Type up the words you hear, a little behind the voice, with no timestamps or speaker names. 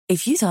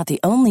If you thought the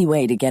only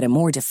way to get a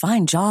more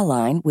defined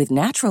jawline with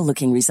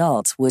natural-looking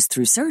results was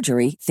through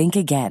surgery, think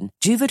again.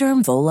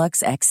 Juvederm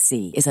Volux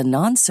XC is a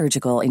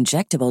non-surgical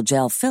injectable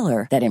gel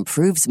filler that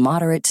improves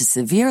moderate to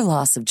severe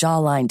loss of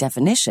jawline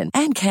definition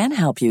and can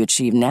help you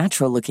achieve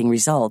natural-looking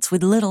results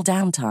with little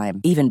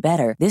downtime. Even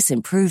better, this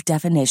improved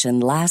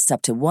definition lasts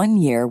up to 1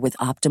 year with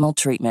optimal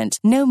treatment.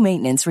 No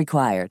maintenance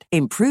required.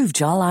 Improve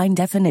jawline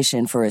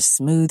definition for a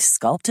smooth,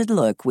 sculpted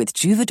look with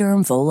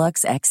Juvederm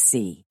Volux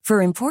XC.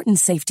 For important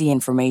safety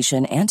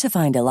information and to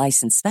find a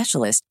licensed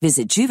specialist,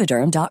 visit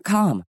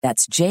Juvederm.com.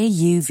 That's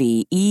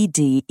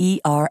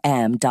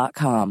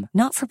JUVEDERM.com.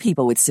 Not for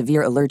people with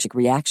severe allergic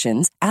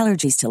reactions,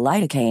 allergies to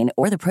lidocaine,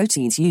 or the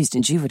proteins used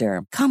in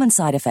Juvederm. Common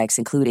side effects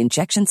include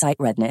injection site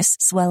redness,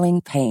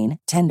 swelling, pain,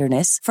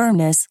 tenderness,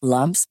 firmness,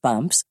 lumps,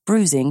 bumps,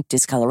 bruising,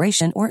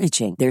 discoloration, or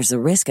itching. There's a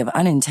risk of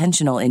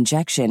unintentional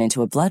injection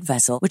into a blood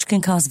vessel, which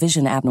can cause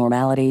vision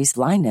abnormalities,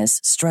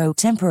 blindness, stroke,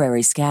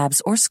 temporary scabs,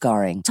 or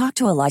scarring. Talk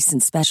to a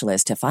licensed specialist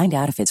to find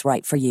out if it's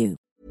right for you.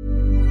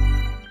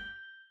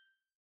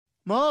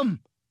 Mom!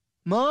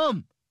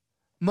 Mom!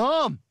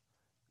 Mom!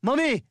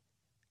 Mommy!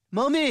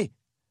 Mommy!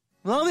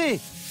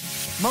 Mommy!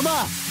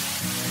 Mama!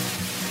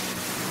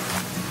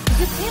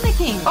 You're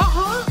panicking.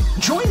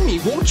 Join me,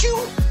 won't you?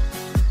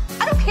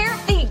 I don't care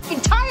if the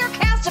entire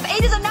cast of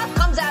 8 is Enough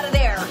comes out of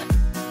there.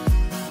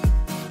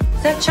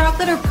 Is that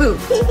chocolate or poop?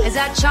 Is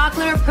that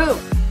chocolate or poop?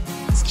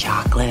 It's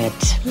chocolate.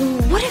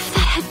 What if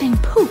that had been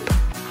poop?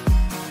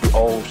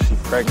 Old, she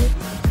pregnant.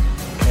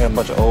 Can't have a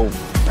bunch of old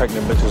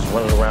pregnant bitches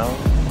running around.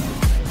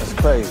 That's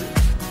crazy.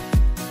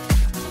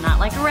 Not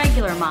like a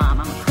regular mom.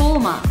 I'm a cool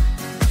mom.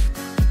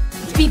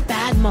 Let's be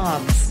bad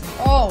moms.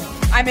 Oh,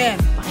 I'm in.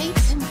 Right?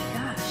 Oh my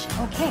gosh.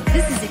 Okay,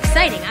 this is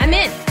exciting. I'm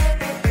in.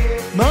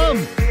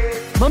 Mom!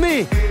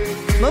 Mommy!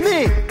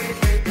 Mommy!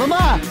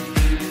 Mama!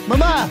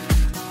 Mama!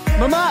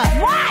 Mama!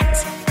 What?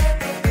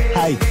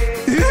 Hi.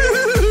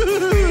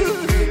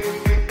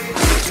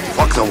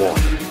 Fuck the war.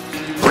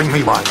 Bring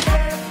me mine.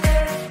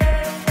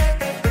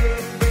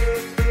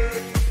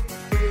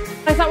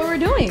 I thought we were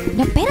doing.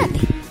 No,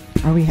 espérate.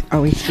 Are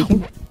we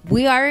speaking?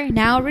 We are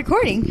now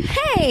recording.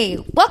 Hey,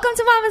 welcome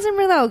to Mamas and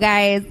Merlot,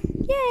 guys.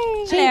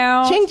 Yay.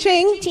 Hello. Ching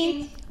ching.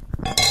 Ching.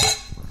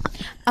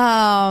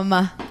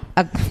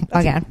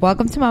 Again,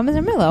 welcome to Mamas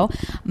and Merlot.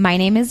 My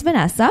name is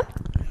Vanessa.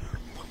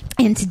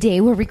 And today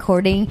we're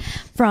recording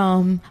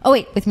from... Oh,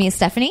 wait. With me is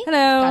Stephanie.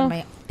 Hello. God,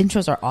 my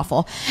intros are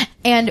awful.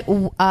 And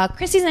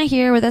Christy's not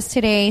here with us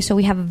today, so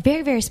we have a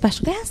very, very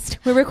special guest.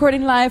 We're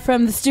recording live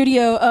from the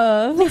studio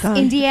of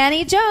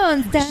Indiana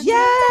Jones. Dun,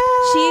 Yay!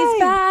 She's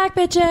back,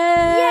 bitches.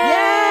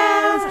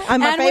 Yes!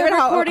 On my And favorite we're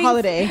recording-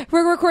 holiday.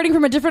 We're recording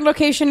from a different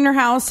location in her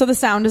house, so the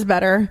sound is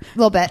better. A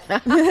little bit.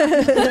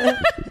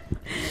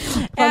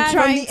 And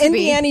From the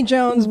Indiana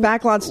Jones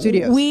Backlot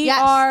Studios. we Yes,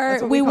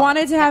 are. We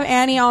wanted to have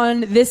Annie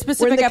on this We're in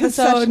specific the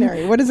episode.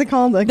 concessionary. What is it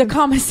called? The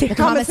commissary.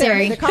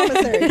 Commissary. The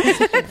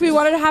commissary. We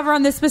wanted to have her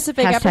on this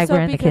specific Hashtag we're episode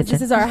in the because kitchen.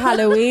 this is our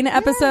Halloween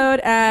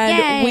episode, and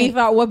Yay. we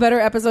thought what better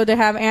episode to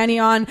have Annie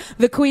on,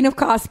 the Queen of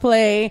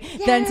Cosplay,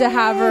 than to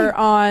have her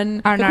on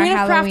the our Queen of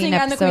Halloween Crafting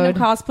and the Queen of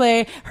episode.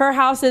 Cosplay. Her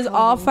house is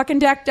all fucking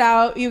decked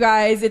out, you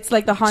guys. It's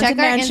like the haunted Check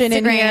our mansion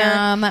in here.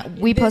 Instagram.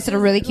 We posted a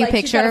really cute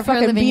Like, she's got picture a of her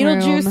fucking living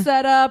Beetlejuice room.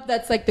 setup.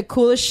 That's like the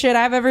coolest shit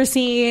I've ever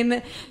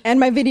seen. And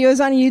my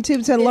videos on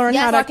YouTube to learn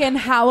Yes, how to... fucking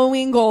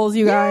Halloween goals,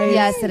 you guys.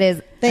 Yes, it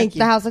is. Thank you.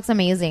 The house looks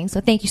amazing. So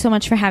thank you so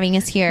much for having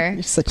us here.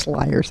 You're such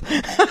liars.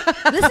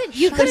 Listen,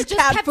 you could have just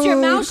cat kept your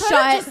food. mouth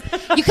shut.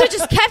 You could have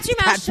just kept your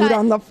mouth Cat food shut.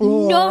 on the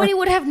floor. Nobody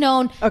would have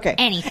known Okay.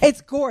 anything.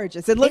 It's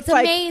gorgeous. It looks It's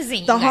like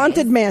amazing, the you guys.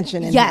 Haunted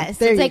Mansion in Yes, here.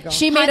 There it's you like go.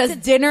 She made us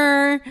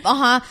dinner.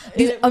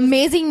 These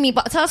amazing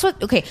meatballs. Tell us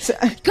what. Okay,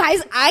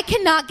 guys, I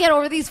cannot get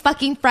over these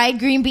fucking fried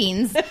green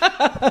beans.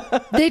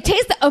 They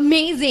taste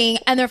amazing,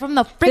 and they're from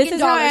the freaking This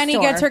is how dollar Annie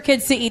store. gets her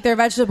kids to eat their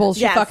vegetables.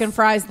 She Yes. fucking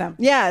fries them.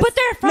 Yes. But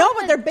they're from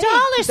but the they're baked.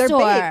 dollar They're store.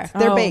 baked.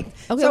 They're Oh. baked.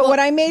 Okay, So well- what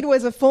I made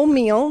was a full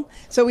meal.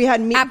 So we had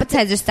meat,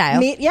 Appetizer style.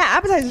 Meat, yeah,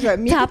 appetizer style.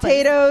 Meat Tapas.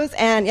 potatoes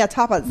and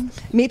tapas.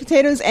 Meat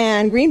potatoes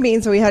and green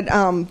beans. So we had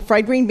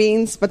fried green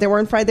beans, but they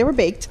weren't fried; they were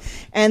baked.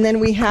 And then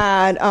we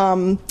had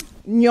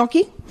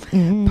gnocchi,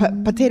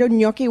 potato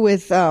gnocchi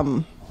with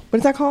what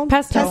is that called?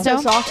 Pesto.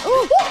 sauce. Ooh,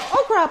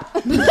 oh crap!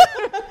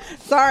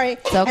 Sorry.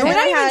 okay. And We're then not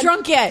I even had-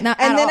 drunk yet. Not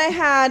And at then all. I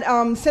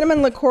had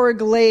cinnamon liqueur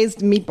glazed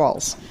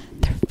meatballs.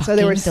 So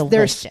they're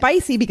delicious.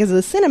 spicy because of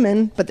the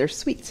cinnamon, but they're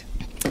sweet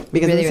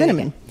because of the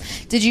cinnamon.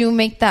 good. Did you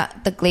make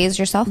the glaze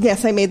yourself?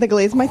 Yes, I made the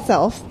glaze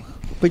myself.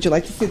 Would you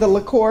like to see the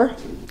liqueur?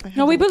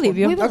 No, we believe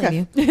you. We believe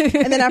Okay. you.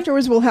 And then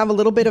afterwards, we'll have a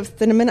little bit of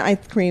cinnamon ice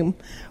cream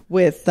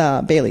with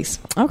Bailey's.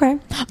 Okay.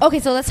 Okay,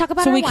 so let's talk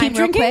about So our we wine keep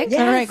real drinking? quick. Yes.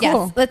 All right,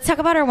 cool. Yes, let's talk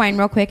about our wine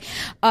real quick.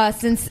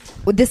 Since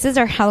this is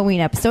our Halloween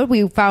episode,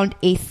 we found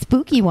a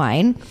spooky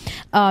wine.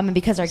 And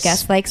because our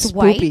guest likes Spoopy.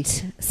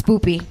 white.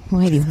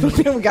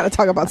 Spoopy. We got to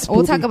talk about spoopy.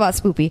 We'll talk about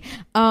spoopy.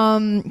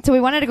 So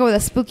we wanted to go with a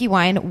spooky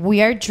wine.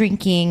 We are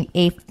drinking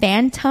a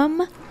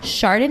Phantom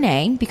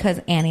Chardonnay because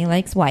Annie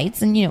likes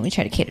whites, and we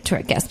try to cater to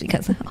our guests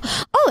because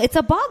it's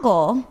a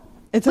boggle.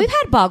 We've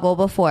had boggle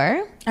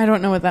before. I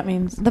don't know what that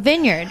means. The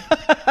vineyard.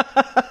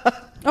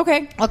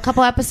 Okay. A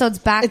couple episodes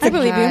back. It's a,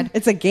 we had-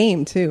 it's a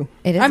game too.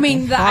 It is. I a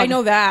mean, game. I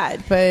know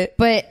that, but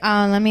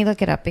Let me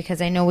look it up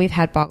because I know we've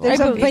had Boggle. There's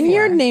a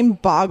vineyard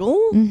named Boggle.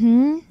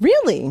 Mm-hmm.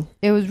 Really?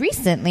 It was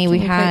recently we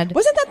had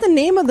Wasn't that the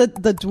name of the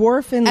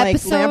dwarf in like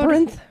Episode-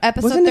 Labyrinth?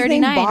 episode Wasn't his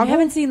name 39. I Boggle?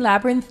 haven't seen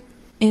Labyrinth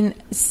in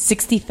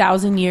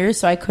 60,000 years,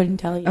 so I couldn't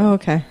tell you. Oh,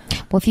 okay.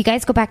 Well, if you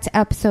guys go back to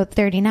episode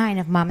 39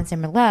 of Mamas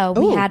and Merlot,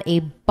 we Ooh. had a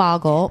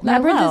Boggle.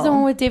 Labyrinth Merlot. is the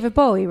one with David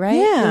Bowie, right?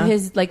 Yeah. With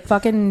his like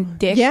fucking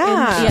dick.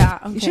 Yeah. and- yeah.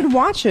 Okay. You should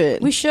watch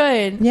it. We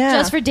should. Yeah.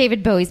 Just for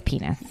David Bowie's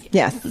penis.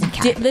 yes.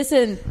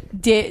 Listen,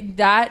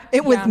 that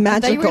It was yeah. I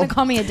thought you were magical. going to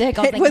call me a dick.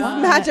 I was It like, was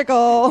what?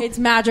 magical. It's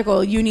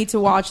magical. You need to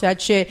watch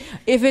that shit.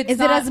 If it's Is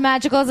it as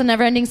magical as a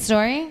never-ending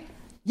story?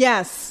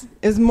 Yes.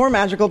 It was more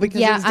magical because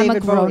it Yeah, was I'm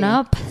David a grown Bowie.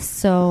 up,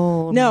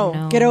 so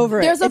No, get over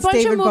it. There's a It's bunch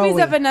David of movies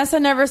Bowie. that Vanessa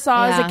never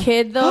saw Yeah. as a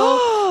kid,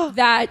 though,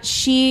 that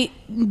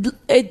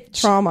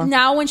Trauma.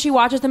 Now, when she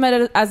watches them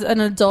as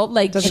an adult,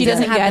 like Doesn't she get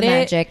doesn't it. get Have the it.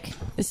 magic.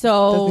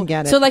 So, Doesn't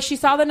get it. so like she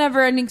saw the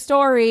Never-Ending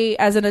Story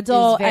as an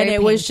adult, very and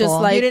it was just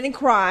painful. like You didn't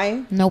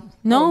cry. Nope.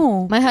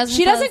 no. My husband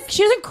She says- doesn't.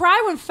 She doesn't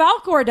cry when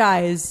Falcor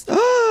dies.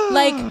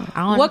 Like,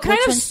 On- what kind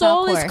which of one's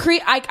soul is Falcor?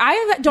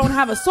 I don't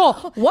have a soul.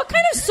 What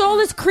kind of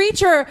soulless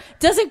creature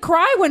doesn't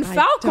cry when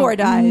Falcor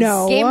dies?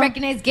 know. Game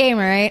recognized game,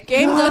 right?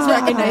 Game does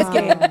recognize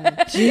game.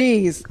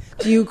 Jeez.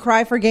 Do you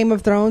cry for Game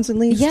of Thrones at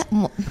least? Yeah.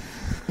 well,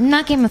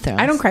 not Game of Thrones.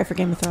 I don't cry for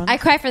Game of Thrones. I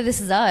cry for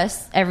This Is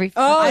Us every.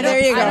 Oh, fucking there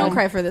you episode. I go. don't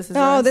cry for This Is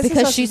No, Us. this Because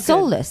is us she's is good.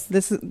 soulless.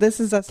 This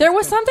is us. There is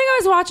was good. something I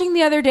was watching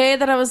the other day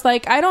that I was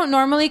like, I don't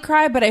normally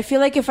cry, but I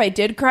feel like if I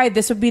did cry,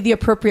 this would be the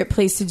appropriate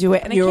place to do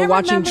it. And You I were can't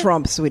watching remember,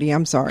 Trump, sweetie.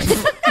 I'm sorry.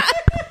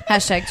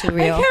 Hashtag too I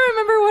real. can't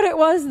remember what it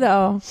was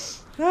though.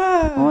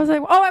 What was I?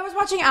 Oh, I was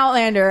watching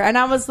Outlander, and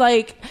I was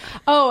like,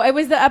 oh, it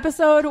was the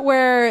episode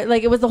where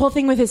like it was the whole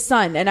thing with his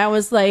son, and I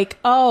was like,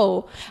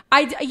 oh,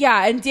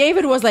 and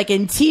David was like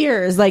in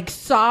tears, like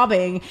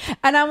sobbing,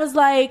 and I was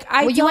like,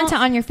 Well, you went to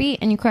On Your Feet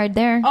and you cried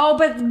there. Oh,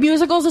 but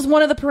musicals is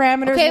one of the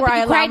parameters Okay, where but I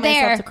you allow cried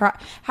myself there. to cry.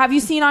 Have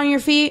you seen On Your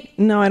Feet?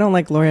 No, I don't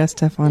like Gloria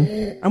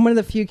Estefan. I'm one of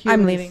the few cute.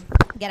 I'm leaving.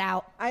 Get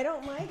out. I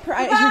don't like her.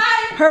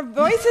 Her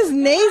voice is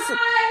nasal.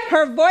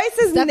 Her voice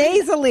is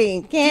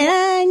nasally.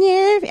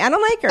 I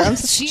don't like her.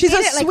 She's made a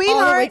it, like, all the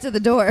sweetheart. way to the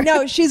door.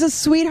 No, she's a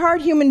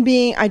sweetheart human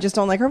being. I just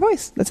don't like her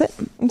voice. That's it.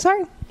 I'm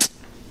sorry.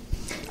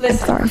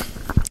 Listen, Sorry.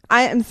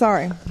 I am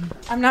sorry.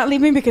 I'm not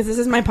leaving because this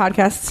is my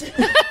podcast.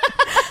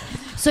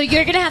 So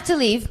you're gonna have to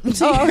leave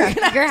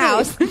your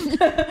house.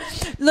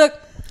 Look,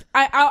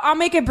 I'll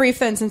make it brief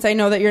then, since I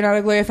know that you're not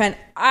a Gloria fan.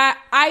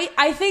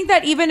 I think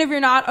that even if you're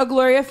not a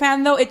Gloria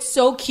fan, though, it's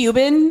so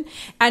Cuban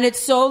and it's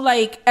so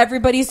like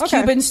everybody's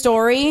Cuban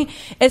story,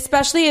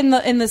 especially in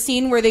the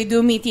scene where they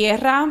do Mi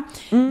Tierra.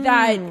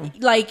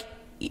 That like.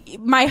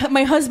 My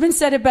husband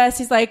said it best.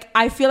 He's like,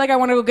 I feel like I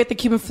want to go get the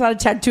Cuban flag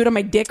tattooed on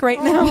my dick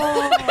right now.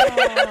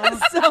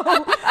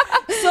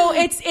 so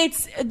it's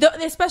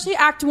especially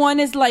Act 1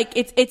 is like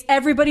it's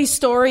everybody's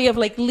story of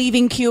like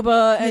leaving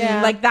Cuba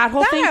and like that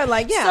whole thing.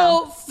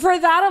 So for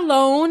that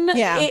alone,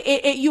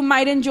 you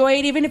might enjoy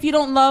it even if you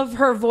don't love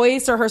her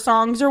voice or her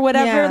songs or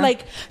whatever. Yeah.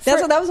 Like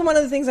that was one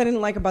of the things I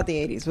didn't like about the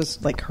 80s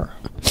was like her.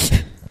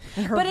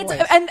 But voice.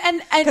 it's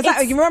and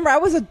Because you remember I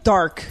was a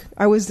dark.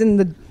 I was in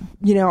the,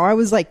 I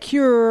was like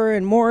Cure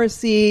and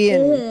Morrissey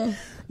and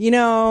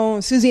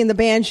Susie and the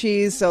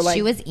Banshees. So like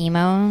She was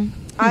emo.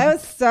 I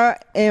was so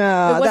It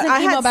wasn't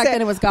I emo had back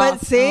then, it was goth.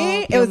 But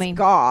see, it was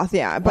goth.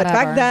 Yeah, but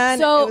Whatever. back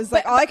then it was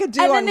like all I could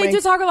do. And on then they my,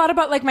 do talk a lot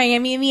about like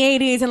Miami in the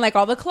 80s and like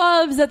all the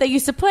clubs that they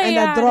used to play and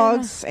at. the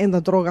drugs and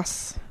the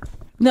drogas.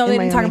 No, they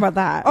in didn't talk Miami. about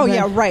that. Oh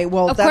yeah, right.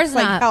 Well, Of that's course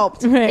like not.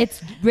 helped.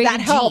 It's rated That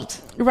G.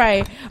 helped.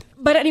 Right.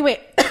 But anyway,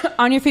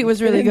 On Your Feet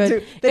was really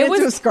good. They didn't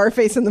do a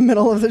Scarface in the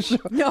middle of the show.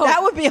 No.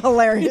 That would be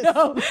hilarious.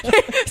 No.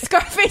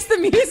 Scarface the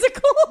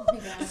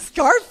musical.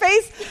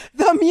 Scarface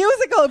the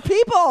musical,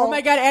 people. Oh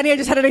my God, Annie, I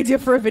just had an idea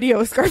for a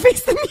video.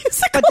 Scarface the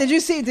musical. But did you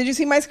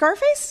see my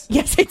Scarface?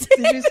 Yes, I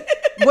did.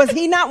 Was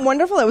he not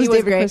wonderful? It was, He was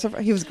David great.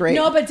 Christopher. He was great.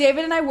 No, but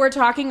David and I were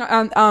talking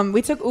on.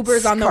 We took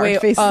Ubers on the way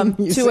Scarface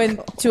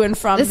the to and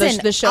from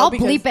Listen, the show. I'll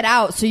because- bleep it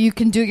out so you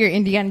can do your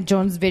Indiana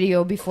Jones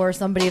video before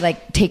somebody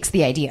like takes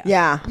the idea.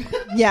 Yeah.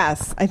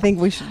 Yes, I think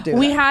we should do.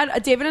 We that.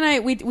 had David and I.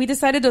 We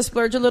decided to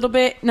splurge a little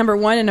bit. Number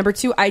one and number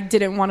two, I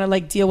didn't want to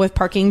like deal with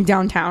parking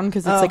downtown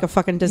because it's like a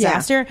fucking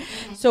disaster.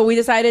 So we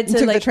decided to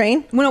took like the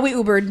train? Well, no, we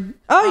Ubered.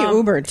 Oh,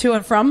 you Ubered. to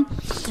and from,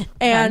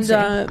 and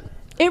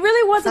it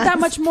really wasn't that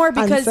much more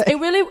because Fancy. it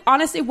really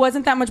honestly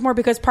wasn't that much more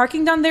because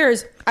parking down there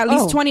is at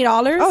least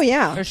 $20. Oh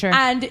yeah, For sure.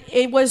 And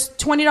it was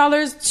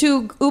 $20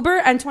 to Uber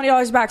and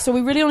 $20 back. So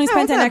we really only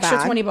spent that's an not extra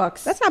bad.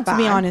 $20. That's not to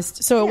be bad.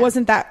 honest. So it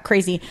wasn't that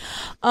crazy.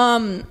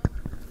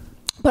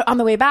 But on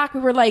the way back, we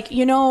were like,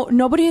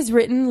 nobody has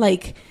written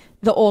like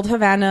the old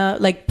Havana,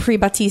 like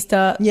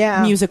pre-Batista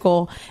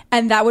musical.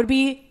 And that would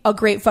be a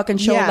great fucking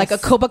show, Yes. like a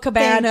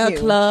Copacabana Thank you.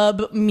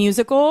 club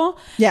musical.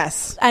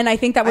 Yes. And I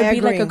think that would I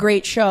be like agree. a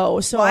great show.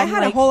 So Well, I I'm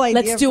had a like, whole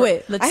idea. let's do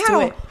it. Let's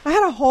do it. I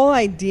had a whole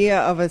idea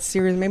of a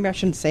series. Maybe I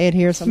shouldn't say it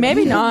here.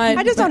 Maybe not.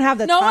 I just don't have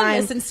the no time.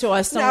 one listens to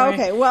us. Don't No, worry.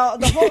 okay. Well,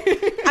 the whole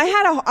I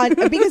had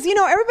a because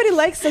everybody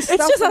likes the stuff.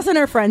 It's just us and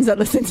our friends that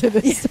listen to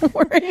this. Don't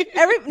worry.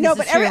 I've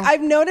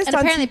noticed And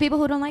on apparently people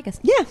who don't like us.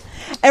 yeah,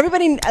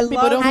 everybody People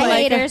loves don't Hi,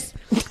 like haters.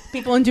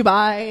 People in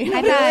Dubai.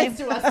 High five.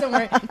 To us, don't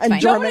worry. And No one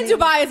Germany. in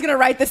Dubai is going to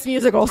write this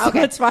musical, so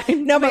that's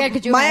fine. No, my but God,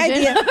 could you my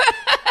imagine? idea.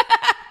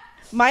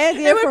 My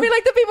idea. It would for, be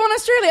like the people in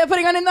Australia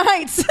putting on In the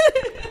Heights.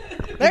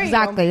 there you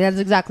Exactly. go. That's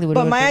exactly what it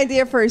But would my be.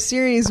 idea for a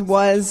series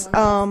was Take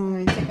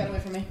that away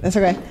from me. that's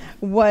okay.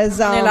 Was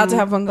I'm allowed to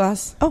have one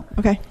glass oh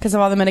okay. because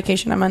of all the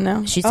medication I'm on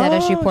now. She said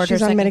as she poured her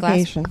she's on second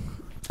medication.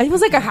 It was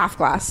like a half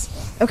glass.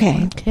 Okay.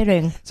 glass.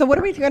 Kidding. So what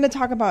are we going to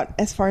talk about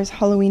as far as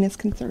Halloween is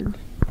concerned?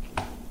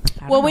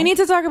 Well, we need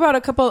to talk about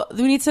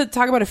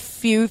a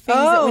few things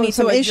that we need to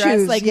some address,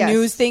 issues, like yes.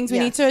 news things we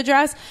Yes. need to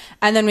address,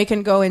 and then we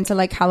can go into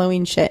like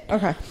Halloween shit.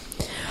 Okay.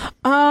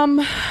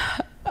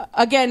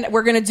 Again,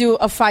 we're gonna do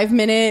a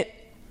 5-minute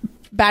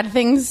bad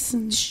things.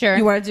 Sure.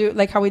 You want to do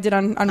like how we did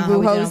on how we did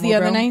WooHo's on the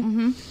other Woobro. night?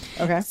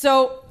 Mm-hmm. Okay.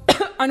 So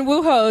on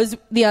WooHo's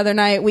the other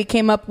night, we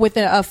came up with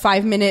a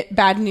 5-minute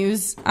bad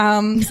news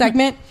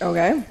segment.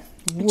 Okay.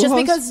 Just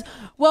because,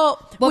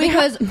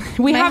 Because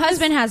we my have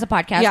husband has a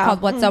podcast Yeah.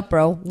 called What's Up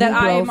Bro? that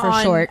Woobro I'm for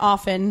on short.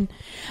 often.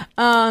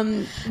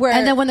 Where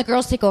And then when the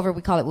girls take over,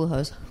 we call it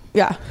Woohos.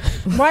 yeah,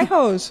 Why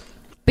hose?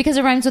 Because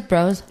it rhymes with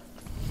bros.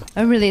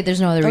 And really,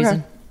 there's no other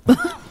reason.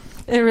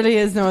 it really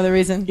is no other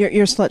reason.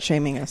 You're slut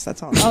shaming us.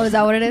 That's all. Oh, is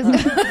that what it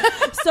is?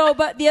 So,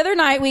 but the other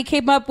night we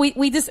came up,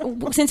 we just,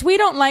 since we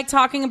don't like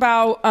talking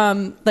about,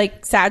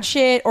 like sad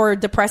shit or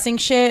depressing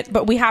shit,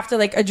 but we have to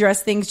like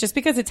address things just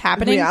because it's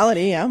happening.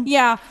 Reality, yeah.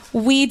 Yeah.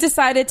 We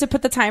decided to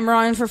put the timer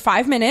on for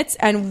 5 minutes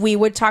and we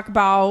would talk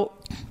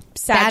about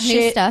sad Bad news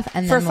shit stuff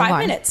and for then move 5 on.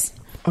 minutes.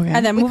 Okay.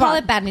 And then we move call on.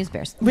 it Bad News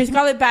Bears. We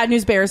call it Bad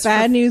News Bears.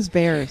 Bad news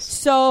bears.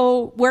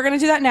 So we're going to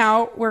do that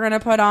now. We're going to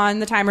put on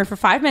the timer for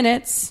 5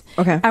 minutes.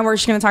 Okay. And we're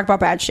just going to talk about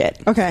bad shit.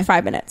 Okay. For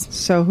 5 minutes.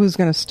 So who's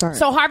going to start?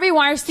 So Harvey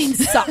Weinstein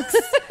sucks.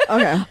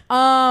 okay.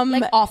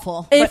 Like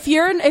awful. If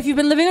you've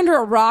been living under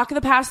a rock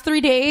the past 3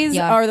 days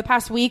Yeah. or the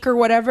past week or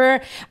whatever,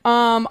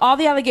 all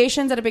the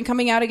allegations that have been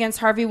coming out against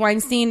Harvey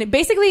Weinstein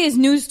basically is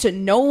news to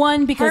no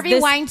one because Harvey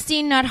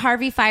Weinstein, not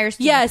Harvey Firestein.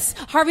 Yes,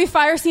 Harvey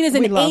Firestein is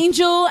an love-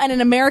 angel and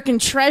an American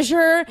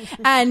treasure,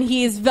 and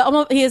he is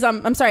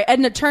I'm sorry,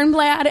 Edna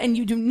Turnblad, and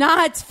you do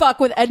not fuck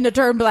with Edna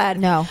Turnblad.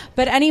 No.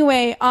 But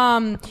anyway,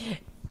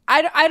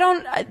 I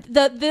don't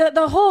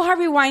the whole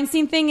Harvey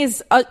Weinstein thing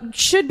is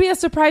should be a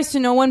surprise to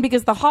no one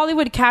because the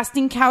Hollywood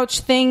casting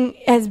couch thing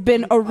has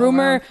been a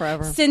rumor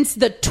forever. since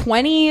the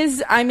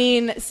 20s. I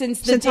mean,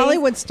 since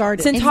Hollywood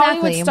started. Since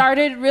Exactly. Hollywood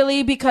started,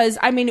 really, because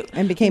I mean,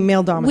 and became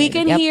male dominated. we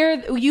can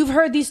hear, you've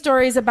heard these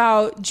stories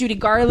about Judy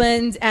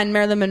Garland and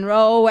Marilyn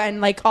Monroe and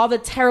like all the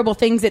terrible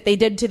things that they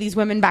did to these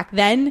women back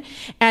then.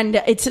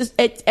 And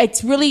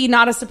it's really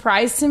not a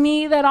surprise to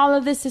me that all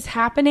of this is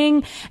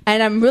happening.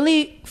 And I'm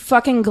really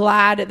fucking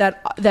glad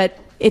that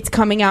it's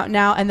coming out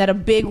now and that a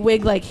big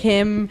wig like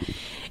him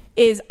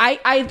is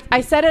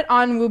I said it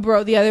on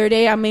Woobro the other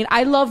day. I mean,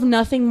 I love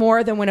nothing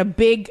more than when a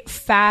big,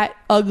 fat,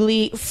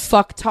 ugly,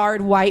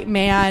 fucktard white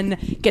man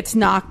gets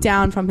knocked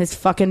down from his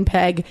fucking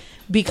peg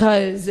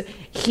because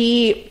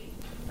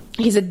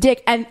he's a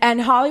dick.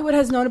 And Hollywood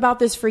has known about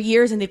this for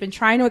years and they've been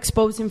trying to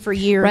expose him for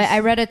years. Right, I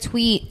read a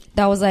tweet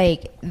that was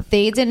like,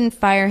 they didn't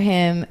fire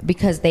him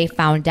because they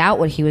found out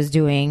what he was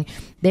doing.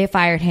 They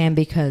fired him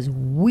because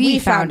we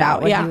found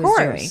out what yeah, he of was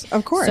course, doing.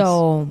 of course.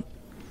 So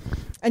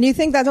And you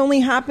think that only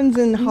happens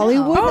in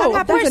Hollywood? Oh, that of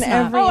happens course in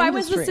not. every I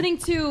was industry. listening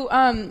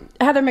to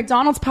Heather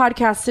McDonald's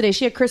podcast today.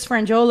 She had Chris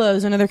Frangiola,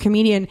 who's another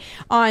comedian,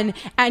 on,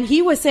 and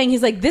he was saying,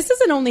 he's like, this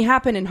doesn't only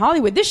happen in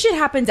Hollywood. This shit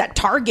happens at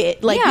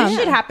Target. Like, Yeah. this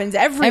shit happens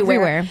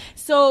everywhere.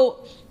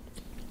 So,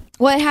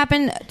 what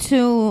happened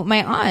to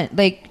my aunt?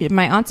 Like,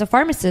 my aunt's a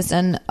pharmacist,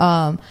 and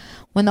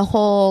when the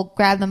whole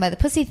grab them by the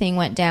pussy thing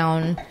went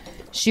down,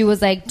 she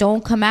was like,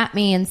 don't come at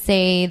me and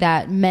say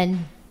that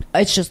men,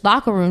 it's just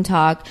locker room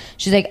talk.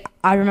 She's like,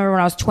 I remember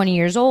when I was 20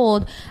 years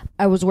old,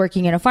 I was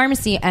working in a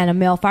pharmacy and a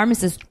male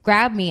pharmacist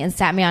grabbed me and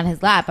sat me on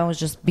his lap and was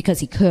just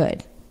because he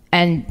could.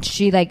 And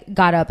she like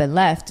got up and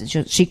left.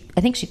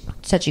 I think she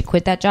said she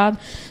quit that job.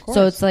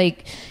 So it's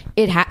like,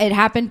 it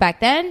happened back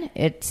then.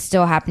 It's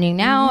still happening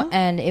now.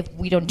 And if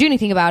we don't do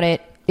anything about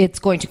it, it's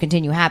going to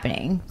continue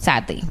happening,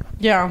 sadly.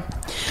 yeah.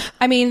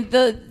 I mean,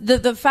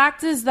 the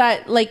fact is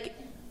that, like,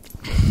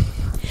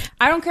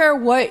 I don't care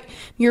what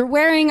you're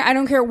wearing. I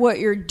don't care what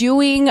you're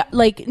doing.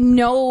 Like,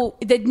 no,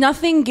 that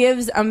nothing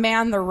gives a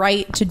man the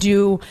right to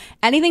do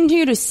anything to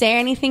you, to say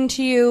anything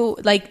to you.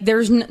 Like,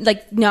 there's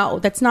no,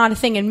 that's not a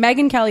thing. And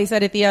Megyn Kelly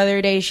said it the other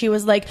day. She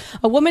was like,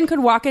 a woman could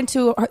walk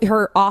into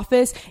her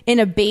office in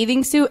a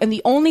bathing suit, and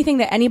the only thing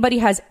that anybody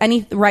has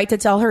any right to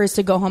tell her is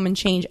to go home and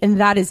change, and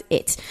that is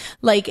it.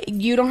 Like,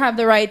 you don't have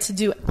the right to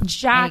do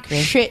jack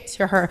shit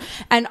to her.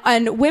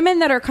 And women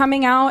that are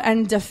coming out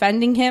and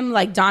defending him,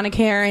 like Donna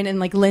Karen and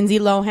like Lindsay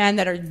Lindsay Lohan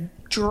that are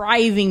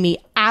driving me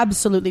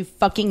absolutely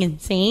fucking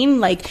insane.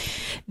 Like,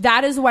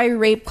 that is why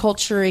rape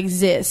culture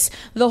exists.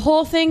 The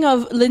whole thing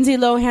of Lindsay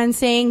Lohan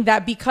saying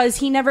that because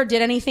he never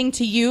did anything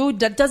to you,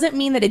 that doesn't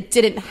mean that it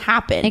didn't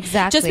happen.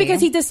 Exactly. Just because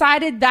he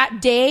decided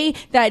that day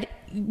that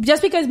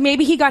just because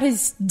maybe he got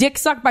his dick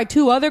sucked by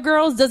 2 other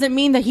girls doesn't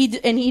mean that he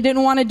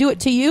didn't want to do it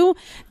to you.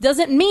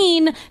 Doesn't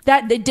mean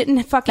that it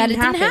didn't fucking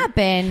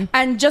happen.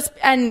 And just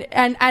and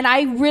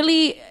I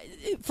really,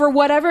 for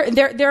whatever,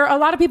 there are a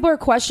lot of people are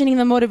questioning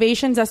the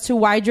motivations as to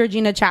why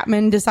Georgina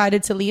Chapman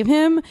decided to leave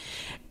him.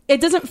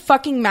 It doesn't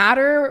fucking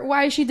matter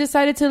why she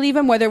decided to leave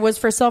him, whether it was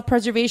for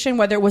self-preservation,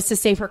 whether it was to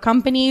save her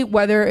company,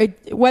 whether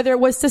it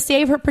was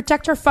to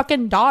protect her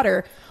fucking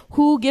daughter.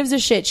 Who gives a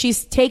shit?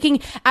 She's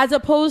taking, as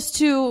opposed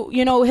to,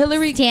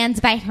 Hillary stands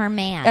by her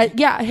man.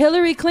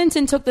 Hillary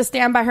Clinton took the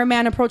stand by her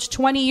man approach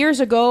 20 years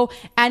ago,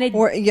 and it.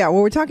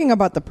 We're talking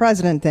about the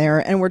president there,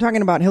 and we're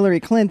talking about Hillary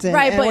Clinton,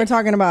 right? And But we're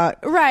talking about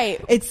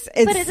it's.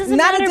 But it doesn't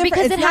matter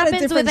because it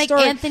happens with like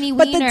story. Anthony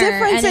But Weiner. the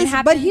difference is,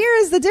 but here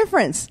is the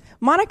difference.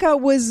 Monica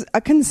was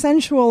a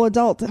consensual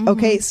adult.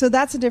 Okay, so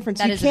that's a difference.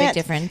 That is a big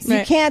difference.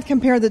 You can't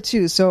compare the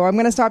two. So I'm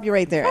going to stop you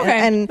right there. Okay,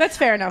 and that's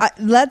fair enough.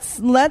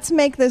 Let's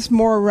make this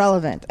more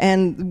relevant.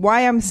 And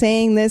why I'm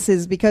saying this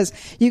is because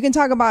you can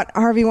talk about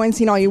Harvey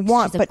Weinstein all you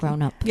want, She's a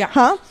grown up. Yeah,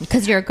 huh?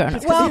 Because you're a grown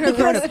up. Well,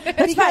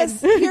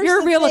 because you're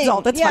a real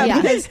adult. That's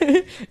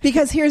fine.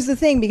 Because here's the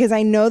thing. Because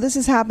I know this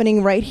is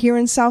happening right here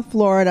in South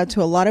Florida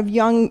to a lot of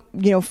young,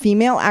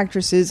 female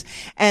actresses,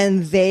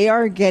 and they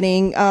are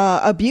getting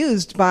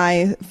abused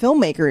by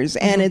filmmakers.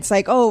 And it's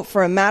like,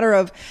 for a matter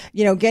of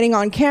getting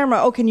on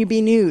camera. Can you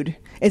be nude?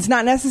 It's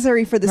not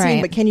necessary for the scene,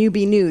 but can you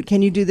be nude?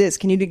 Can you do this?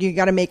 You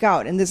got to make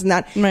out and this and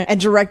that. Right.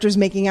 And directors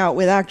making out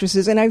with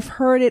actresses. And I've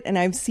heard it and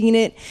I've seen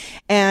it,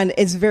 and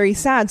it's very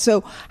sad.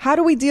 So how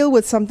do we deal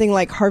with something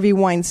like Harvey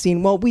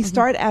Weinstein? Well, we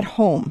start at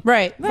home.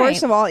 Right.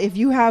 First of all, if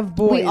you have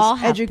boys, we all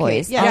have educate.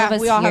 boys. Yeah, all of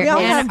us we all here.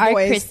 have And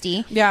boys.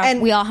 Christy. Yeah.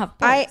 And we all have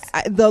boys.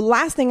 the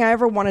last thing I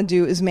ever want to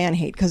do is man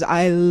hate, because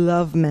I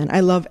love men. I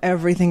love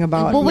everything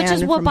about men. Which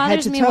is what from bothers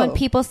head to me toe. when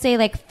people say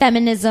like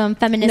feminists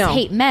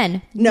hate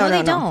men. No,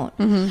 they no. don't.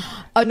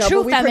 Mm-hmm. A true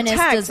but we feminist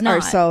protect does not.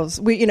 ourselves.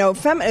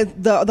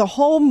 The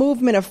whole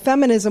movement of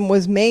feminism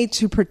was made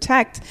to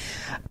protect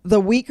the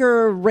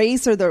weaker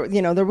race, or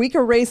the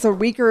weaker race, the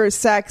weaker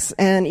sex,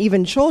 and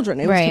even children.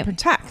 It was to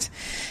protect.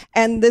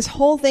 And this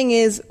whole thing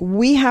is,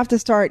 we have to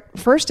start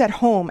first at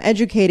home,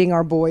 educating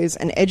our boys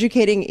and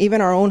educating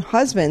even our own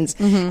husbands,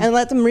 and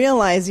let them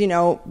realize,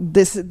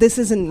 this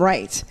isn't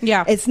right.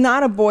 Yeah. It's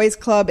not a boys'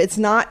 club. It's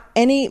not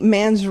any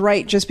man's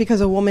right just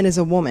because a woman is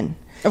a woman.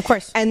 Of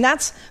course. And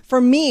that's, for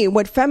me,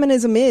 what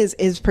feminism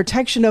is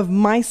protection of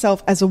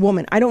myself as a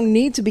woman. I don't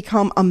need to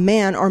become a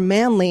man or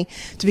manly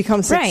to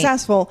become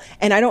successful.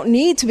 And I don't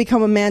need to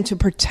become a man to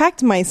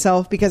protect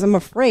myself because I'm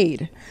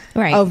afraid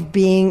of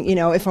being,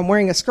 if I'm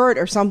wearing a skirt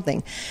or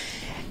something.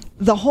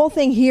 The whole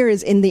thing here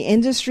is in the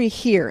industry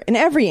here, in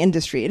every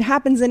industry. It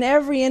happens in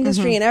every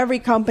industry, in every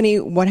company,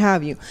 what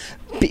have you.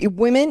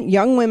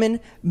 Young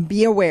women,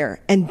 be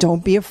aware and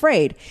don't be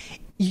afraid.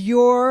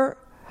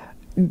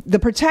 The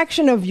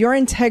protection of your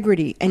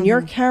integrity and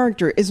your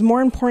character is more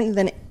important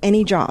than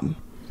any job.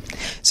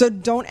 So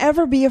don't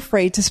ever be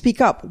afraid to speak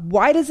up.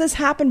 Why does this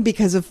happen?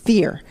 Because of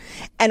fear.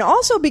 And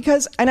also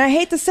because, and I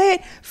hate to say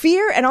it,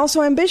 fear and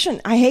also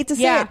ambition. I hate to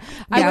say it.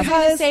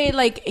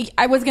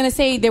 I was going to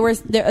say,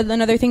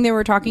 another thing they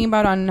were talking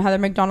about on Heather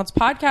McDonald's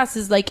podcast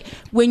is like,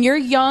 when you're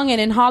young and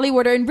in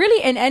Hollywood, or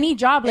really in any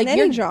job, like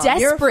you're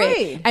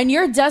desperate and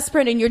you're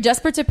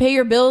desperate to pay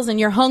your bills, and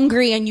you're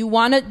hungry and you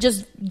want to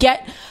just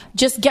get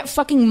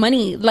fucking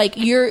money. Like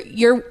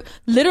you're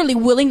literally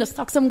willing to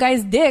suck some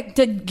guy's dick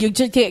to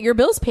get your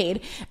bills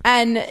paid.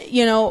 And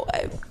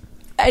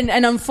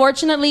and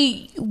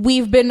unfortunately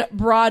we've been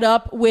brought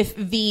up with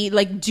the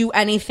like, do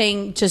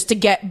anything just to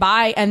get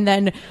by. And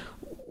then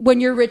when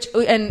you're rich,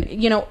 and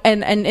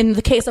and in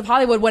the case of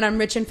Hollywood, when I'm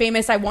rich and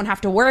famous, I won't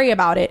have to worry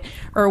about it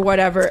or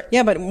whatever.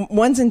 Yeah, but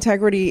one's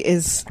integrity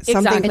is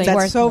something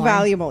that's so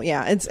valuable.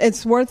 Yeah,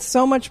 it's worth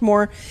so much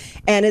more,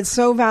 and it's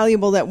so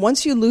valuable that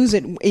once you lose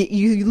it,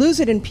 you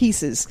lose it in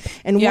pieces.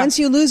 And once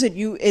you lose it,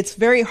 it's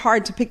very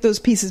hard to pick those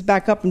pieces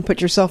back up and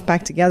put yourself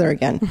back together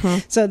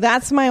again. So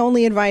that's my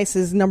only advice: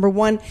 is number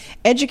one,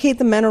 educate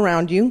the men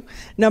around you.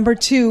 Number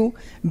two,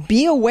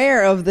 be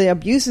aware of the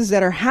abuses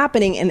that are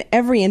happening in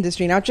every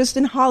industry, not just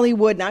in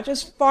Hollywood, not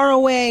just far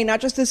away, not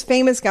just this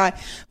famous guy,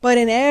 but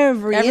in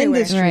everywhere.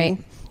 Industry.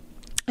 Right.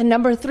 And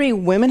number three,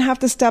 women have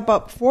to step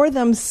up for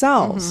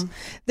themselves.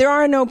 There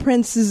are no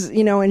princes,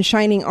 in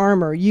shining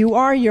armor. You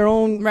are your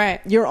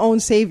own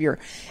savior.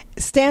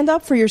 Stand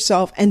up for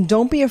yourself and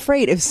don't be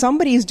afraid. If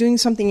somebody is doing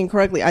something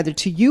incorrectly, either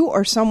to you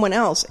or someone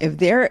else, if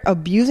they're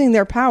abusing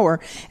their power,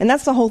 and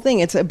that's the whole thing,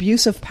 it's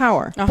abuse of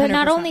power. 100%. But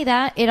not only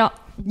that,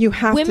 you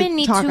have women to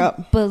need talk to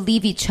up.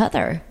 believe each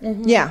other.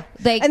 Yeah.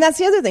 And that's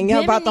the other thing,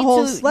 about the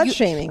whole slut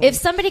shaming. If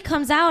somebody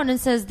comes out and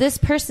says, this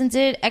person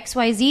did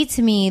XYZ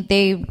to me,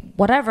 they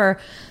whatever,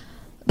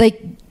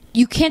 like,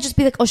 you can't just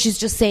be like, oh, she's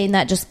just saying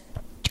that just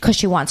because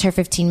she wants her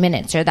 15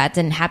 minutes or that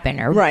didn't happen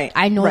or Right,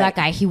 I know right. that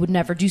guy, he would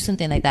never do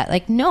something like that.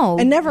 Like, no.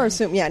 And never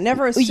assume. Yeah,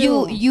 never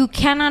assume. You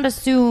cannot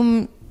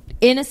assume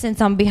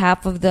innocence on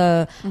behalf of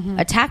the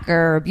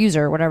attacker or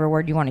abuser or whatever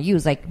word you want to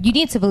use. Like, you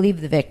need to believe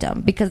the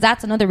victim, because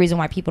that's another reason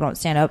why people don't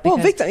stand up. Well,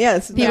 because victim. Yeah,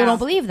 people don't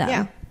believe them.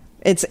 Yeah,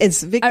 it's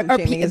victim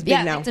shaming is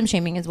big now. Victim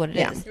shaming is what it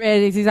is.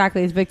 It's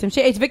exactly. It's victim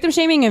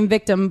shaming and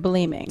victim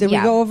blaming. Did we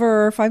go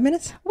over 5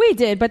 minutes? We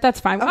did, but that's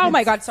fine. Oh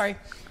my God, sorry.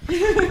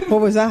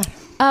 What was that?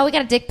 We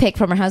got a dick pic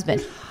from her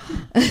husband.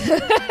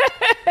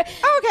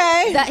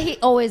 Okay. That he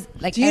always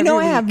like. Do you know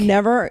I every have week.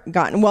 never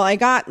gotten? Well, I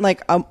got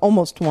like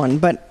almost one,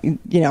 but you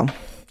know.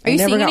 Are you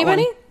seeing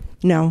anybody?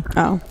 No.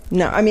 Oh.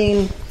 No. I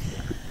mean,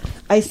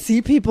 I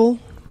see people,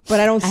 but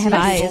I don't see have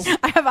eyes. people.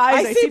 I have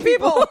eyes. I see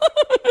people.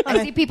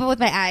 I see people with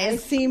my I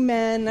eyes. see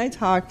men. I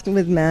talk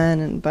with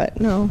men, but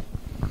no.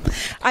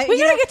 We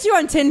gotta get you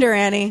on Tinder,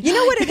 Annie. You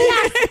know what it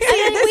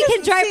is? We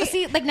can drive.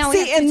 See, like now we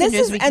have and two this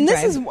Tinders, is we can and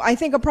this drive. is I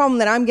think a problem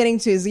that I'm getting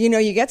to is, you know,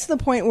 you get to the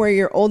point where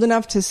you're old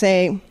enough to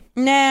say,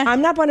 Nah.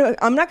 I'm not going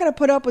to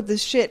put up with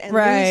this shit and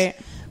Right.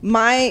 lose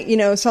my, you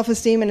know,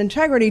 self-esteem and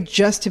integrity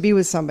just to be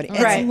with somebody.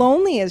 Right. It's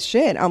lonely as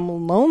shit.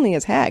 I'm lonely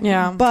as heck.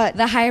 Yeah. But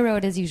The high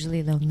road is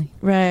usually lonely.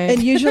 Right. it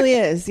usually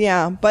is,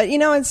 yeah. But you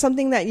know, it's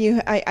something that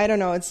I don't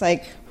know. It's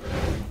like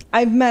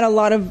I've met a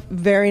lot of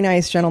very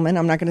nice gentlemen.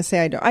 I'm not going to say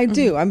I don't. I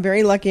do. I'm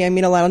very lucky. I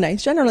meet a lot of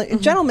nice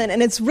gentlemen,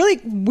 and it's really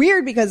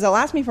weird because they'll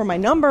ask me for my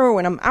number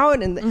when I'm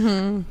out,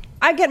 and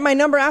I get my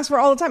number asked for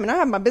all the time, and I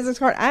have my business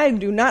card. I am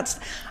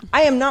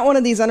not one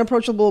of these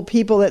unapproachable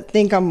people that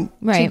think I'm too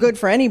Right. good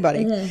for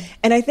anybody.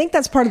 And I think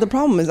that's part of the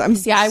problem. Is I'm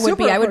Yeah, I would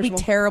super be. I would be approachable.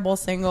 terrible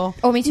single.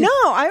 Oh, me too. No,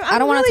 I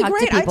don't wanna really talk to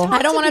great. people.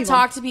 I don't want want to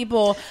talk to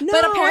people. No,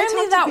 but I apparently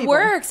talk to that people.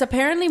 works.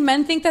 Apparently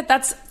men think that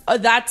that's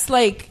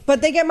like.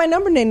 But they get my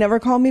number and they never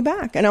call me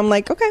back, and I'm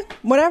like, okay,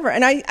 whatever.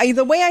 And I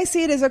the way I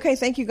see it is, okay,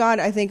 thank you, God.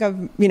 I think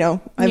I've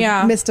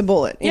Yeah. missed a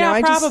bullet. You Yeah, know,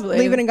 I probably. just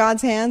leave it in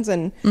God's hands,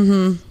 and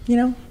you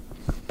know.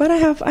 But I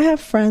have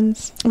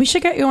friends. We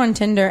should get you on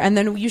Tinder, and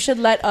then you should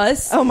let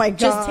us. Oh my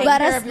Just God. take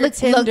Let care us of your look.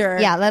 Tinder.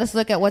 Let us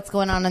look at what's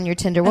going on your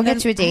Tinder. We'll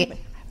And get you a date.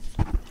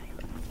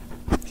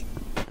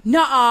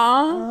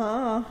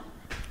 Nuh-uh.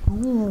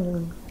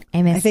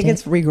 I missed I think it.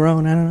 it's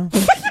regrown. I don't know.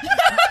 Does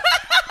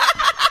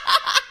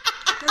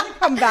it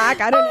come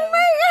back? I don't know.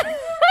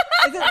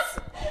 Is it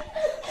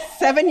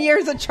 7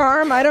 years of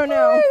charm? I don't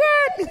know.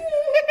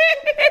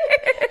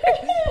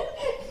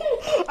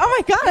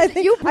 Oh my God! I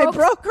think I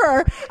broke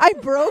her. I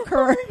broke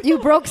her. You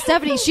broke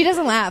Stephanie. She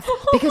doesn't laugh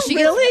because she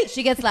Really?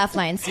 she gets laugh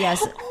lines.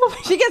 Yes,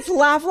 She gets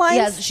laugh lines.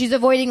 yes. She's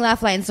avoiding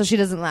laugh lines, so she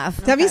doesn't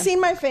laugh. Have you seen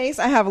my face?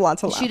 I have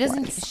lots of laugh She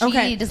doesn't.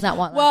 lines. She does not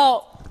want.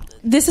 Well,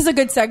 this is a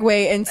good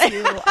segue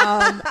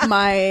into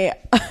my.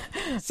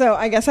 So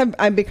I guess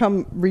I've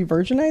become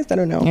re-virginized. I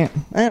don't know. Yeah.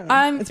 I don't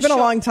know. It's been a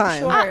long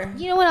time. Sure.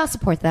 you know what? I'll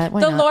support that.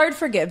 Why The not? Lord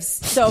forgives,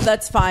 so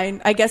that's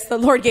fine. I guess the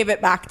Lord gave it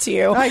back to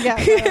you. I guess.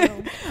 I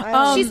don't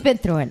know. She's been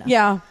through enough.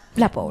 Yeah.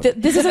 La pobre.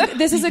 This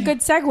is a good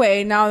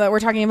segue now that we're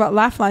talking about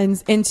laugh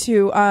lines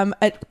into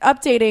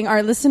updating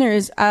our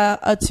listeners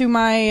to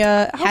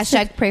my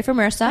Hashtag pray for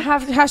MRSA.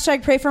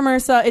 hashtag pray for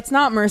MRSA. It's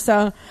not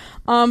MRSA.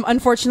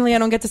 Unfortunately, I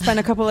don't get to spend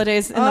a couple of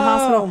days in the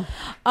hospital.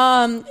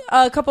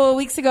 A couple of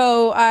weeks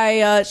ago,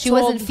 She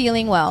wasn't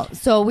feeling well,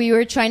 so we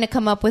were trying to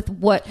come up with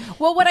what.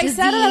 Well, what I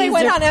said, and I disease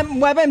Went or- on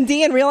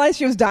WebMD and realized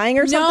she was dying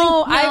or something.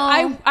 No,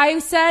 I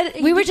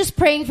said we were just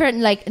praying for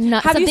like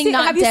not Have you something seen-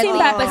 not have you seen deadly,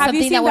 Bad- but have you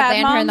something seen that would Bad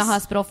land her in the Moms?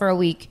 hospital for a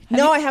week.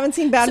 No, I haven't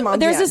seen Bad Moms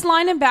There's yet. this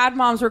line in Bad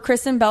Moms where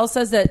Kristen Bell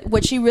says that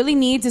what she really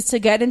needs is to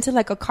get into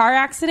like a car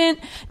accident,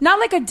 not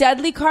like a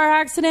deadly car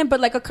accident, but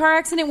like a car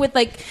accident with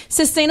like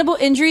sustainable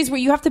injuries where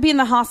you have to be in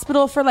the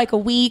hospital for like a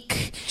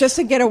week Just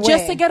to get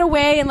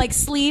away. and like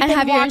sleep And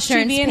have your watch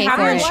insurance TV and pay have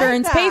for your it.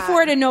 insurance I like pay that.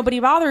 for it and nobody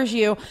bothers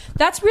you.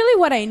 That's really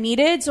what I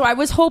needed. So I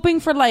was hoping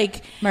for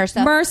like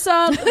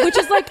MRSA, which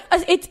is like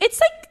it's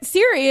like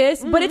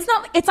serious, but it's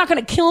not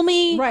going to kill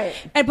me, Right.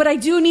 But I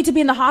do need to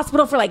be in the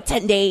hospital for like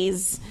 10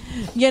 days.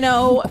 You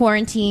know,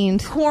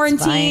 Quarantined,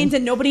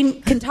 and nobody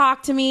can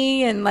talk to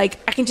me, and like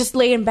I can just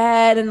lay in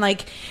bed and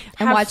like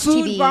And have watch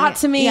food TV. brought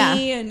to me, Yeah.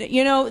 and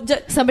you know,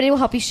 somebody will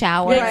help you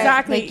shower. Yeah,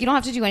 exactly. Like, you don't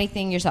have to do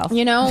anything yourself.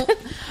 you know.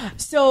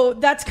 So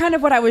that's kind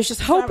of what I was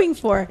just hoping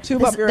for.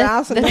 Tube up your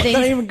ass and don't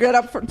even get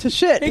up to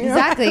shit. you know?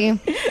 Exactly.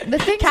 The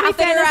things we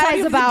Catheter out, fantasize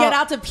you about.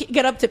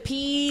 get up to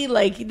pee,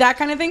 like that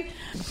kind of thing.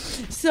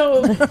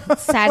 So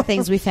Sad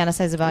things we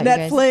fantasize about. You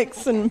guys.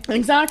 Netflix and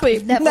exactly,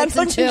 Netflix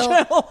and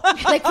chill.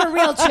 Like for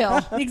real chill.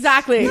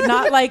 exactly,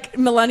 not like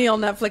millennial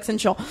Netflix and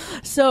chill.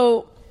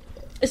 So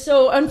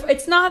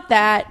it's not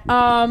that.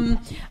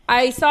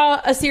 I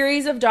saw a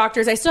series of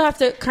doctors. I still have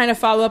to kind of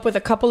follow up with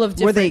a couple of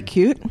different. were they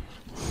cute?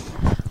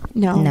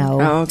 No.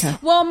 Oh, okay.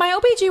 Well, my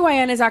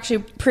OBGYN is actually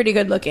pretty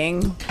good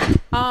looking.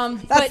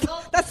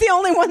 That's the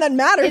only one that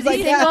matters. I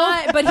He's guess.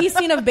 not, but he's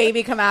seen a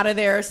baby come out of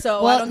there, so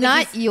I Well, don't think not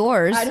he's-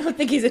 yours. I don't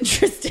think he's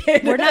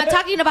interested. We're not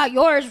talking about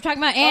yours. We're talking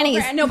about Annie's.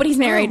 Okay, no, but he's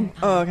married.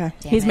 Oh, okay.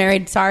 He's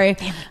married. Sorry.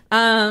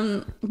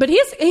 But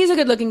he's a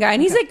good looking guy,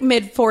 and he's like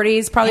mid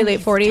 40s, probably late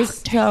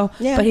 40s. So,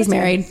 Yeah, but he's that's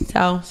married.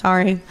 So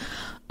sorry.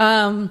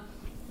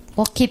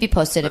 We'll keep you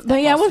posted. If that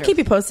But yeah, falls we'll through. keep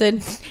you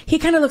posted. He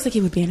kind of looks like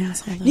he would be an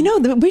asshole, though. You know,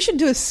 we should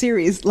do a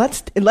series.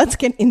 Let's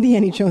get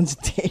Indiana Jones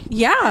a date.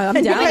 Yeah, I'm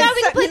And down. Oh my god,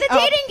 we can play the Oh.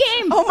 dating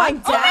game. Oh my Oh my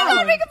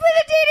god, we can play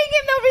the dating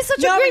game. That would be such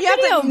a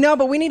great video. No,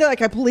 but we need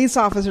like a police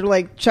officer to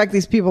like check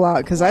these people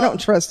out because I don't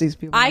trust these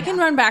people. I can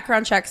run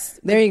background checks.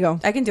 There you go.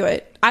 I can do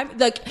it. I'm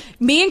like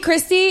me and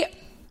Christy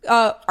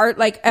are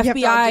like have to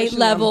FBI audition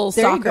level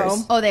them. There you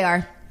stalkers. go. Oh, they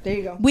are. There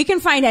you go. We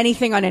can find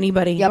anything on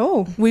anybody. Yep.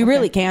 Oh, we okay.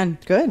 really can.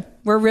 Good.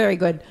 We're very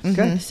good.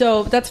 Good.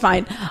 So that's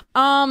fine.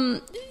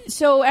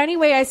 So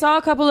anyway, I saw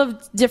a couple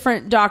of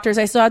different doctors.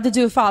 I still had to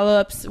do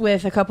follow-ups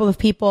with a couple of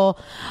people.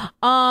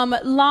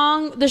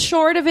 The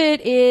short of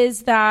it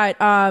is that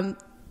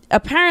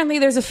apparently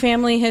there's a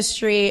family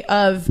history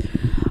of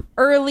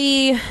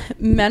early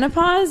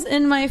menopause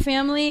in my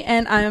family,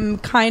 and I'm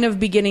kind of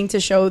beginning to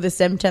show the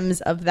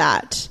symptoms of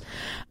that.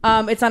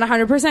 It's not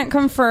 100%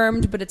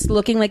 confirmed, but it's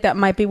looking like that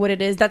might be what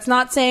it is. That's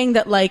not saying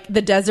that like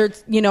the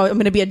desert, I'm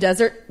going to be a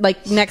desert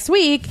like next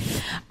week.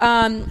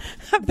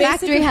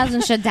 Factory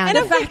hasn't shut down. And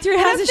yet. a factory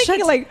hasn't shut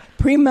down. Like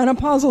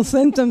premenopausal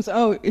symptoms.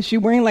 Oh, is she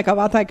wearing like a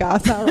bata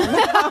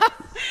casa?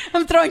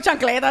 I'm throwing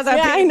chancletas at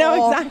Yeah, I know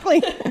people.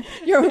 exactly.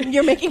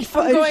 You're making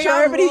I'm going sure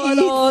on everybody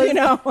eats. rotos. You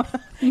know,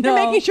 No. you're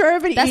making sure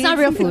everybody. That's eats. not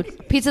real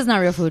food. Pizza's not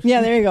real food.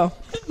 Yeah, there you go.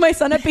 My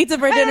son had pizza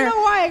for I don't dinner.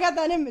 know why I got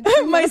that image.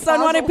 My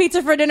son wanted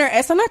pizza for dinner.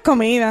 Eso no es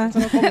comida.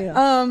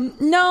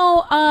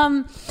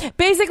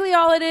 Basically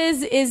all it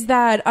is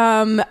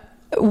that,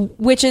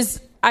 which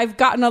is, I've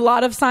gotten a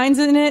lot of signs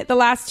in it the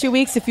last 2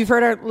 weeks. If you've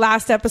heard our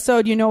last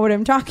episode, you know what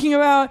I'm talking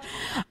about.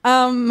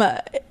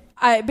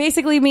 It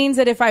basically means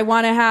that if I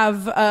want to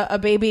have a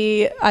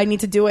baby, I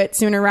need to do it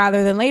sooner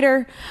rather than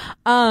later.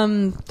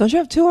 Don't you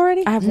have two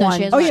already? I have No, one.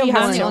 she has Oh, one. you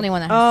have She's one. the only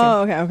one that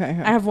has Oh, okay.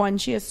 I have one.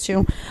 She has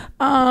two.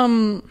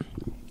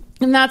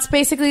 And that's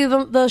basically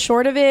the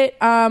short of it.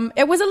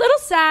 It was a little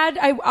sad.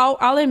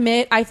 I'll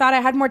admit. I thought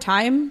I had more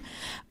time.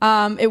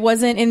 It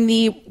wasn't in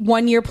the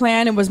 1 year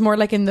plan. It was more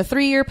like in the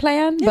 3 year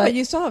plan. Yeah, but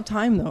you still have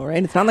time though,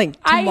 right? It's not like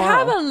I tomorrow.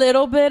 have a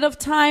little bit of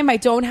time. I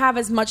don't have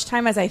as much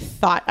time as I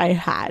thought I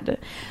had.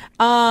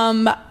 So,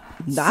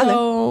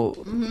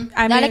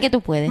 I Dale mean, que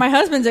tú puedes. my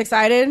husband's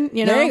excited.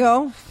 You know, There you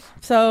go.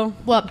 So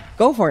Well,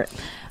 Go for it.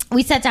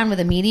 we sat down with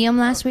a medium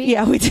last week.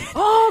 yeah, we did.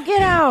 Oh,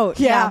 get out.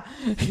 Yeah.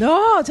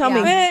 No, tell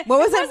me. Eh, What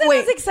was it? it? Wasn't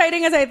Wait. as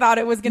exciting as I thought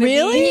it was going to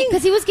Really? be.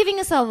 Because he was giving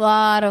us a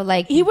lot of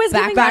like He was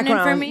giving background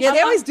background. information. Yeah,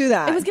 they always do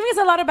that. It was giving us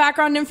a lot of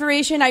background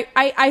information.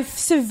 I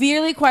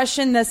severely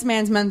questioned this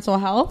man's mental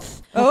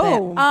health.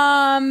 Oh.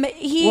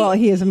 Well,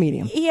 he is a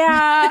medium.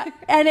 Yeah,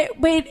 and it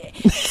was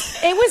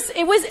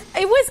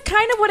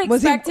kind of what I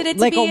Was he expected it to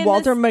like be. a in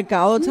Walter this-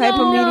 McGallo type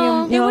of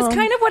medium? It was No.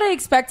 kind of what I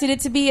expected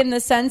it to be in the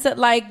sense that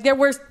like there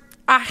were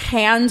a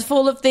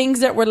handful of things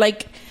that were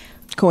like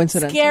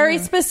Coincidence. scary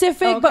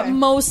specific, but Okay.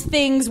 most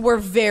things were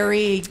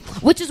very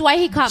Which is why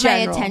he caught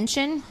General. my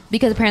attention,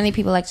 because apparently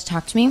people like to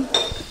talk to me,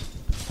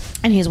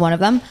 and he's one of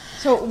them.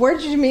 So where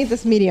did you meet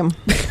this medium?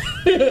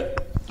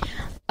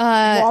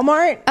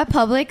 Walmart? At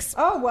Publix.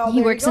 Oh, well, he there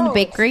you works in the go.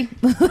 bakery.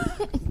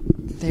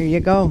 There you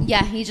go.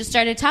 Yeah, he just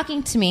started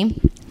talking to me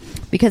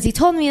because he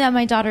told me that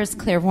my daughter is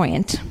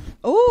clairvoyant,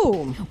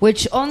 Ooh.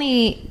 which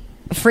only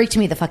freaked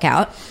me the fuck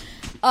out.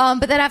 But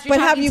then after But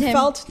talking have you to him,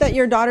 felt that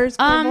your daughter's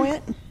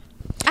clairvoyant?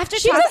 after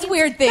She talking, does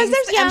weird things.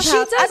 Because there's Yeah, empaths. she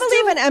does I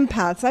believe in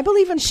empaths. I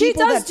believe in She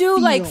people does that do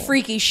like feel.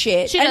 freaky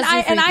shit. She does do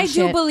and I freaky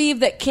do shit. believe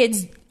that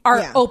kids are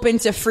Yeah. open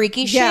to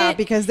freaky shit. Yeah,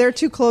 because they're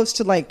too close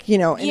to like,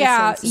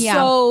 innocence. Yeah.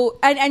 So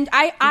and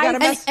gotta I've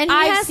mess- and he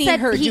I've has seen said,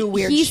 her he, do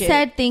weird he shit.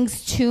 said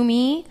things to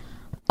me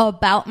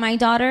about my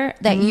daughter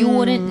that you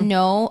wouldn't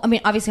know. I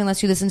mean, obviously,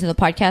 unless you listen to the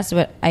podcast,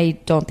 but I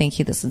don't think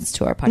he listens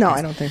to our podcast. No,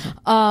 I don't think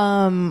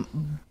so.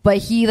 But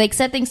he like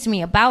said things to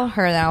me about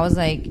her that I was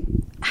like,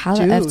 how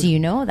the F Dude. do you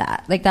know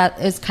that? Like,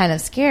 that is kind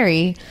of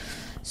scary.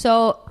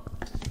 So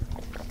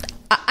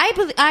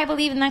I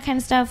believe in that kind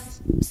of stuff.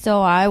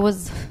 So I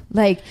was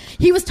like,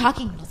 he was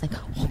talking, and I was like,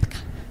 oh my God.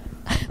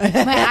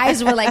 My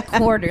eyes were like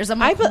quarters. I'm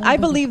like, I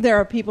believe there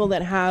are people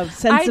that have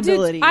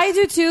sensibilities. I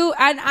do too,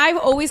 and I've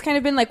always kind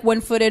of been like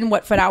 1 foot in,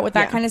 1 foot out with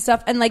that Yeah. kind of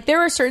stuff. And like there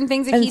are certain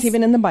things that and he's it's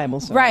even in the Bible.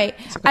 So right,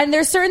 it's okay. and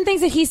there's certain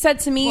things that he said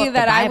to me Well, the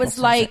that I Bible was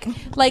says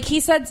like he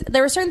said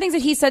there were certain things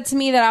that he said to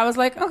me that I was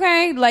like,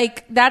 okay,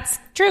 like that's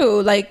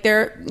true. Like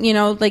there,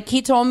 like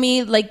he told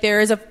me like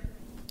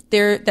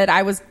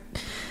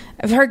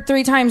I've heard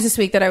 3 times this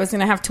week that I was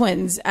going to have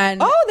twins,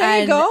 and Oh,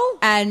 there you go.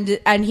 And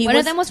he one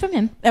of them was from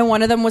him. and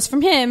one of them was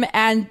from him,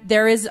 and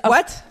there is a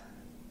What?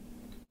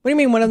 What do you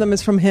mean one of them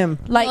is from him?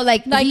 like Oh,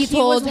 like, he he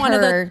was told one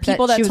of her the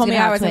people that that she was told me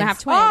gonna I have was going to twins.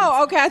 have twins.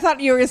 Oh, okay. I thought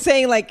you were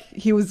saying like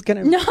he was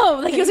gonna. No,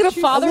 like he was going to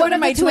father One one of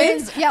of my the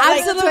twins. twins. Yeah, like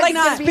absolutely twins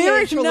not.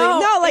 spiritually.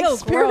 No, like Ew, gross.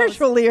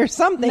 spiritually or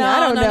something. I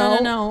don't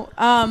know.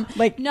 No.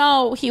 Like-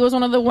 no, he was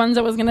one of the ones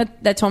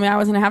that told me I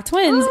was gonna have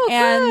twins. Oh,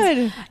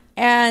 and,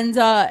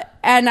 good.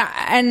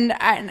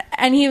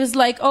 and he was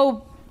like,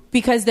 oh,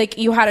 because like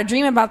you had a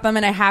dream about them,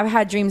 and I have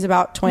had dreams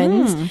about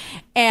twins,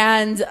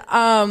 and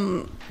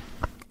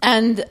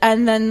And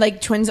then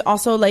like twins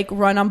also like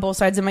run on both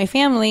sides of my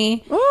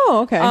family.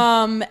 Oh, okay.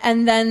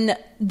 And then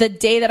the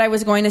day that I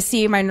was going to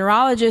see my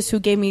neurologist, who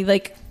gave me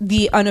like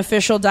the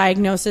unofficial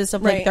diagnosis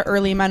of like the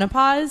early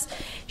menopause,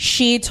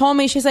 she told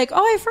me, she's like, oh,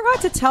 I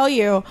forgot to tell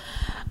you.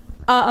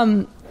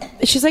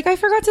 She's like, I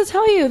forgot to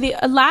tell you.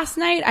 Last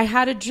night I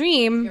had a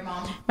dream. Your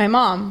mom? My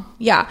mom.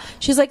 Yeah.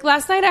 She's like,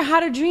 last night I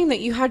had a dream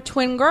that you had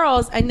twin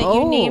girls and that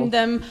you named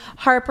them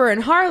Harper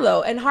and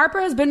Harlow. And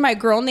Harper has been my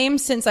girl name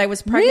since I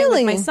was pregnant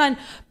with my son.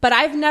 But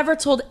I've never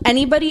told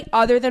anybody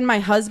other than my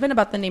husband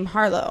about the name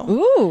Harlow.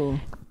 Ooh.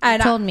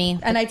 And told me.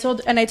 And I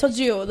told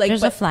you. Like,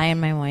 There's a fly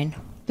in my wine.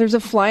 There's a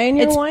fly in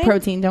your wine? It's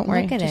protein. Don't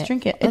worry. Look at Just it.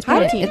 drink it. It's Look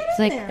at protein. it. It's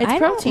like, It's I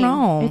protein.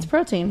 don't know. It's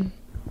protein.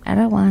 I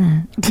don't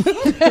want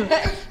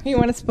it. You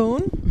want a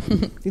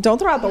spoon? You don't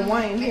throw out the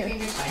wine here.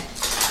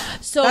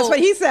 So That's what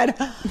he said.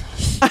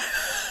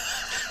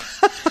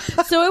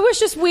 So it was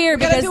just weird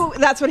because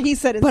that's what he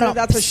said. Instead of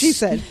that's what she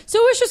said. So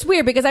it was just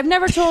weird because I've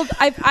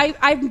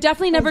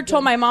definitely never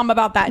told my mom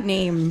about that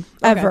name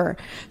ever.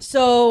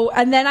 So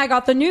and then I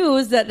got the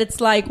news that it's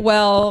like,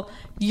 well,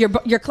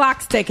 your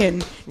clock's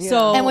ticking. Yeah.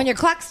 So And when your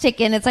clock's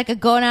ticking, it's like a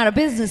going out of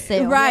business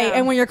sale. right, Yeah.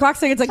 and when your clock's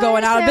ticking, it's a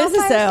going out of Fire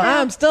business sale, sale.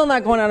 I'm still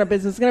not going out of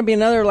business. It's going to be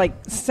another like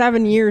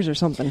 7 years or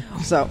something.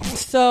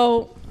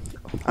 So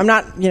I'm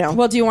not,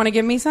 Well, do you want to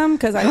give me some?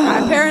 Because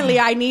apparently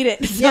I need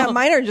it. So. Yeah,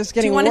 mine are just Do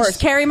you getting want to worse. just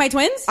carry my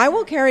twins? I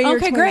will carry your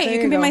Okay, twins. great. There You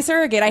can be go. my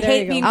surrogate. I There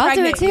hate you being go. I'll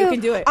do pregnant. it too. You can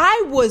do it.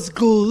 I was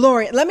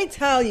glorious. Let me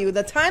tell you,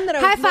 the time that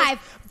I was High five.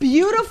 most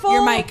beautiful.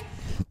 Your mic.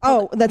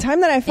 Oh, the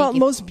time that I felt you.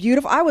 most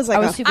beautiful, I was like,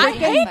 I was super I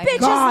hate bitches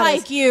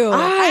goddess. like you.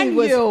 I And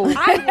was,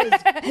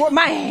 you.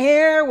 my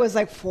hair was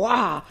like,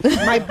 wow.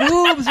 My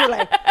boobs were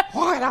like,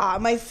 wow.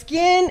 My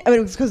skin, I mean,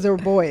 it was because they were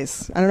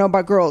boys. I don't know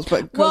about girls,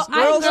 but Well,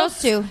 girls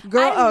too.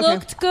 I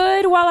looked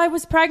good while I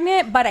was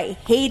pregnant, but I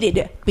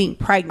hated being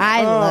pregnant.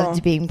 I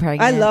loved being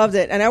pregnant. I loved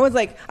it. And I was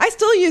like, I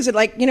still use it,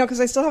 like, because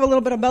I still have a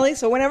little bit of belly.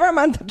 So whenever I'm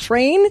on the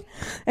train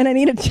and I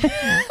need I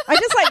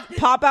just like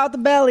pop out the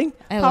belly,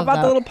 I pop love out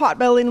that. the little pot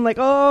belly, and I'm like,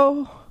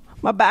 oh,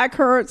 my back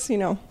hurts,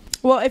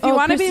 Well, if you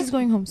want to be Kristen's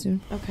going home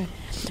soon. okay.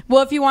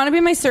 Well, if you want to be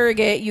my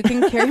surrogate, you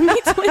can carry my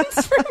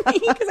twins for me.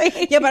 'Cause I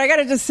hate Yeah, but I got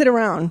to just sit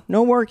around.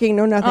 No working,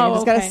 no nothing. I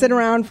just got to okay. sit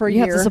around for a You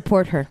year. have to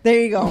support her. There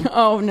you go.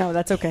 Oh no,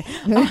 that's okay.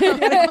 You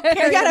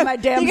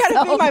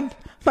gotta be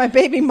my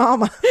baby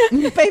mama.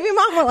 Baby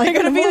mama, like I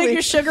gotta in a be like movie.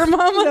 your sugar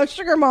mama. No,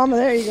 sugar mama.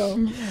 There you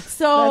go.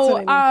 So, That's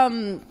what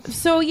I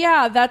so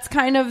yeah, that's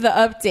kind of the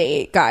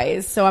update,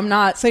 guys. So I'm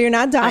not. So you're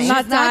not dying. I'm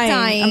not She's not dying.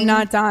 dying. I'm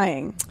not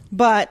dying.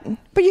 But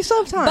you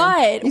still have time.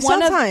 But you still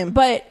have time.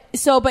 But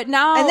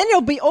now, and then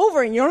you'll be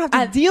over, and you don't have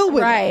to deal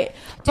with right. it.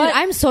 Dude, But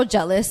I'm so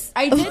jealous.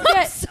 I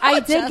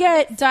did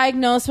get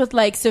diagnosed with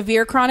like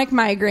severe chronic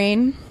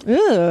migraine.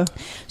 Ugh.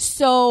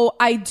 So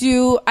I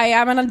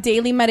am on a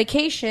daily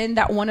medication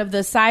that one of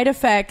the side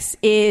effects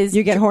is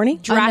You get horny?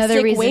 drastic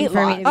Another reason weight for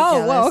me loss. to be Oh,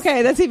 jealous. well,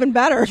 okay, that's even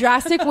better.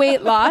 Drastic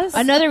weight loss.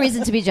 Another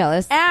reason to be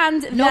jealous.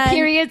 And No then-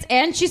 periods,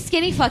 and she's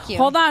skinny. Fuck you.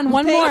 Hold on,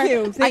 one Thank more.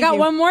 you, thank I got you.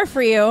 one more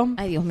for you.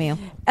 Ay, Dios mío.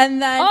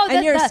 And then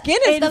and your skin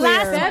is the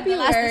last clear. one. The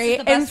last- this is the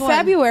in best one.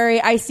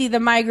 February, I see the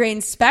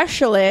migraine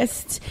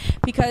specialist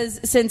because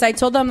since I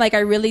told them like I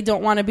really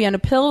don't want to be on a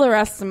pill the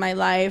rest of my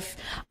life,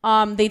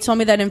 they told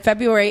me that in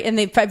February, and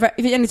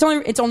it's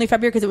only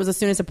February because it was the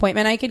soonest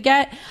appointment I could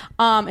get.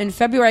 In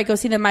February, I go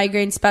see the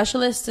migraine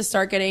specialist to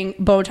start getting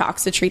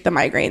Botox to treat the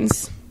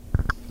migraines,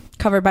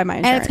 covered by my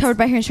insurance. And it's covered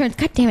by her insurance.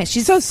 God damn it.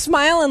 She's So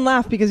smile and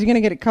laugh because you're going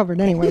to get it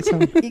covered anyway. So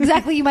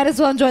exactly. You might as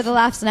well enjoy the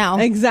laughs now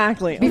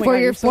exactly. Oh my before God,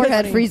 your you're so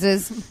forehead funny.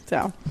 freezes.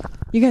 So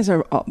You guys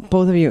are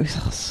both of you.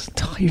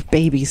 You're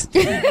babies.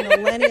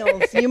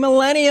 Millennials. You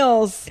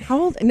millennials. How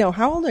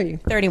old are you?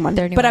 31.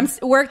 31.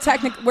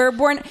 But we're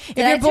born. If Did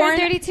you're I born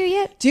turn 32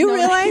 yet? Do you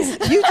realize? You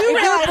do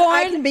realize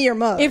I can be your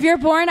mother. If you're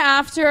born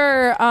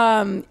after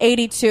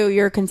 82,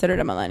 you're considered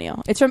a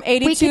millennial. It's from We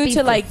could 82 be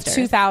to like sisters.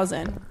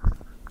 2000.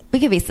 We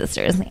could be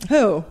sisters.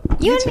 Who?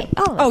 You and me.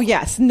 All of us. Oh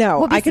yes. No.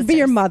 We'll be I could be sisters.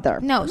 your mother.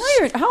 No,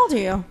 How old are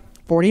you?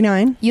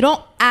 49. you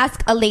don't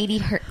ask a lady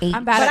her age.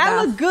 I'm bad But at I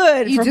math. look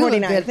good You for do look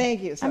 49. good.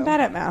 Thank you. So. I'm bad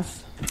at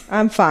math.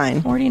 I'm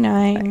fine.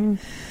 49.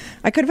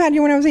 I could have had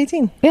you when I was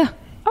 18. Yeah.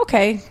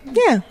 Okay.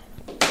 Yeah.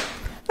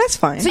 That's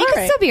fine. So you All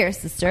can right. still be your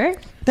sister.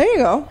 There you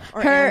go.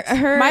 Or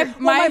aunts.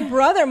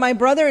 My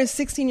brother is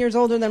 16 years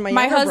older than my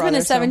My younger husband brother,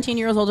 is 17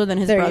 years older than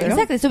his There you brother. go.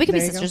 Exactly. So we can be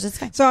There you sisters. go. It's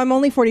fine. So I'm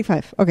only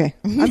 45. Okay.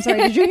 I'm sorry.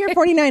 Did you hear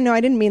 49? No,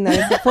 I didn't mean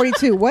that. It's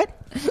 42. What?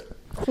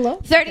 Hello?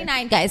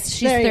 39, guys.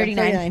 She's There you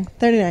go. 39.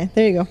 39.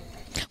 There you go.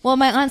 Well,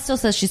 my aunt still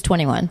says she's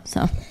 21.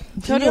 So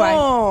So do I.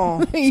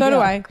 No. So do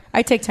I.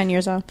 I take 10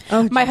 years off.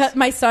 Oh,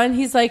 My son,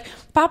 he's like,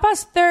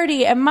 Papa's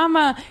 30 and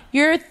Mama,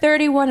 you're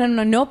 31. And I'm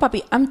like, no,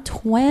 Papi, I'm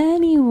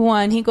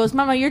 21. He goes,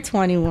 Mama, you're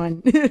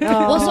 21.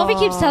 well, Sophie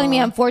keeps telling me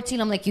I'm 14.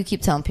 I'm like, you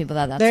keep telling people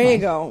that. That's There you fine.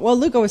 go. Well,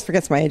 Luke always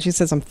forgets my age. He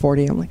says I'm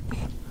 40. I'm like,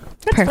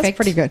 that's Perfect.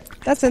 pretty good.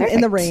 That's in the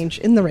Perfect. range.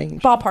 In the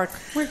range. Ballpark.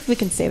 We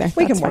can stay there.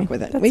 We That's can work fine.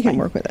 with it. That's We can fine.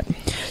 work with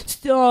it.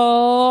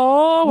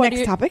 So,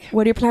 Next topic.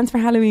 What are your plans for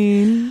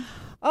Halloween?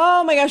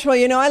 Oh my gosh.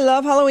 Well, I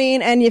love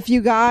Halloween. And if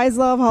you guys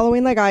love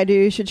Halloween like I do,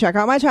 you should check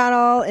out my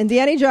channel,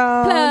 Indiana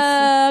Jones.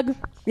 Plug.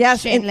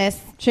 Yes.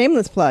 Shameless.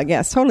 Shameless plug.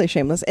 Yes, totally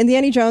shameless.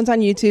 Indiana Jones on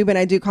YouTube. And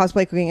I do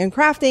cosplay, cooking, and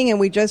crafting. And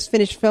we just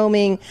finished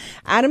filming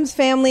Addams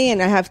Family.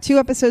 And I have 2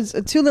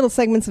 little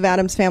segments of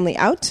Addams Family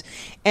out.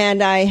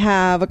 And I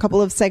have a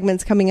couple of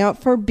segments coming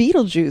out for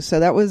Beetlejuice.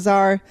 So that was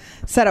our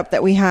setup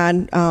that we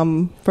had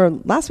for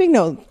last week.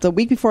 No, the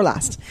week before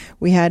last.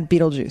 We had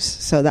Beetlejuice.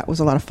 So that was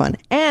a lot of fun.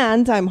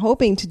 And I'm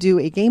hoping to do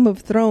a Game of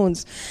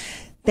Thrones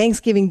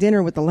Thanksgiving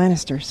dinner with the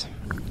Lannisters.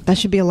 That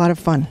should be a lot of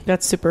fun.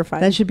 That's super fun.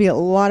 That should be a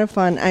lot of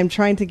fun. I'm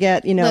trying to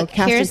get, Look,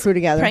 cast and crew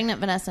together. Pregnant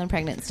Vanessa and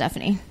pregnant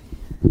Stephanie.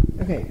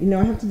 Okay,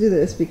 I have to do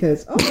this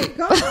because, oh my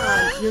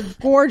God, you're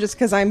gorgeous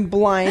because I'm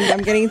blind.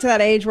 I'm getting to that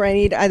age where I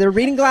need either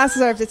reading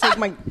glasses or I have to take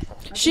my...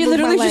 She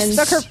literally just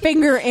stuck her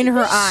finger in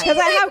her eye. Because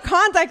I have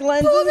contact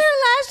lenses. Pull their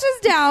lashes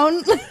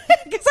down.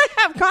 Because I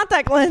have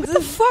contact lenses. What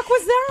the fuck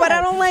was that? But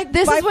I don't like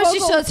This bifocal, is what she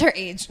shows her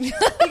age.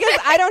 because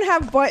I don't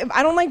have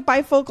I don't like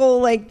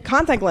bifocal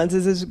contact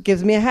lenses. It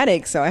gives me a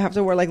headache, so I have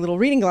to wear little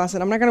reading glasses.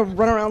 And I'm not going to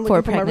run around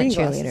looking for my reading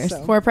glasses.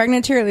 So. For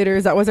pregnant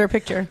cheerleaders, that was our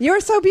picture. You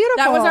were so beautiful.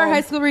 That was our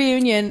high school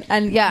reunion,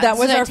 and that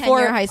was our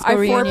 4 high school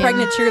reunion.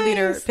 pregnant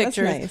cheerleader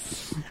pictures.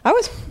 That's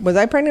nice. Was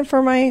I pregnant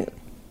for I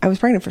was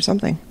pregnant for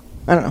something.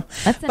 I don't know.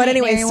 But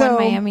anyway, so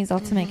Miami's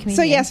ultimate comedian.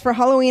 So yes, for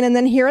Halloween, and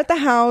then here at the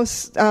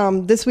house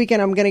this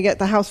weekend, I'm going to get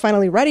the house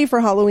finally ready for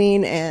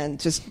Halloween, and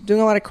just doing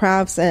a lot of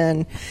crafts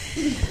and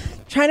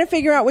trying to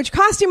figure out which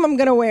costume I'm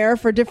going to wear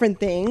for different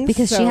things.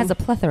 Because she has a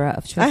plethora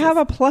of choices. I have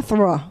a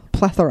plethora.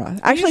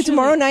 Actually,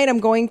 tomorrow night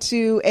I'm going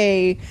to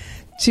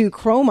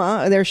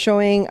Chroma. They're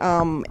showing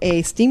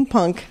a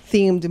steampunk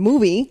themed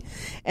movie,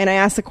 and I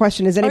asked the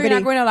question: is anybody? You're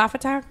not going to Laugh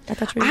Attack?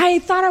 I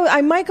thought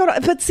I might go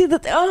to, but see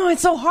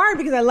it's so hard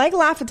because I like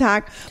Laugh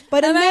Attack,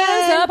 but I'm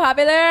so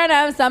popular and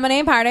I have so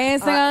many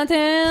parties to go to.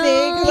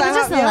 You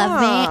just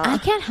love me. I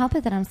can't help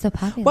it that I'm so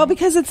popular. Well,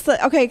 because it's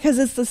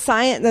the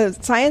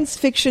science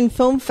fiction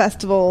film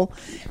festival.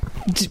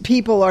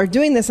 People are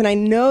doing this, and I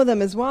know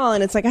them as well,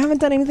 and it's I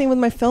haven't done anything with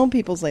my film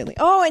peoples lately.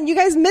 Oh, and you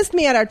guys missed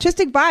me at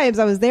Artistic Vibes.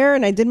 I was there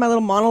and I did my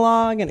little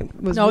monologue, and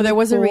it was there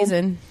was cool. A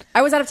reason.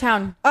 I was out of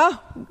town. Oh,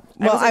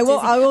 well, I will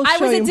I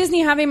was at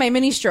Disney having my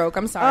mini stroke.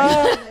 I'm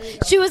sorry.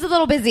 She was a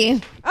little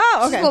busy.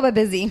 Oh, okay. She's a little bit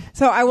busy.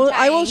 So I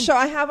will show.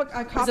 I have a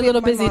copy. Was a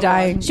little busy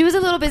dying. She was a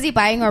little busy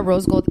buying our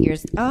rose gold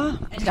ears.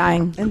 And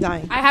dying.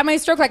 I had my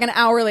stroke an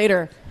hour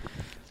later.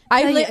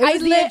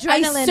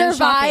 I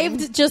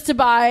survived just to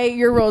buy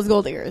your rose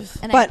gold ears.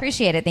 And I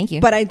appreciate it. Thank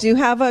you. But I do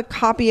have a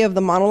copy of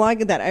the monologue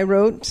that I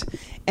wrote,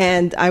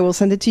 and I will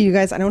send it to you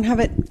guys. I don't have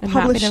it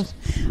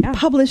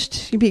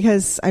published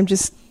because I'm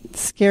just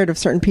scared of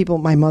certain people,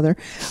 my mother,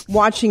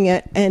 watching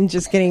it and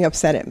just getting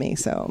upset at me.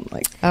 So I'm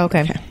like,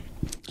 okay.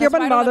 That's why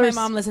I don't let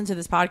my mom listen to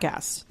this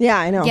podcast. Yeah,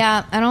 I know.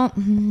 Yeah, I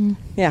don't.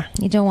 Yeah,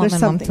 you don't want my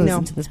mom to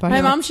listen to this podcast.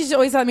 My mom, she's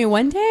always telling me,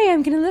 one day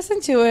I'm going to listen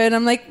to it. And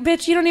I'm like,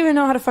 bitch, you don't even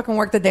know how to fucking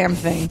work the damn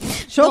thing.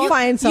 She'll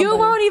find something. You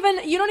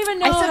don't even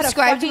know. I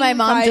subscribe to my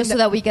mom just so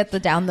that we get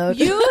the download.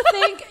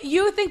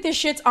 You think this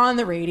shit's on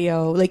the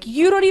radio?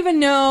 You don't even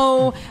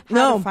know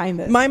how to find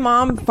this. My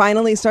mom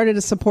finally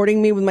started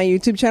supporting me with my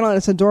YouTube channel, and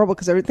it's adorable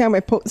because every time I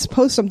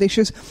post something,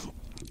 she goes,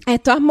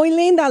 "Estás muy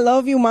linda, I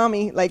love you,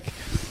 mommy."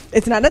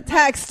 It's not a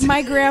text.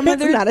 My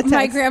grandmother. It's not a text.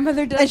 My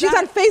grandmother does. And she's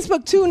on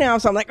Facebook too now,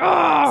 so I'm like,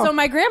 oh. So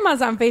my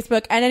grandma's on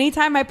Facebook, and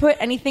anytime I put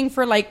anything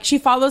for she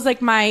follows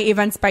my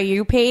Events by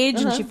You page,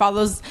 and she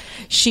follows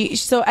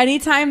So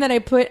anytime that I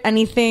put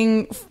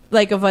anything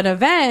of an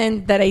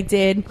event that I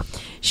did,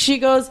 she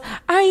goes,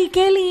 "Ay,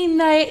 qué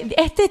linda!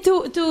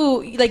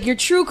 tu your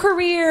true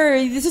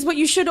career. This is what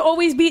you should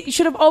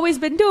have always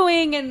been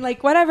doing, and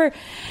whatever."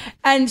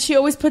 And she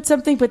always puts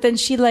something, but then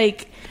she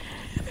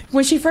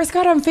when she first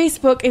got on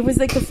Facebook, it was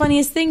the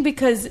funniest thing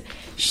because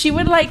she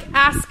would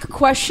ask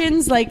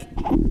questions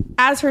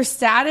as her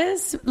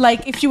status,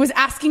 if she was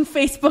asking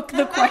Facebook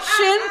the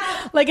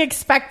question,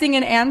 expecting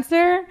an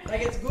answer.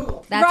 It's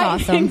Google. That's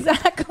awesome.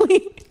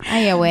 Exactly.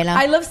 Ay, abuela.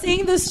 I love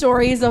seeing the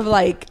stories of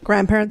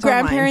grandparents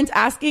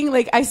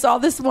asking. I saw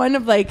this one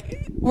of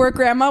where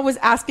grandma was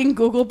asking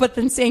Google, but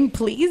then saying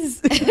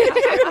please.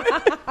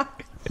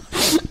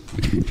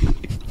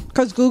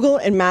 Because Google,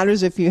 it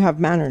matters if you have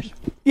manners.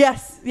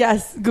 Yes.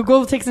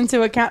 Google takes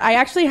into account. I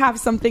actually have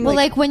something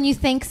when you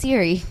thank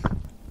Siri.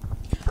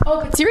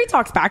 Oh, but Siri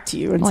talks back to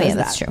you and says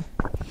that's true.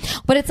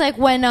 But it's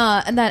when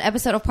in that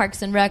episode of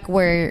Parks and Rec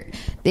where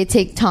they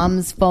take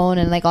Tom's phone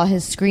and all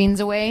his screens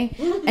away,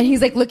 and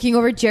he's looking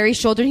over Jerry's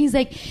shoulder, and he's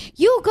like,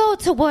 "You go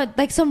to what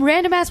some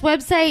random ass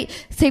website,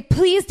 say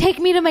please take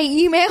me to my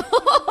email."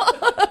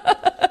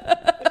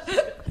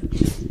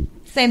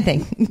 Same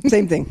thing.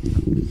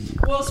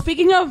 Well,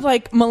 speaking of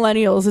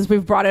millennials, as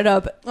we've brought it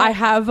up, I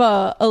have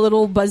a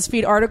little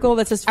BuzzFeed article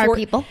that says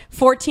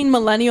 14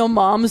 millennial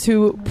moms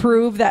who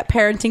prove that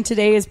parenting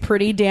today is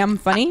pretty damn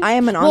funny. I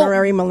am an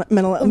honorary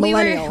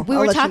millennial. We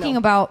were talking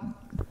about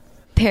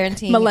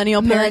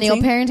Millennial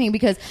parenting,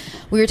 because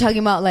we were talking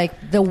about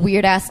like the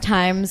weird ass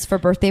times for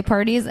birthday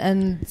parties,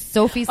 and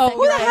Sophie said,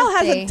 Who the hell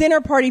has a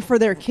dinner party for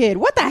their kid?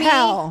 What the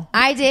hell?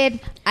 I did.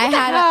 I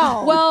had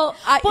hell? well,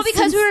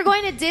 because we were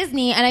going to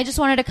Disney, and I just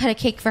wanted to cut a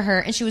cake for her,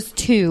 and she was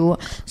 2.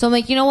 So I'm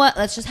like, you know what?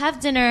 Let's just have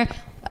dinner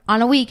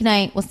on a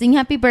weeknight. We'll sing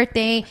happy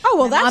birthday. Oh,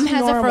 well, My that's mom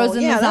has normal. a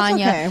frozen Yeah, that's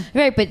lasagna. okay.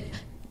 Right, but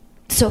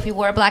Sophie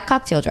wore a black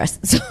cocktail dress.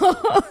 So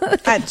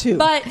At 2.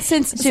 But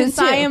since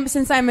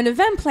I'm an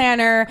event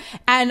planner,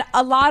 and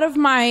a lot of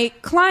my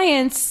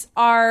clients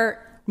are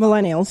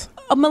millennials.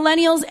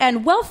 Millennials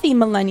and wealthy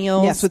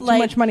millennials. Yes, with too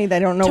much money, they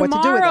don't know what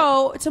to do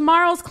with it.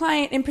 Tomorrow's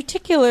client in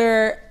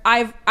particular,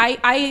 I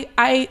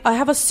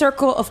have a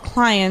circle of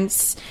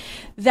clients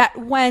that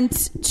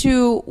went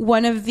to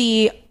one of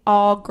the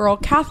all-girl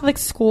Catholic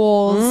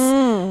schools,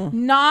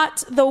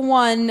 not the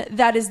one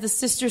that is the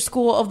sister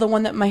school of the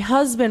one that my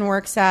husband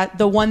works at,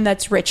 the one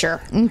that's richer.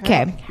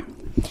 Okay.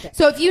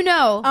 So if you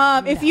know,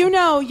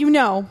 you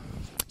know.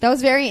 That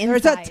was very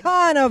inside. There's a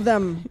ton of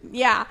them.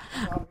 Yeah.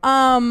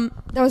 That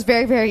was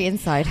very, very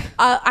inside.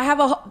 I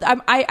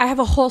have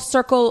a whole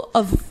circle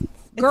of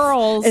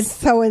girls. It's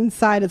so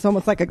inside. It's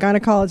almost like a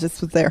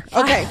gynecologist was there.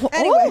 Okay.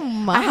 Anyway,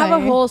 my. I have a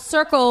whole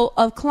circle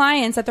of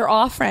clients that they're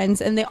all friends,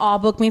 and they all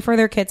book me for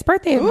their kids'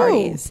 birthday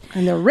parties.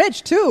 And they're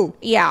rich too.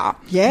 Yeah.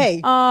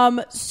 Yay.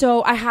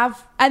 So I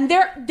have, and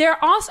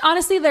they're also,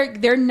 honestly,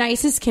 they're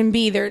nice as can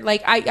be. They're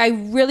like, I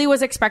really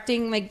was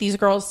expecting like these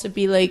girls to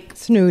be like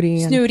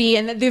snooty,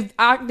 and they've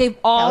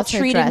all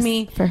treated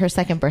me for her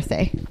second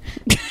birthday.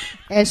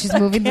 And she's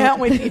moving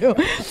with you.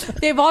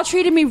 They've all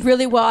treated me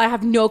really well. I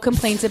have no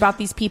complaints about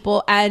these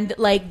people, and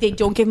like they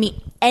don't give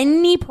me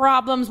any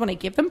problems when I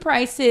give them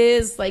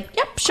prices. Like,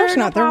 yep, sure, no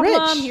not. They're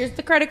problem. rich. Here's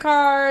the credit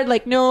card.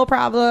 Like, no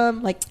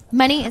problem. Like,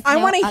 money is. I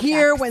no want to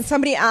hear object. when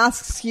somebody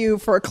asks you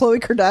for a Khloe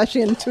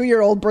Kardashian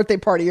 2-year-old birthday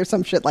party or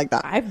some shit like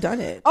that. I've done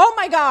it. Oh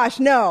my gosh,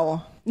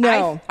 no.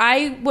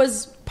 I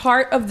was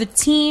part of the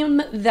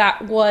team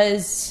that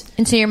was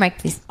into your mic,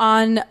 please.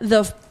 On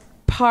the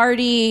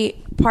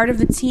part of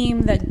the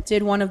team that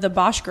did one of the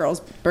Bosch girls'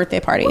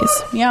 birthday parties.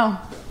 Yeah.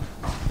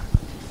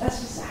 That's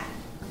just sad.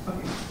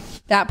 Okay.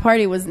 That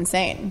party was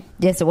insane.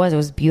 Yes, it was. It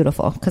was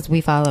beautiful because we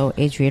follow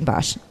Adrienne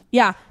Bosch.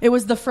 Yeah, it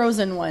was the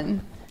Frozen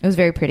one. It was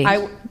very pretty.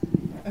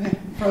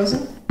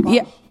 Frozen?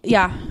 Bosch.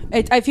 Yeah.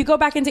 If you go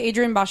back into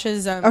Adrienne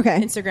Bosch's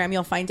Instagram,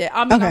 you'll find it.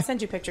 I'll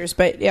send you pictures,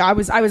 but yeah, I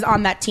was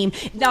on that team.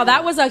 Now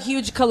that was a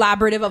huge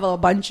collaborative of a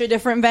bunch of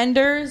different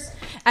vendors,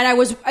 and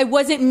it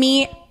wasn't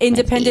me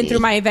independent through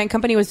my event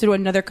company. It was through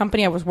another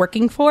company I was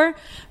working for,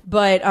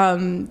 but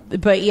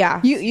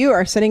yeah, you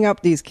are setting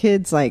up these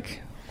kids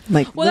like.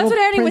 Well, that's what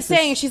Annie was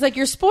saying. She's like,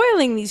 you're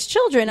spoiling these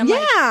children. I'm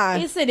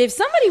like, listen, if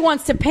somebody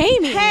wants to pay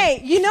me,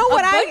 hey, you know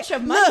what? A bunch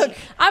of money, look,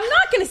 I'm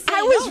not going to say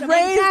I was no.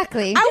 raised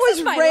exactly. This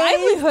is my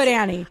livelihood,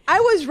 Annie.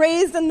 I was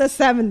raised in the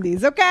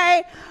 70s.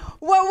 Okay.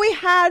 What we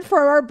had for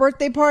our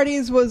birthday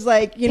parties was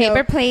like,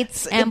 paper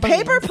plates and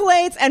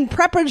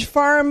Pepperidge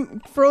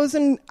Farm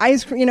frozen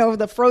ice cream,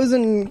 the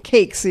frozen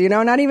cakes,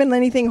 not even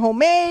anything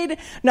homemade,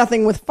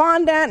 nothing with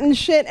fondant and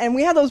shit. And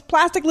we had those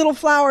plastic little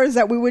flowers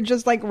that we would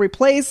just like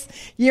replace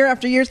year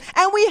after year.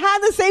 And we had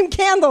the same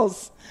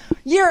candles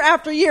year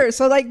after year.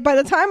 So like by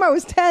the time I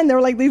was 10, there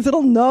were like these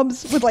little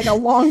nubs with like a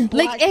long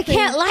black like it thing.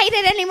 can't light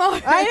it anymore.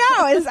 I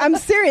know. I'm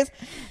serious.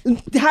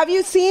 Have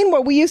you seen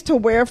what we used to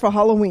wear for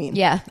Halloween?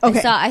 Yeah.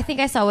 Okay. I think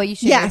I saw what you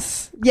shared.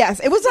 Yes.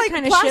 It was like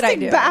kind of shit I plastic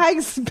do.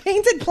 bags,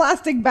 painted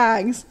plastic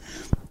bags.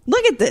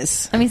 Look at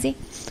this. Let me see.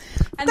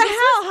 What the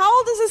hell? How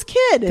old is this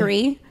kid?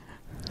 3.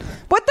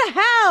 What the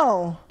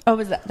hell? Oh,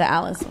 was that the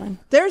Alice one?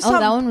 There's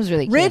that one was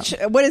really cute. rich.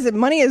 What is it?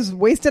 Money is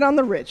wasted on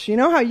the rich. You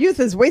know how youth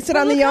is wasted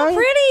on the look how young.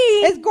 pretty.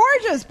 It's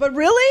gorgeous, but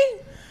really,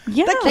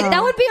 Yeah. Like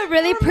that would be a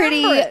really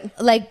pretty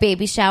like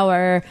baby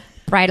shower,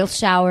 bridal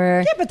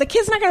shower. Yeah, but the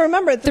kid's not going to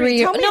remember it. 3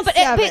 Tell me No, but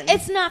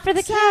it's not for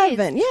the kids.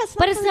 7. Yeah, it's not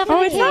but it's not for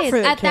the it's not kids. for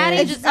the At that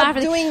kids. age, it's not for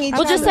the Doing each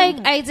Well, just other.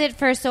 like I did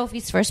for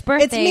Sophie's first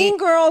birthday. It's Mean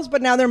Girls,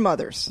 but now they're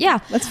mothers. Yeah,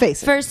 let's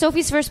face it. For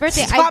Sophie's first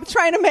birthday, Stop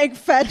trying to make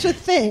fetch a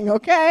thing,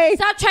 okay?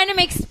 Stop trying to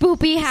make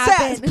spoopy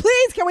happen.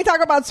 Please, can we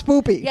talk about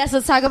spoopy? Yes,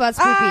 let's talk about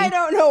spoopy. I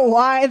don't know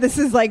why this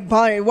is like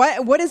bothering.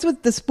 What is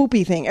with the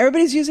spoopy thing?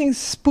 Everybody's using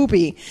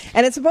spoopy,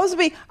 and it's supposed to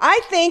be.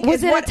 I think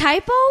Was it a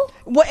typo?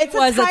 Well, it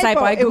was a typo.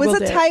 I It was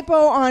Googled a it. typo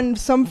on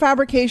some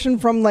fabrication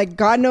from like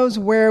God knows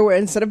where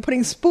instead of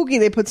putting spooky,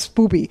 they put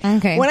spoopy.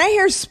 Okay. When I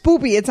hear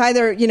spoopy, it's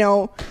either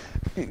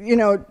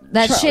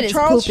That shit is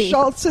Charles poopy.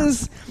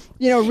 Schultz's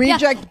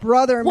reject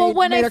brother. Well,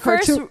 made a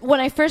cartoon. when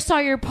I first saw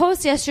your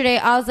post yesterday,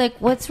 I was like,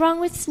 "What's wrong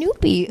with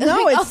Snoopy?" No, Like,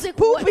 I it's was like,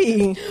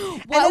 spoopy.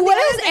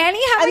 What does Annie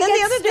have And then the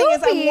against other thing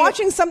is, I'm Snoopy?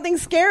 watching something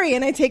scary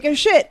and I take a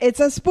shit. It's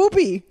a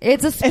spoopy.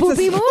 It's a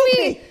spoopy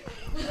movie.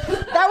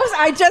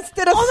 I just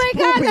did a Oh my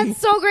god, spoopy.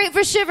 that's so great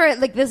for Shiver.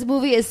 Like this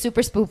movie is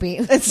super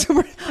spoopy. It's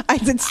super. I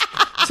did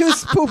 2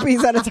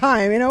 spoopies at a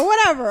time.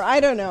 Whatever. I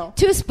don't know.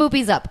 2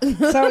 spoopies up.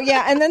 So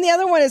yeah, and then the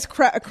other one is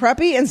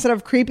creepy instead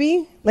of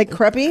creepy, like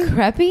creepy.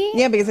 Creepy?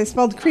 Yeah, because they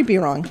spelled creepy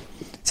wrong.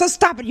 So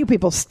stop it, you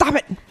people! Stop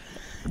it.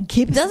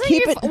 Keep Doesn't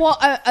keep your it. well?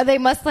 They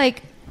must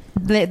like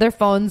their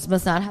phones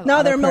must not have.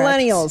 No, they're autocorrect.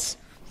 millennials.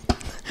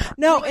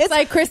 No, it's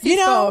like Christy's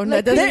phone.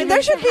 Like, That doesn't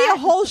there should be a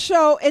whole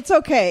show. It's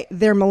okay.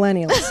 They're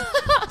millennials.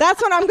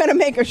 That's what I'm going to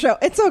make a show.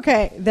 It's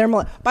okay. They're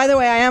by the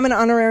way, I am an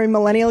honorary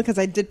millennial because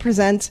I did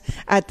present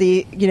at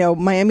the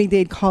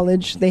Miami-Dade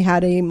College. They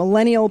had a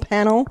millennial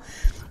panel.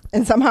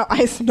 And somehow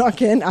I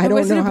snuck in. I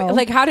don't know how.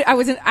 Like, I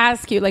was going to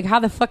ask you, like, how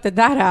the fuck did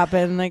that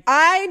happen? Like,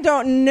 I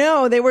don't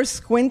know. They were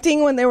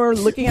squinting when they were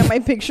looking at my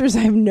pictures.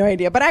 I have no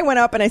idea. But I went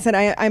up and I said,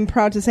 I'm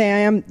proud to say I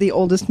am the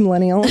oldest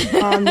millennial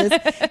on this.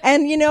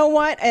 And you know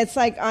what? It's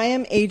like I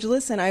am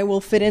ageless and I will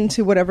fit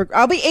into whatever.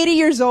 I'll be 80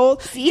 years old.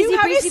 It's easy,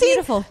 breezy,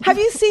 beautiful. Have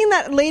you seen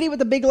that lady with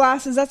the big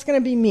glasses? That's going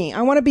to be me.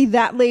 I want to be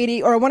that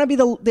lady, or I want to be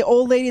the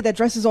old lady that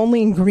dresses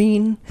only in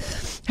green.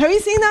 Have you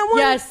seen that one?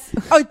 Yes.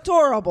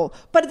 Adorable.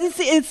 But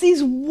it's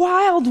these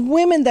wild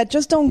women that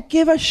just don't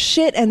give a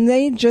shit and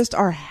they just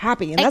are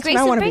happy. And Like that's Grace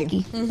what I want and to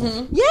be. Frankie.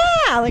 Mm-hmm.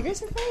 Yeah, like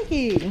Grace and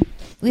Frankie.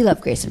 We love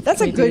Grace and That's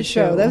Frankie. a good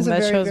show. That's a That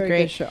very, show's very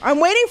great. good show. I'm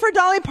waiting for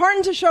Dolly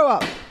Parton to show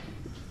up.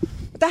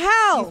 What the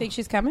hell? you think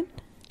she's coming?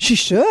 She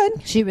should.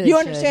 She really You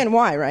should. understand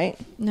why, right?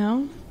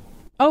 No.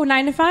 Oh,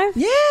 9 to 5?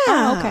 Yeah.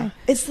 Oh, okay.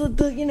 It's the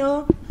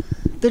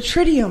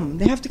tritium.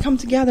 They have to come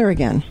together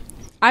again.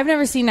 I've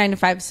never seen 9 to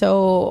 5,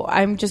 so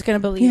I'm just going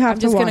to believe. You have I'm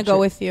to just going to watch go it.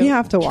 with you. You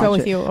have to watch go it.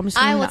 with you. I'm just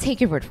I gonna will not- take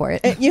your word for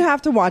it. You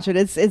have to watch it.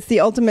 It's the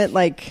ultimate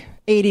like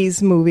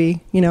 80s movie.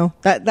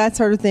 That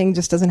sort of thing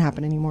just doesn't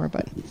happen anymore.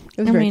 But it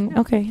was I great. mean,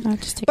 okay, I'll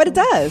just take. But your it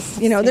word. does. I'll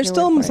take There's your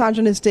still word for it.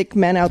 misogynistic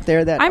men out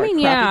there that. I are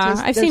mean, crappy yeah, too.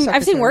 I've They're seen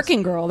secretaries.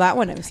 Working Girl. That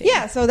one I've seen.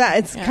 Yeah, so that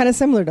it's kind of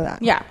similar to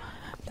that. Yeah,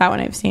 that one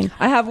I've seen.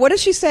 I have. What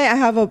does she say? I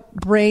have a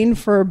brain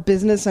for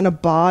business and a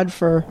bod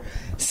for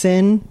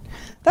sin.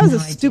 That was the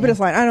stupidest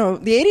line. I don't know.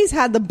 The 80s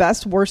had the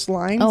best, worst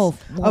lines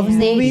of the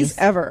movies 80s.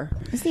 ever.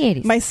 It's the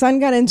 80s. My son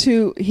got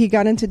into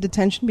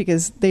detention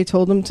because they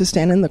told him to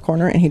stand in the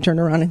corner, and he turned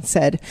around and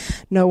said,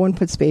 "No one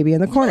puts baby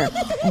in the corner."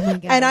 Oh my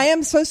God. And I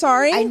am so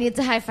sorry. I need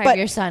to high five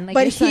your son. Like,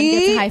 but your son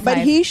gets a high But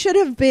five. he should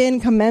have been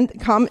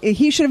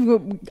he should have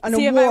an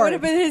See, if award. I would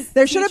have been his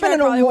there should have teacher,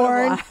 been I an probably would have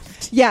award.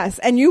 laughed. Yes,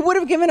 and you would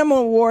have given him an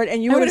award,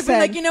 and you I would would have have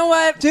been said, like, you know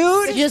what,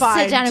 dude, It's Just fine.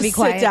 sit down and be Just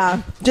quiet. Sit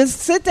down. just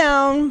sit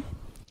down,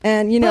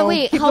 and But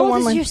wait, keep how the old one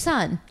is line. your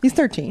son? He's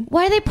 13.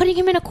 Why are they putting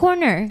him in a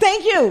corner?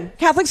 Thank you,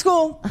 Catholic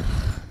school. That's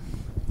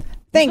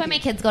Thank why you. my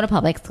kids go to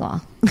public school.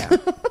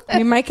 I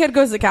mean, my kid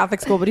goes to Catholic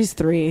school, but he's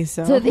 3,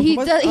 so. So he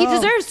Oh.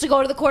 deserves to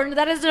go to the corner.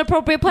 That is an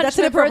appropriate punishment. That's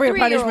an appropriate for a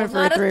 3-year-old, punishment for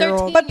a not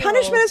 3-year-old. But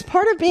punishment is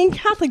part of being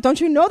Catholic. Don't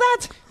you know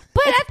that?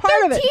 But It's at part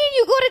 13, of it.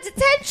 you go to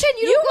detention.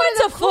 You You don't went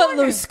go to to the corner.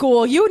 Footloose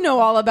school. You know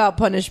all about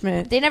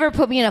punishment. They never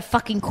put me in a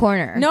fucking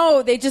corner.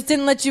 No, they just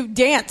didn't let you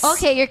dance.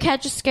 Okay, your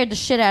cat just scared the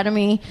shit out of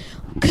me.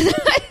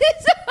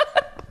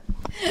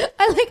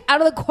 I like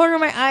out of the corner of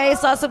my eye, I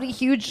saw something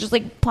huge just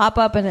like pop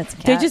up, and it's a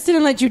cat. They just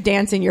didn't let you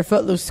dance in your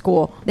Footloose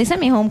school. They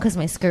sent me home because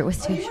my skirt was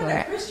too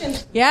short.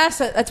 Yes,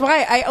 that's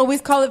why I always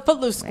call it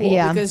Footloose school.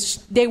 Yeah. Because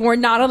they were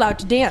not allowed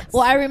to dance.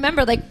 Well, I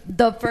remember like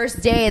the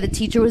first day the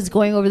teacher was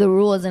going over the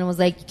rules and was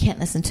like, you can't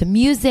listen to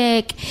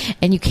music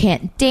and you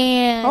can't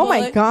dance. Oh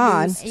my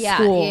God! Yeah,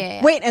 School.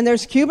 yeah. Wait, and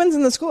there's Cubans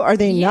in the school. Are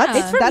they Yeah. nuts?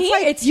 It's for me,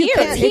 it's you here.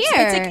 can't- It's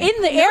here. It's like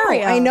in the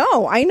area. I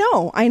know.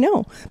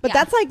 But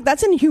Yeah.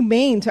 that's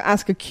inhumane to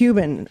ask a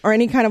Cuban or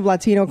any kind of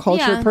Latino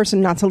culture Yeah.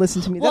 person not to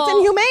listen to me. That's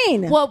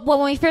inhumane. Well,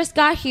 when we first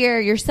got here,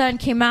 your son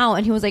came out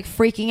and he was like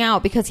freaking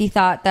out because he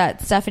thought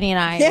that Stephanie and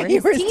I Yeah, were you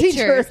his were his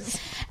teachers. teachers.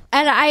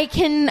 And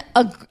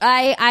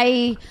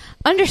I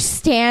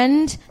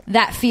understand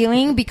that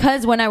feeling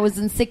because when I was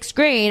in 6th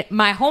grade,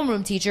 my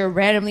homeroom teacher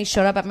randomly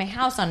showed up at my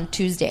house on a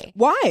Tuesday.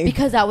 Why?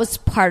 Because that was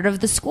part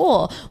of the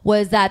school,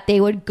 was that they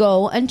would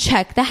go and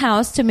check the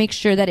house to make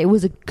sure that it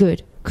was a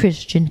good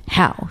Christian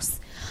house.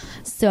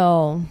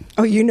 So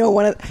Oh,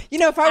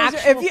 if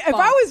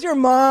I was your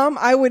mom,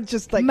 I would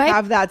just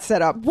have that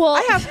set up. Well-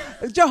 I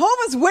have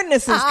Jehovah's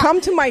Witnesses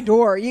come to my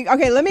door.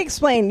 Okay, let me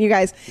explain, you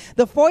guys.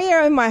 The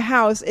foyer in my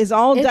house is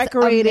all It's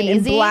decorated in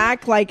amazing.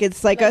 black, like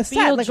it's like a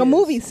set, like a Beetlejuice.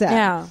 movie set.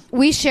 Yeah.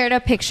 we shared a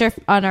picture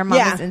on our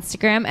Yeah. mama's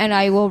Instagram, and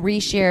I will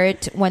reshare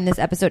it when this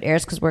episode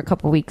airs because we're a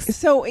couple weeks.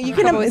 So you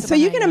can Jehovah's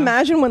behind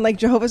imagine when like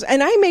Jehovah's,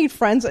 and I made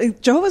friends.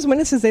 Jehovah's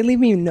Witnesses, they leave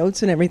me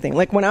notes and everything.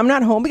 Like when I'm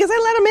not home, because I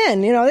let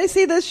them in. They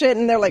see this shit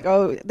and they're like,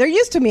 oh, they're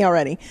used to me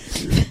already.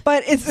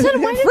 But it's So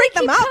then why it do they freaked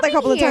them keep out a coming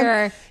couple of here?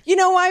 times. You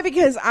know why?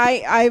 Because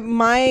my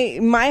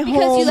Because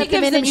whole you She let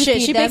them gives in them and you shit.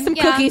 feed She makes them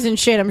them. cookies and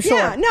shit, I'm sure.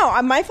 Yeah,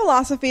 no. My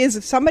philosophy is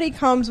if somebody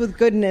comes with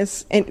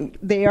goodness, and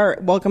they are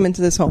welcome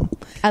into this home.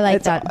 I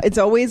like that. It's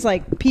always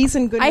like peace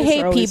and goodness. I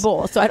hate are always-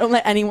 people, so I don't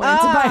let anyone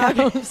into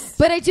my house.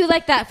 But I do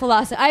like that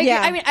philosophy.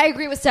 Yeah. I mean, I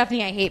agree with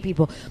Stephanie. I hate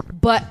people,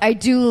 But I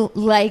do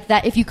like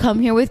that if you come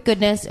here with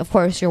goodness, of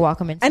course you're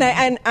welcome into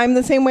And I'm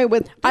the same way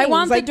with. I things.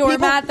 want Like, the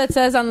doormat that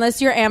says,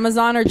 "Unless you're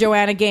Amazon or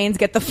Joanna Gaines,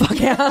 get the fuck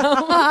out."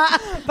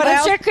 But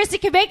I'm sure Christy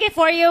can make it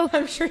for you.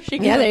 I'm sure she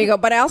can. Yeah, there you go.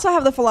 But I also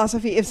have the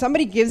philosophy: if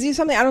somebody gives you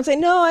something, I don't say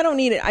no, I don't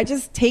need it. I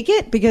just take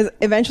it because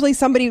eventually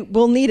somebody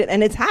will need it,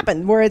 and it's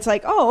happened where it's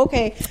like, oh,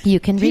 okay, You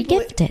can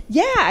re-gift it.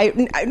 Yeah,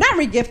 not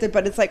re-gift it,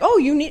 but it's like, oh,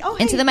 you need. Oh,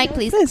 hey, Into the mic, what's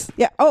please. this?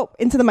 Yeah. Oh,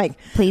 into the mic,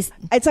 Please.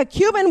 It's a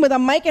Cuban with a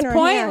mic in her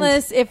hand.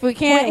 Pointless if we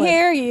can't Pointless.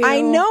 hear you.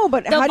 I know,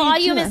 but The how do you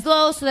volume do is that?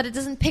 low so that it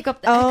doesn't pick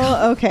up the echo.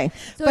 Oh, okay.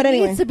 So But it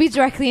anyway, needs to be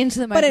directly into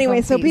the microphone. but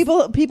anyway, so please.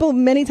 people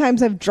many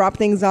times have dropped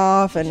things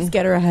off and Just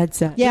get her a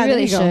headset. yeah, You there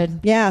really you go. should.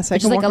 Yeah, so I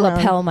It's can like a walk around.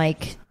 lapel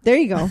mic. There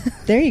you go.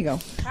 There you go.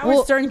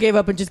 Howard Stern gave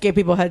up and just gave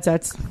people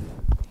headsets.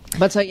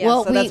 But so yeah,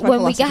 well, so that's my when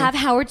we philosophy. have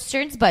Howard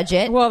Stern's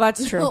budget, Well,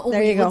 that's true.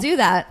 There we you go. will do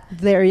that.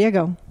 There you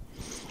go.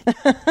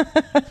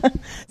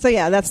 So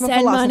yeah, that's my Send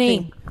philosophy.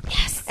 money.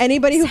 Yes.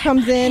 Anybody who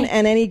comes in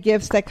and any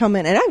gifts that come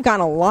in, and I've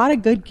gotten a lot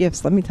of good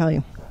gifts. Let me tell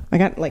you, I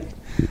got like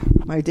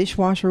my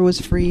dishwasher was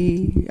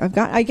free.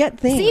 I get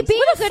things. See,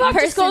 being a good Fuck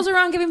just goes person,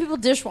 around giving people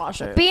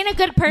dishwashers. being a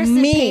good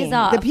person pays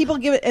off. The people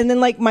give it, and then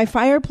like my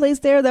fireplace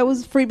there that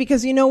was free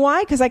because you know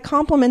why? Because I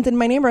complimented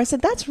my neighbor. I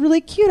said that's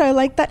really cute. I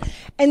like that,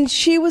 and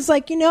she was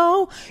like,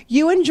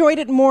 you enjoyed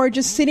it more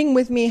just sitting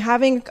with me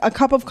having a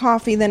cup of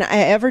coffee than I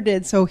ever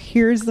did. So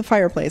here's the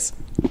fireplace.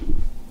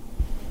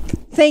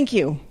 Thank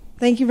you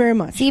very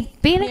much. See,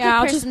 being a good Yeah,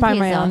 I'll person just buy pays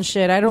my own off.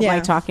 shit. I don't Yeah.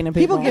 like talking to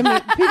people.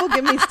 People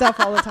give me stuff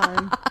all the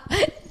time.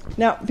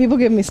 No, people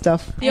give me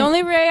stuff. The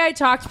only way I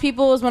talk to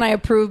people is when I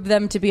approve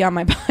them to be on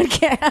my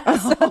podcast.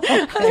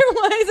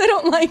 Otherwise, I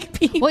don't like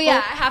people. Well, yeah,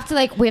 I have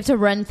to we have to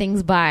run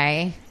things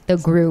by the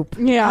group.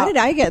 Yeah. How did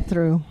I get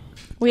through?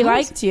 We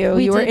liked you.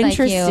 We You were did like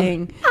you.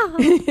 interesting.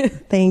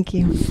 Thank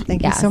you.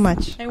 Thank you Yes. so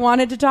much. I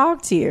wanted to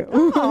talk to you.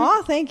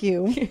 Aw, thank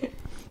you.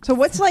 So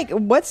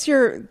what's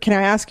your, can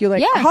I ask you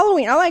Yeah.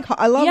 Halloween? I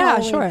love Yeah,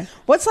 Halloween. sure.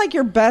 What's like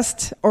your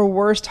best or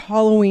worst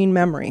Halloween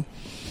memory?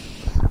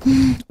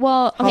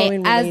 Well, okay,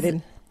 Halloween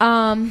related.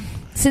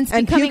 Since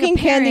And becoming puking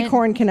a parent, candy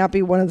corn cannot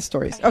be one of the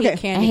stories. I hate Okay.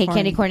 candy I hate corn.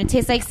 candy corn. It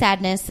tastes like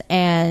sadness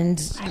and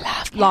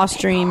Lost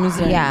dreams.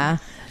 And yeah.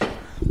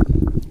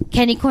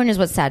 Candy corn is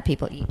what sad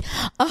people eat.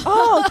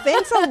 Oh,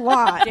 thanks a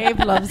lot. Dave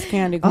loves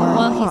candy corn.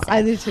 Well, he's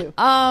I do too.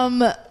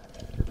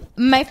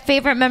 My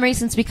favorite memory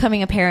since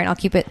becoming a parent, I'll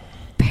keep it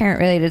parent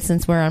related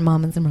since we're on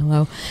Mom and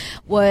Zimmerlow,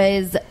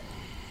 was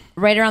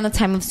right around the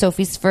time of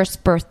Sophie's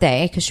first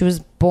birthday because she was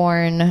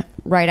born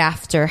right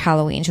after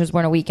Halloween. She was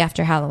born a week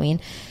after Halloween.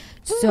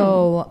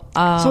 So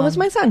was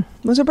my son.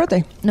 When's her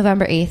birthday?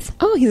 November 8th.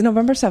 Oh, he's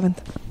November 7th.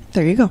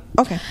 There you go.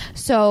 Okay.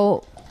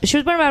 So she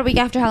was born about a week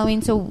after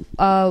Halloween, so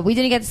we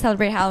didn't get to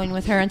celebrate Halloween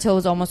with her until it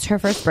was almost her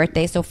first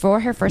birthday. So for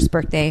her first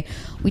birthday,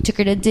 we took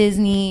her to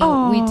Disney.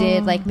 We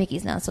did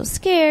Mickey's Not So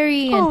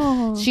Scary,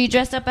 and she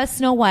dressed up as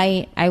Snow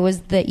White. I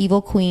was the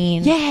evil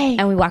queen. Yay.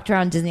 And we walked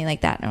around Disney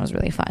like that, and it was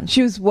really fun.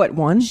 She was what,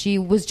 one? She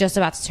was just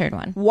about to turn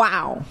one.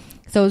 Wow.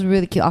 So it was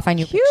really cute. I'll find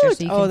you a Cute. picture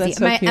so you can Oh, see that's it.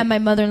 so cute. And my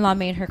mother-in-law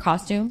made her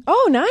costume.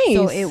 Oh, nice.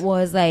 So it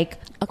was like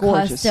a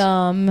Gorgeous.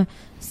 custom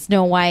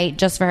Snow White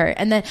just for her.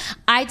 And then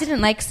I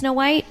didn't like Snow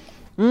White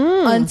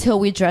until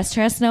we dressed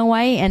her as Snow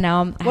White, and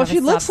now I Well, have a she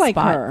looks soft like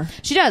spot. her.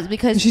 She does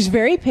because She's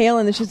very pale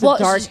and then she's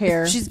dark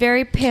hair. She's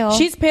very pale.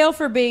 She's pale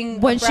for being a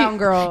brown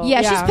girl.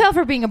 Yeah, she's pale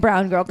for being a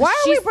brown girl. 'cause Why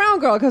are we she's- brown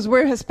girl? Because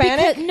we're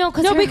Hispanic?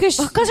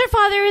 Because her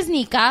father is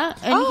Nika,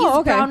 and Oh, he's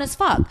okay. brown as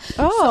fuck.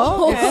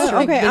 Oh, okay.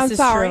 Okay, This I'm is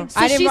sorry. true. So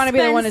I didn't she want to be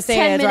the one to spends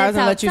say 10 it, so I was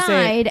going to let minutes you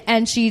say it. outside,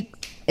 and she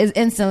is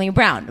instantly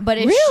brown. But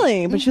if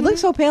Really? But she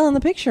looks so pale in the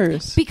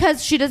pictures.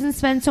 because she doesn't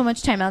spend so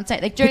much time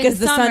outside. Like during Because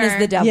the sun is summer-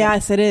 the devil.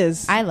 Yes, it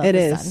is. I love it the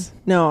is. sun.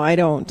 No, I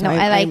don't. No,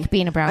 I like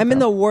being a brown I'm in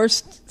the girl.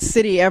 worst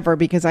city ever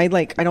because I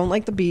don't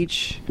like the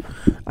beach.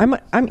 I'm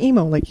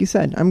emo, like you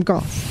said. I'm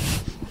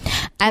goth.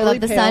 I Totally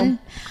love the pale. sun.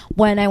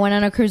 When I went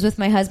on a cruise with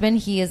my husband,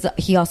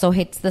 he also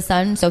hates the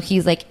sun, so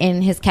he's like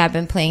in his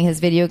cabin playing his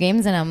video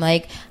games, and I'm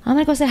like, I'm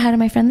gonna go say hi to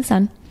my friend the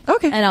sun.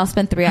 Okay. And I'll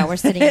spend 3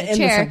 hours sitting in a In the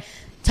chair sun.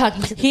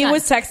 talking to the He sun.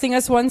 was texting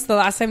us once the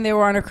last time they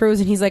were on a cruise,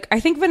 and he's like, "I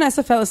think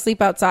Vanessa fell asleep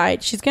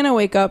outside. She's gonna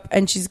wake up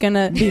and she's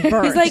gonna be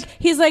burnt."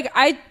 He's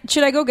like,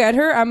 should I go get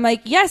her? I'm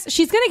like, yes,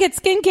 she's gonna get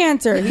skin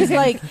cancer. He's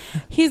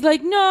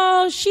like,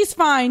 no, she's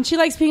fine. She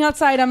likes being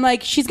outside. I'm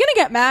like, she's gonna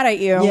get mad at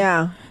you.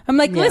 Yeah. I'm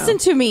like, Yeah. listen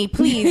to me,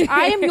 please.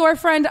 I am your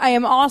friend. I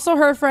am also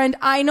her friend.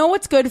 I know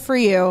what's good for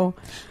you.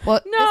 Well,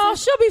 No, this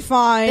is- she'll be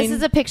fine. This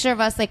is a picture of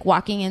us like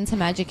walking into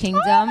Magic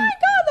Kingdom, Oh my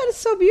god, that is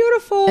so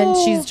beautiful. and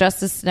she's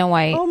dressed as Snow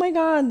White. Oh my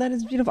god, that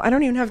is beautiful. I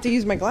don't even have to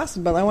use my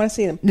glasses, but I want to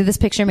see them. This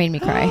picture made me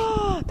cry.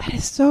 Oh, that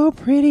is so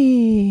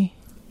pretty.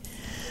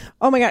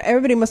 Oh my god,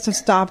 everybody must have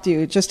stopped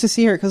you just to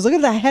see her because look at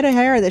the head of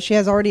hair that she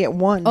has already at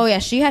one. Oh yeah,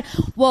 she had.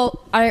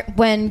 Well,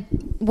 when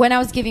I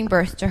was giving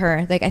birth to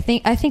her, like I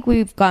think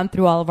we've gone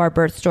through all of our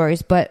birth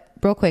stories, but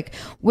real quick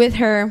with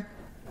her,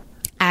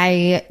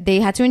 They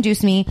had to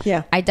induce me.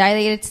 Yeah. I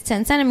dilated to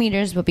 10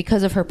 centimeters, but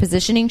because of her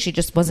positioning, she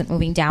just wasn't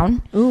moving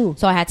down. Ooh.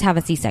 So I had to have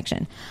a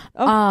C-section.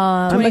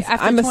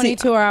 After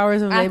 22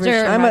 hours of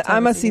labor,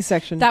 I'm a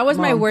C-section. That was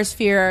my mom. worst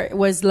fear.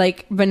 Was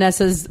like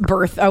Vanessa's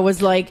birth. I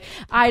was like,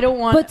 I don't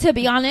want. But to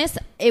be honest,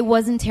 it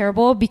wasn't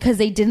terrible because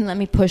they didn't let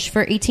me push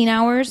for 18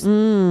 hours.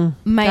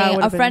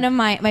 A friend of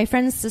my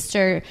friend's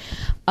sister,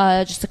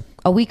 just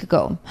a week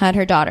ago, had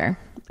her daughter.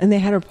 And they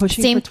had her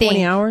pushing Same for 20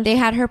 thing. hours? They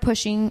had her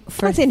pushing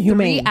for That's 3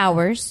 inhumane.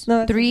 hours.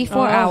 No, that's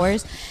 3-4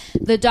 hours.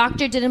 The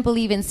doctor didn't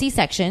believe in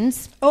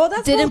C-sections. Oh,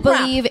 that's Didn't bullcrap.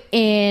 believe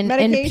in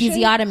Medication?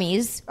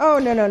 episiotomies. Oh,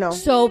 no.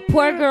 So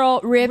poor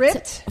girl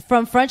ripped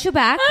from front to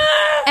back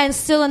and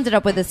still ended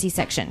up with a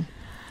C-section.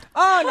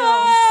 Oh,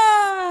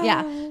 no.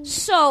 Yeah.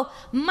 So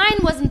mine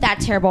wasn't that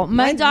terrible.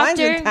 My Mine's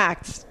doctor...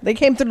 intact. They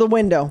came through the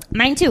window.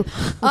 Mine too.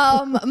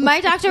 My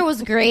doctor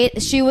was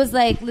great. She was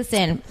like,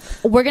 listen,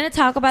 we're going to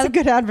talk about... That's a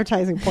good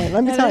advertising point,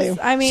 let me tell you.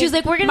 I mean, She was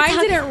like, we're gonna mine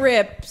talk- didn't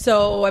rip.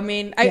 So I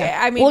mean,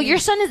 I mean, well, your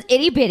son is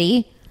itty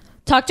bitty.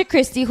 Talk to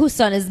Christy, whose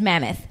son is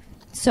mammoth.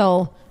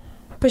 So...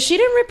 but she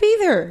didn't rip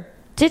either.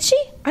 Did she?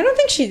 I don't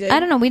think she did. I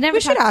don't know. We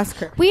should ask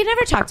her. We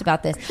never talked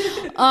about this.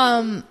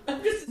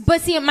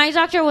 But see, my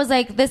doctor was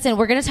like, listen,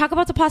 we're going to talk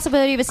about the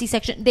possibility of a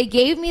C-section. They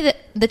gave me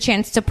the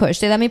chance to push.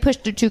 They let me push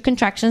through 2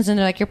 contractions, and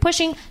they're like, you're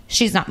pushing,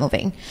 she's not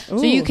moving.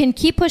 So you can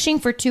keep pushing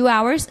for 2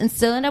 hours and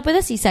still end up with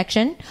a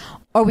C-section,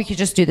 or we could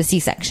just do the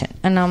C-section.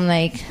 And I'm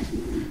like,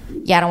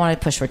 yeah, I don't want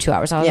to push for 2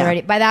 hours. I was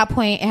already, by that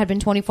point, it had been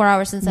 24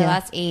 hours since I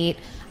last ate.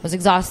 I was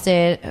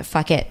exhausted.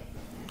 Fuck it.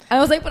 I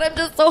was like, but I'm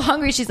just so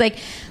hungry. She's like,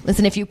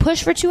 listen, if you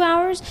push for 2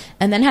 hours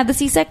and then have the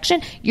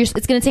C-section, it's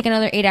going to take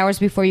another 8 hours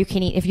before you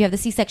can eat. If you have the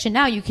C-section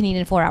now, you can eat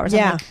in 4 hours.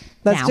 Yeah. I'm like,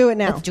 Let's do it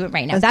now. Let's do it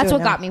right now. Let's That's do it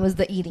what now. got me was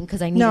the eating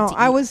because I needed No, to eat.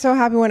 I was so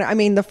happy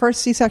the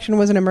first C-section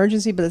was an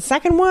emergency, but the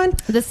second one...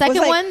 The second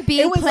was like- one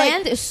being it was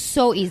planned like- is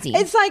so easy.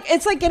 It's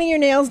like getting your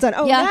nails done.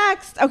 Oh, Yeah.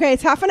 next. Okay,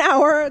 it's half an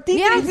hour.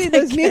 Yeah.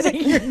 There's music.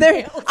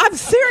 I'm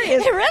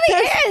serious. It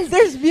really is.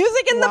 There's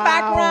music in the Wow.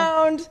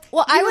 background.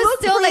 Well, I You was look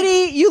still like-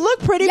 pretty. You look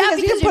pretty yeah, because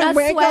you because can you're put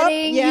not makeup.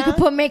 sweating. Yeah. You can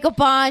put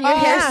makeup on. Your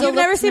hair yeah. still You've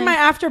never looks seen my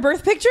nice.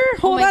 afterbirth picture?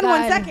 Hold my on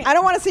one God. second. I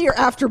don't want to see your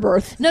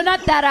afterbirth. No,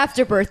 not that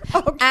after birth.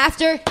 Okay.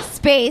 After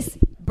space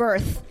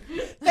birth.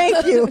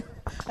 Thank you.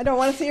 I don't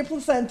want to see your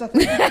placenta.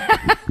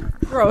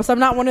 Gross. I'm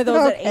not one of those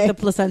that Okay. ate the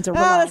placenta. Oh,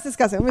 Relax. let's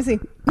discuss it. Let me see.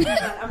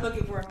 I'm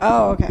looking for it.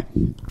 Oh, okay.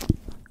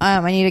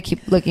 I need to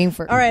keep looking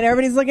for... All right,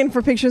 everybody's looking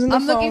for pictures in the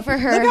I'm phone. looking for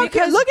her. Look how cute.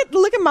 Because-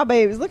 Look at my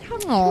babies. Look how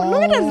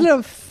look at that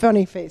little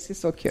funny face. He's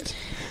so cute.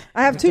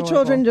 I have 2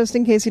 children, just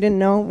in case you didn't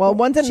know. Well,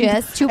 one's She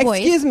has 2 boys.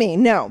 Excuse me,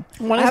 no.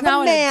 One I is have now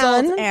a an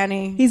man. adult,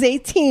 Annie. He's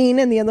 18,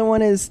 and the other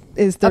one is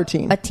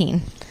 13. A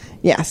teen.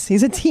 Yes,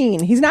 he's a teen.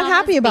 He's not Oh,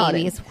 happy that's about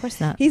babies. it. Of course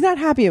not. He's not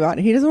happy about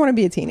it. He doesn't want to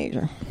be a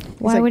teenager.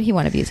 Why would he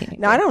want to be a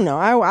teenager? No, I don't know.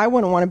 I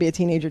wouldn't want to be a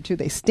teenager too.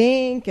 They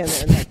stink and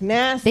they're like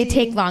nasty. They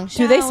take long showers.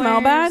 Do they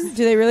smell bad?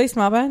 Do they really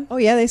smell bad? Oh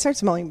yeah, they start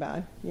smelling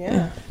bad.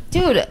 Yeah.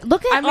 Dude,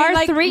 look at our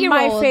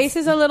 3-year-olds. my face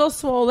is a little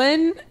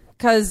swollen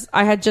because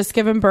I had just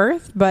given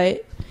birth,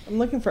 but I'm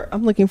looking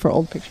for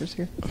old pictures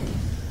here.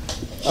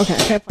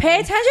 Okay. pay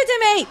attention to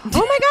me. Oh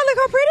my God! Look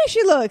how pretty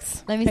she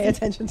looks. Let me Pay see.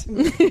 attention to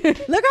me. Look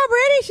how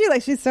pretty she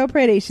looks. She's so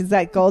pretty. She's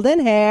got golden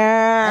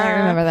hair. I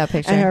remember that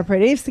picture. And her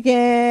pretty skin.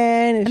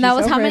 And that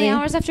was how many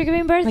hours after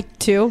giving birth? Like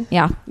 2.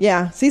 Yeah.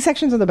 Yeah.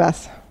 C-sections are the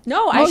best.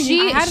 No,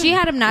 She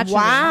had him naturally.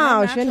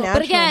 Wow. She had natural.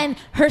 But again,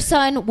 her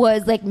son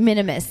was like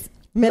minimus.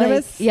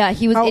 Minimus? Like, yeah,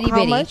 he was itty How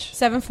bitty. much?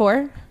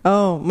 7'4".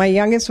 Oh, my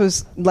youngest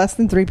was less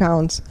than 3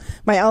 pounds.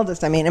 My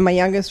eldest, I mean, and my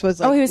youngest was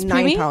like he was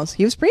 9 preemie? pounds.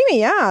 He was preemie.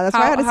 Yeah, that's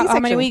why I had a C-section. How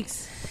many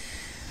weeks?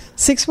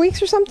 6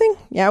 weeks or something.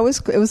 Yeah, it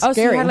was Oh, so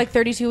scary. you had like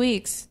 32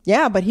 weeks.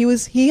 Yeah, but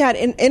he had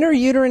an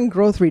intrauterine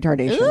growth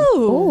retardation.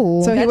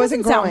 Ooh. So he That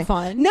wasn't doesn't sound growing.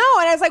 fun. No,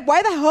 and I was like,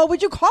 why the hell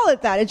would you call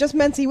it that? It just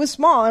meant he was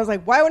small. I was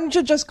like, why wouldn't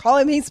you just call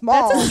him he's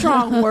small? That's a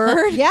strong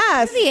word.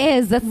 Yes, It really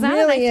is. That's not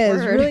really a nice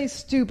is. word. Really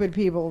stupid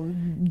people,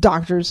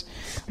 doctors.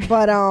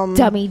 But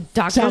Dummy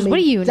doctors. What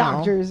do you know?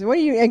 Doctors. What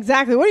do you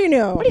exactly? What do you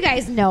know? What do you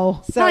guys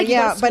know? So Not like you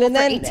go yeah, to but school and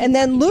for then 18 and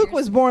then fucking Luke years.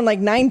 was born like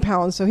 9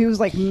 pounds, so he was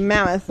like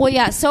mammoth. Well,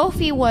 yeah,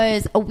 Sophie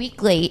was a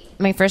week late,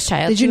 my first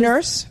child. Did She you was-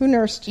 nurse? Who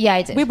nursed? Yeah,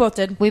 I did. We both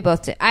did. We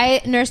both did.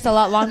 I nursed a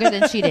lot longer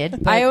than she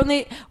did. But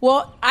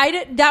I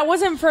did. That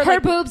wasn't for her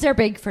like, boobs are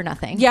big for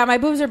nothing. Yeah, my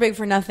boobs are big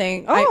for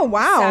nothing. Oh,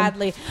 wow.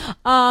 Sadly,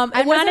 I'm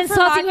not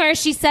insulting her.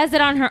 She says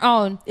it on her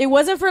own. It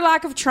wasn't for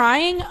lack of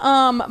trying.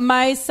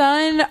 My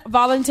son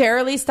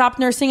voluntarily stopped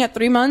nursing at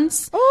 3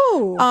 months.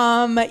 Oh.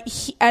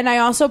 And I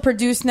also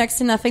produced next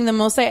to nothing. The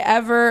most I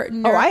ever.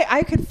 Oh,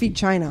 I could feed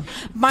China.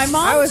 My I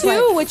mom was too,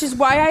 like- which is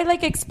why I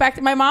like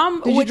expect my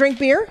mom. Did you drink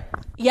beer?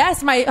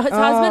 Yes, my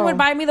husband would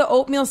buy me the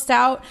oatmeal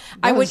stout.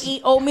 I would was-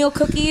 eat oatmeal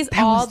cookies that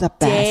all was the best.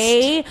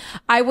 day.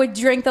 I would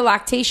drink the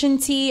lactation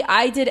tea.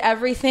 I did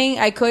everything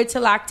I could to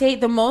lactate.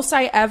 The most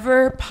I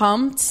ever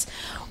pumped,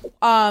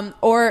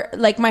 or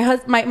like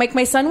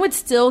my son would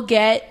still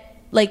get.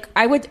 Like,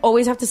 I would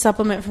always have to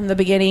supplement from the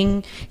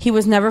beginning. He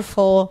was never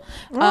full.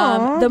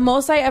 The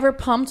most I ever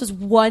pumped was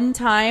one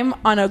time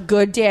on a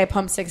good day. I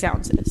pumped 6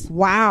 ounces.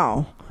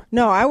 Wow.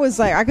 No, I was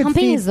like, I could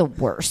Pumping feed is the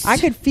worst. I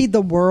could feed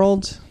the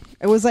world.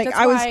 It was like That's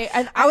I was why-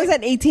 and I was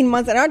at 18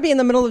 months, and I'd be in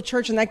the middle of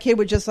church, and that kid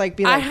would just like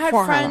be like. I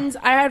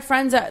had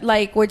friends that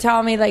like would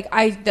tell me like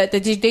that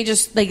they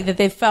just like that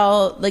they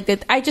felt like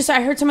that. I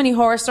heard so many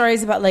horror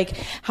stories about like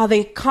how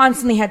they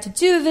constantly had to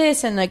do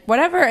this and like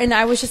whatever, and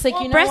I was just like,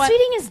 you know what?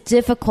 breastfeeding is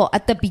difficult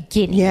at the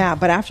beginning. Yeah,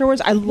 but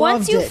afterwards, I loved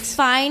Once you it.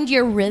 find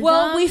your rhythm.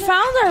 Well, we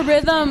found our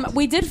rhythm.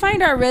 We did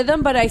find our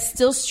rhythm, but I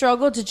still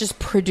struggled to just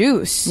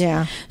produce.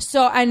 Yeah.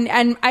 So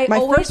and I My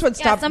always first would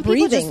stop some people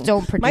breathing. just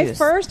don't My produce.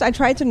 first, I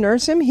tried to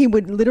nurse him. He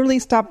would literally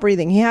stop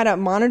breathing. He had a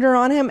monitor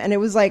on him, and it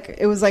was like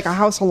a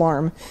house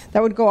alarm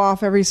that would go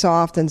off every so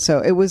often. So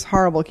it was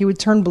horrible. He would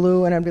turn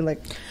blue, and I'd be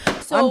like,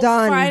 So "I'm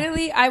done."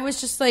 finally, I was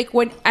just like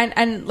when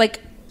and like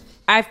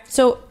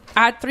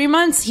at 3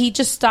 months he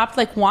just stopped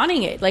like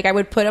wanting it. Like I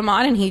would put him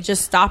on and he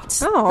just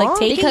stopped like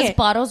taking because it.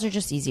 bottles are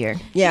just easier.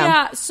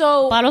 Yeah.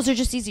 So Bottles are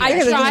just easier. I Yeah,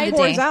 'cause it just tried.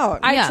 pours out.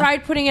 I Yeah.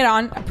 tried putting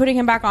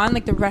him back on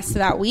like the rest of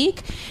that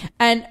week,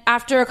 and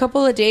after a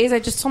couple of days, I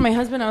just told my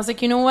husband, I was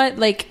like, you know what?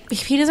 Like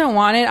if he doesn't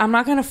want it, I'm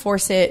not gonna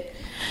force it.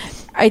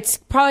 It's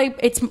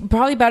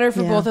probably better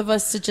for Yeah. both of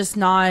us to just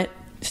not.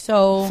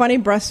 So Funny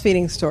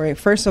breastfeeding story.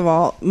 First of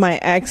all, my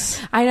ex.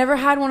 I never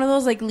had one of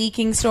those like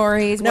leaking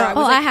stories. Where No. I was,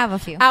 Oh, like, I have a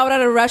few. out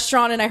at a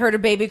restaurant and I heard a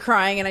baby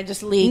crying and I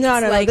just leaked. No.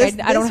 Like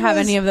I don't have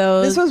any of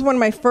those. This was when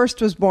my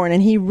first was born,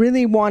 and he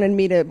really wanted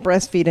me to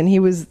breastfeed, and he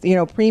was,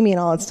 preemie and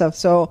all that stuff.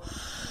 So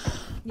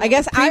I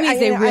guess preemies,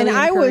 they really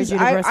encourage you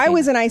to I breastfeed.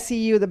 was in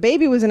ICU. The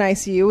baby was in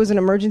ICU. It was an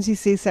emergency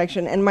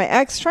C-section, and my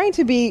ex, trying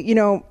to be,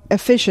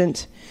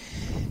 efficient,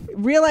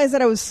 realized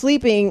that I was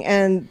sleeping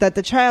and that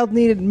the child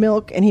needed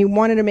milk, and he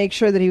wanted to make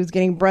sure that he was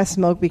getting breast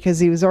milk because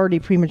he was already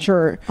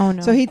premature. Oh,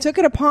 no. So he took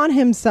it upon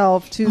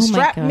himself to Oh, my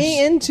strap gosh.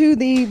 me into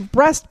the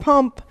breast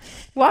pump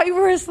while you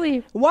were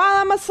asleep.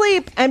 while I'm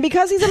asleep. And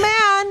because he's a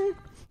man,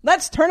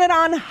 let's turn it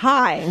on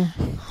high.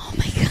 Oh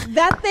my god.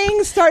 That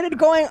thing started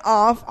going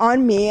off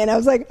on me, and I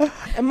was like,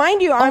 and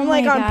mind you, I'm Oh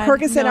like my on God,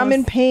 Percocet, no, I'm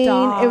in pain.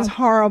 stop. It was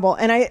horrible,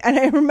 and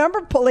I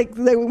remember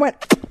they went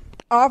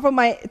off of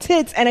my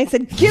tits, and I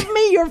said, "Give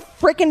me your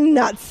freaking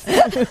nuts!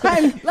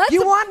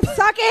 You want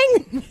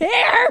sucking?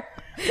 Here."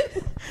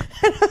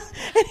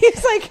 And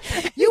he's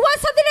like, You want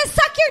something to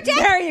suck your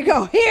dick? "There you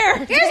go. Here,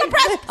 Here's a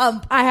breast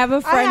pump. I have a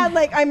I friend had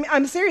like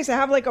I'm serious. I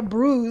have like a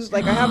bruise,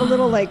 like I have a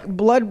little like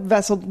blood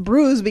vessel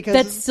bruise because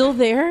that's still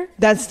there.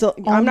 that's still.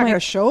 I'm not going to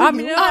show I you.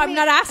 mean, no, I'm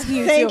not asking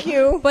you. Thank to,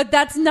 you. But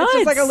that's nuts.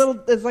 It's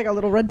just like a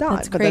little red dot.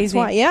 That's but crazy. That's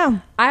why, yeah.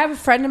 I have a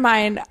friend of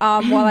mine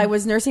while I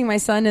was nursing my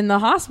son in the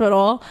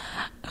hospital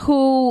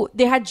who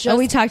they had just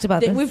we talked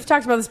about this. We've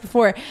talked about this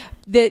before.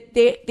 That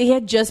they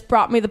had just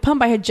brought me the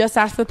pump. I had just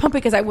asked for the pump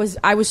because I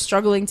was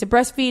struggling to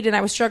breastfeed and I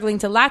was struggling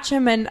to latch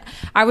him, and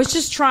I was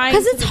just trying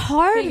Because it's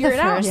hard figure the it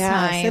out. first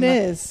time. Yes, it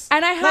is.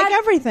 And I had like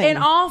everything. In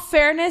all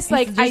fairness,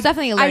 like There's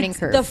definitely a learning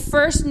curve. The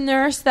first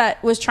nurse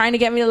that was trying to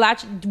get me to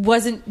latch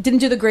didn't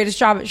do the greatest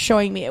job at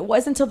showing me. It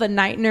wasn't until the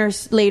night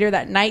nurse later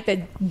that night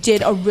that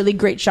did a really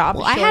great job.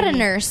 Well, at I had a showing me.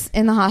 nurse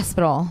in the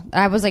hospital.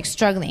 I was like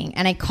struggling,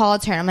 and I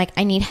called her and I'm like,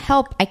 I need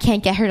help. I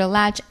can't get her to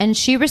latch. And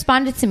she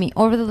responded to me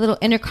over the little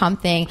intercom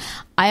thing.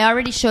 I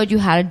already showed you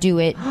how to do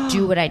it.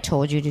 Do what I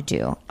told you to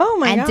do. Oh,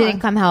 my and God. didn't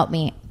come help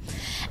me.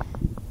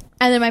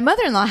 And then my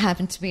mother-in-law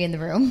happened to be in the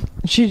room,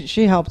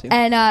 She helped you.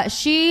 and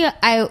she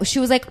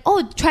was like,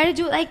 "Oh, try to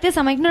do it like this."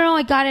 I'm like, "No,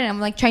 I got it." I'm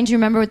like trying to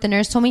remember what the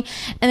nurse told me,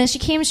 and then she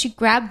came, she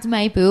grabbed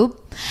my boob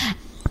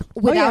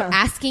without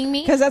asking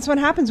me. Because that's what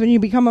happens when you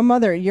become a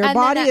mother. Your And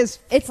body then is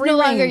it's free no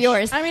longer range.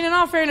 yours. I mean, in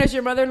all fairness,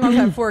 your mother-in-law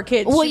had 4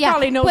 kids. Well, she yeah,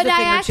 probably knows but a thing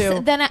I asked, or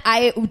two. then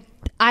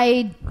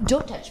I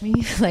don't touch me.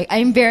 Like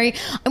I'm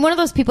one of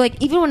those people.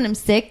 Like even when I'm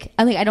sick,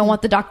 I don't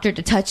want the doctor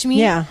to touch me.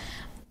 Yeah.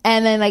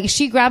 And then like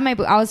she grabbed my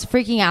boob. I was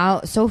freaking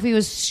out. Sophie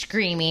was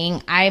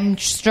screaming. I'm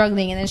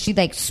struggling, and then she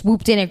like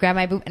swooped in and grabbed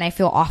my boob, and I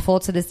feel awful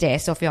to this day. I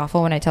still feel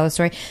awful when I tell the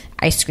story.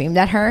 I screamed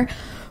at her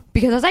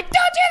because I was like, "Don't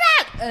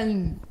do that!"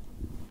 And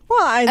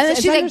then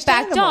she like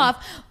backed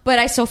off. But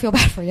I still feel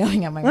bad for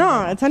yelling at my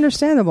mother. No, it's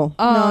understandable.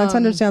 No, it's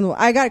understandable.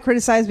 I got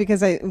criticized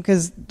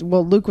because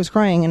Luke was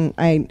crying,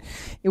 and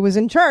it was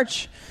in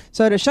church,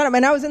 so to shut him.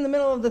 And I was in the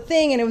middle of the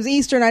thing, and it was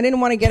Easter, and I didn't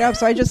want to get up,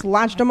 so I just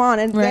latched him on.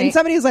 And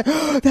somebody was like,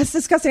 "Oh, that's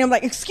disgusting." I'm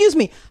like, "Excuse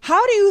me,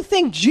 how do you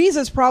think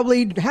Jesus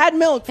probably had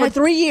milk for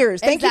 3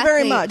 years?" Thank you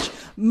very much.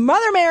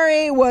 Mother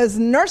Mary was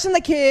nursing the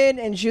kid,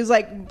 and she was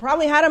like,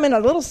 probably had him in a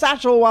little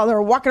satchel while they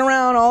were walking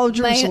around all of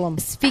Jerusalem.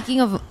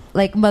 Speaking of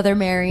like Mother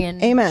Mary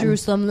and Amen.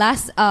 Jerusalem,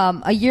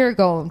 a year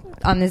ago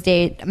on this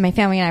day, my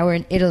family and I were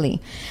in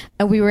Italy,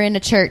 and we were in a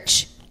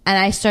church, and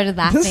I started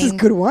laughing. This is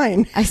good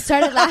wine. I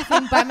started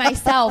laughing by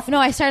myself. No,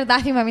 I started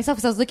laughing by myself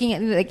because I was looking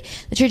at like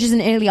the churches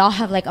in Italy all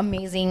have like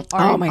amazing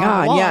art. Oh my on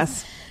God, walls.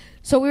 yes.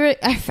 So we were.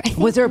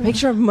 Was there a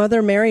picture of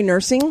Mother Mary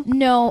nursing?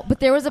 No,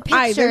 but there was a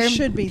picture. There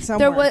should be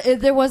somewhere.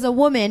 There was a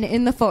woman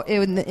in the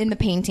in the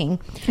painting.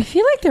 I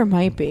feel like there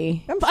might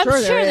be. I'm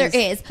sure there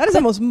is. That is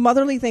the most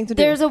motherly thing to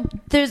do.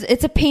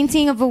 It's a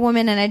painting of a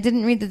woman, and I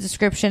didn't read the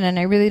description, and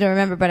I really don't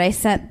remember, but I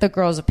sent the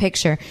girls a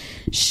picture.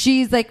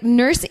 She's like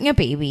nursing a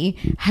baby,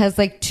 has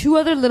like 2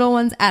 other little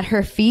ones at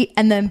her feet,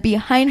 and then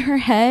behind her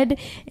head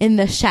in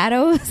the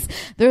shadows,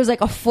 there's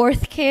like a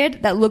 4th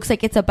kid that looks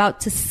like it's about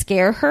to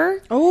scare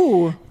her.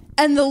 Oh.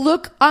 And the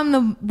look on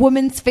the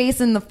woman's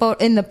face in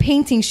the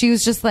painting, she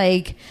was just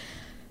like,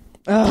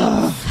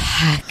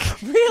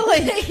 heck.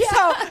 Really? Yeah.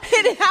 So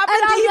it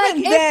happened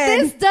even then.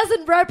 If this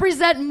doesn't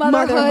represent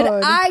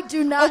motherhood, I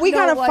do not we know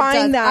gotta what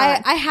find does.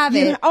 that. I have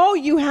it.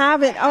 You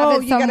have it. Oh,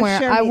 have it you gotta somewhere.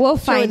 share I will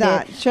find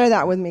that. it. Share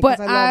that with me. But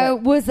I love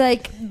it. was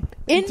like,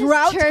 in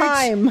throughout this church,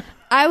 time.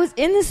 I was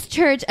in this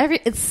church.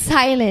 It's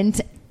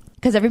silent.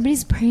 Because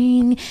everybody's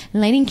praying,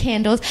 lighting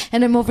candles,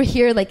 and I'm over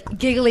here like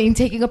giggling,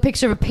 taking a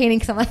picture of a painting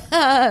because I'm like,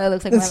 it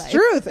looks like my life. It's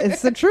truth.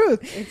 It's the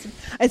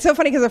truth. It's so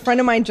funny because a friend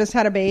of mine just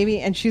had a baby,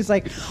 and she's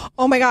like,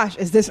 "Oh my gosh,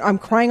 I'm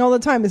crying all the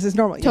time. Is this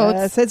normal?" Totes.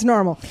 Yes, it's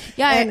normal.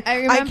 Yeah, and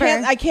I remember.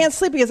 I can't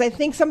sleep because I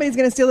think somebody's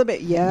going to steal the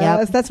baby.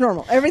 Yes, that's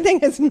normal.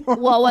 Everything is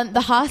normal. Well, when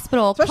the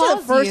hospital especially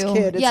calls the first you,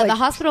 kid, it's the like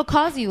hospital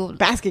calls you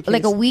basket case.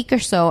 like a week or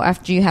so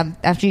after you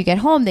get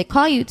home. They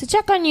call you to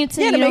check on you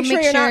to make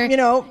sure you're not,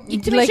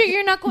 to make sure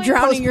you're not going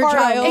drowning your child.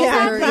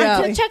 Exactly.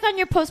 Yeah. To check on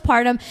your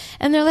postpartum,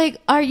 and they're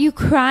like, "Are you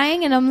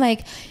crying?" And I'm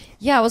like,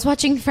 "Yeah, I was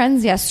watching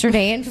Friends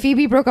yesterday, and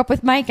Phoebe broke up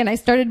with Mike, and I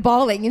started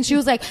bawling." And she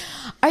was like,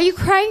 "Are you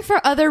crying for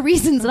other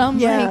reasons?" And I'm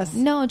like,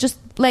 "No, just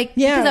like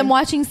because I'm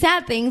watching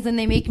sad things, and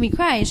they make me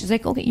cry." And she's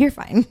like, "Okay, you're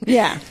fine."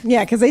 Yeah,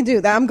 because they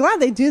do that. I'm glad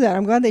they do that.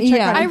 I'm glad they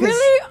check on you. I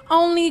really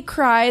only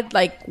cried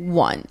like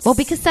once. Well,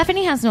 because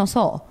Stephanie has no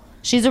soul.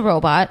 She's a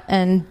robot,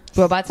 and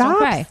robots don't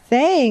cry.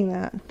 Saying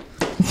that.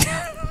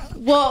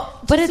 Well,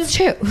 but it's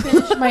true.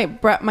 Finish my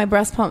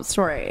breast pump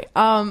story.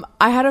 I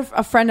have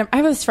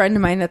this friend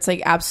of mine that's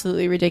like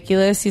absolutely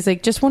ridiculous. He's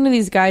like just one of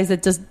these guys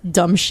that does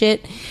dumb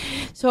shit.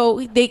 So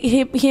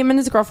him and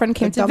his girlfriend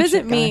came to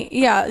visit me.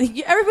 Yeah,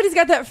 everybody's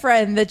got that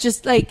friend that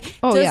just like.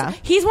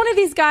 He's one of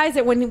these guys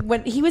that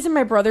when he was in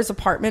my brother's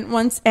apartment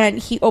once, and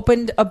he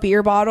opened a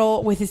beer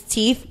bottle with his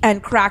teeth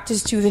and cracked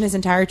his tooth and his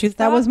entire tooth.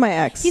 That was my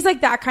ex. He's like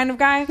that kind of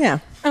guy. Yeah.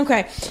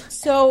 Okay.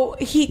 So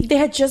they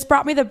had just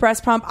brought me the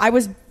breast pump. I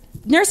was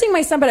nursing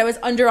my son, but I was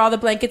under all the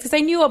blankets because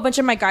I knew a bunch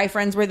of my guy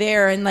friends were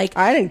there, and like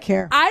I didn't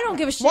care. I don't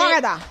give a shit.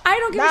 I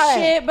don't give a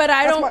shit, but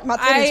I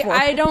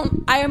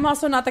am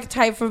also not the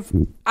type of.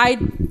 I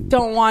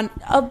don't want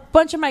a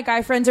bunch of my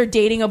guy friends are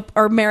dating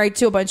or married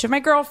to a bunch of my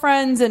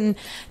girlfriends, and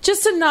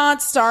just to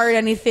not start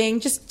anything,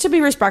 just to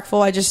be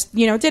respectful. I just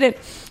did it.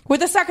 With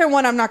the second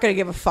one, I'm not going to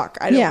give a fuck.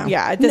 I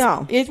don't.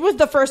 No. It was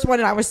the first one,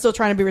 and I was still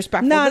trying to be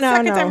respectful. The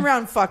second time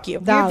around, fuck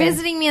you. You're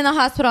visiting me in the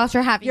hospital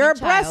after having You're a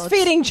child.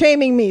 breastfeeding,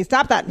 shaming me.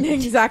 Stop that.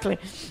 Exactly.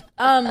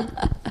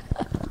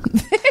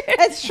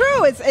 It's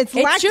true.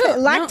 It's true.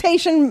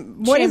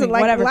 Lactation. No. What shaming, is it?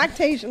 Like whatever.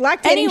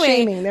 Lactating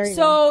shaming. There you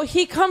go. So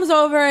he comes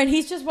over and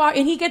he's just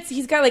walking. And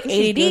he's got like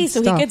ADD,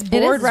 so he gets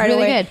bored right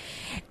really away. Good.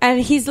 And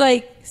he's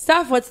like,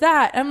 "Steph, what's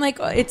that?" I'm like,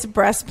 "It's a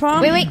breast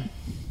pump." Wait.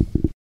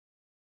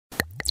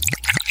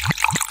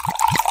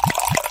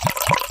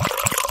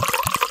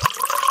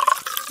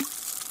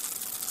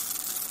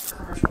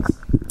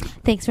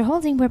 Thanks for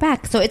holding. We're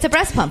back. So it's a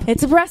breast pump.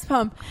 It's a breast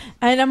pump.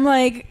 And I'm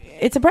like,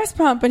 "It's a breast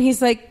pump." And he's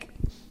like,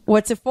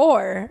 "What's it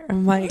for?"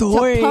 I'm like,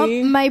 "To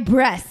pump my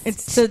breast.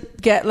 It's to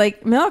get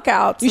like milk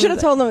out." You should have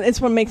told him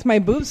it's what makes my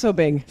boobs so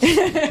big.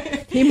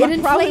 He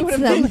probably would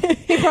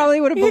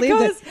have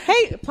believed it.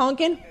 Hey,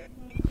 Pumpkin.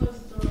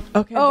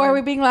 Okay. Oh, are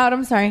we being loud?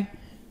 I'm sorry.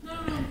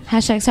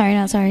 Hashtag sorry,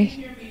 not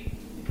sorry.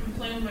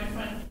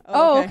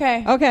 Oh,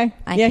 okay. Okay.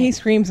 He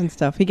screams and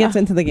stuff. He gets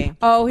into the game.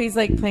 Oh, he's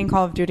like playing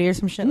Call of Duty or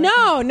some shit.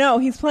 No,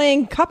 he's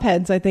playing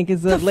Cupheads. I think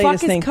is the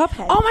latest thing.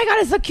 Cuphead? Oh my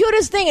god, it's the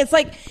cutest thing. It's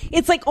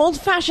like old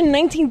fashioned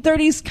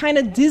 1930s kind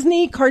of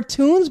Disney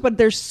cartoons, but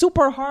they're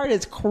super hard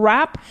as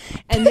crap,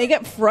 and they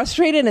get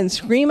frustrated and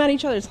scream at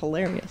each other. It's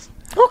hilarious.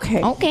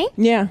 Okay.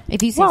 Yeah.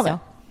 If you say so.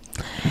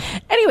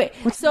 Anyway,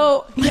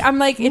 so I'm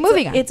like,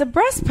 it's a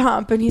breast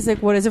pump, and he's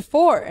like, "What is it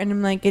for?" And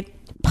I'm like, "It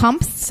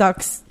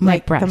sucks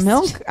like the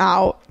milk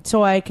out,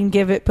 so I can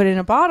put it in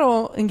a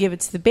bottle and give it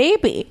to the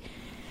baby."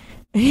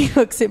 And he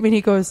looks at me and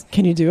he goes,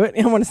 "Can you do it?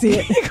 I want to see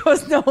it." He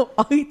goes, "No,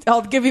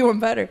 I'll give you one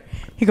better."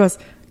 He goes,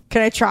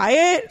 "Can I try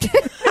it?"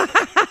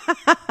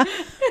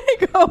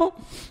 I go,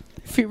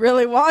 "If you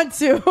really want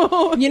to."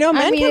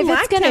 Men can lactate.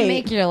 It's gonna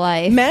make your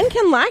life. Men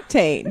can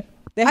lactate.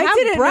 They have I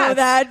didn't breasts. know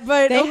that,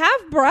 but they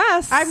have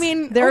breasts. I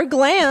mean, they're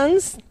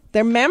glands.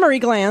 They're mammary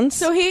glands.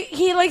 So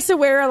he likes to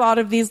wear a lot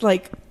of these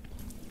like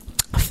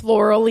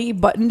florally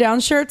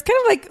button-down shirts, kind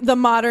of like the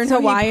modern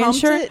Hawaiian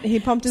shirt. He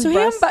pumped his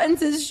breast. breast. He unbuttons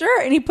his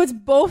shirt and he puts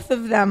both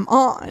of them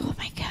on. Oh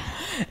my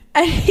god!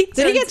 And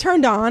did he get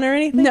turned on or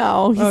anything?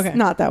 No, he's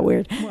not that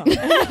weird.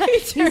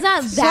 He's not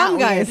that Some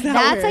guys, weird. that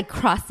That's weird. like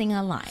crossing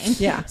a line.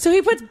 Yeah. So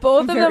he puts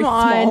both of Very them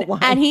small on, line.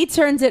 and he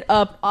turns it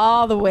up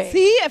all the way.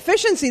 See,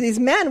 efficiency. These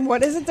men.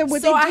 What is it that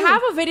would So they I do?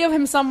 have a video of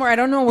him somewhere. I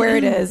don't know where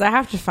it is. I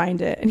have to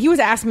find it. And he was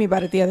asking me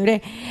about it the other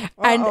day.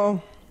 And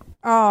no.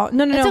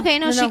 It's okay.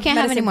 No, she can't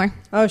have any more.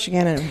 Oh, she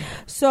can't anymore.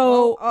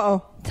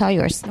 So It's all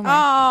yours. Don't worry. oh,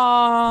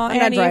 not and you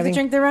have to driving.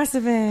 drink the rest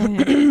of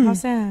it. How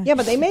sad. Yeah,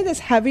 but they made this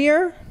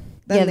heavier.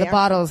 Than Yeah, the actual-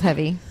 bottle's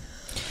heavy.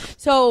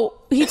 So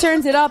he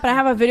turns it up, and I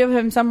have a video of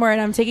him somewhere, and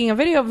I'm taking a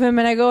video of him,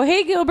 and I go,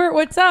 "Hey, Gilbert,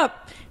 what's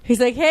up?"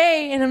 He's like,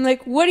 "Hey," and I'm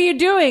like, "What are you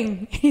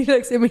doing?" He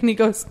looks at me and he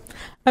goes,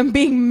 "I'm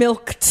being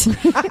milked."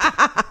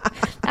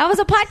 That was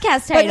a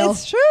podcast But title.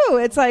 it's true.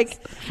 It's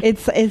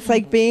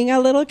like being a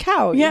little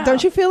cow. Yeah.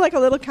 Don't you feel like a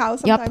little cow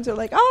sometimes? You're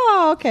like,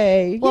 oh,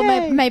 okay. Well,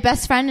 yay. my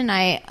best friend and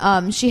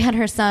I, she had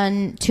her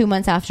son 2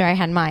 months after I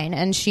had mine,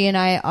 and she and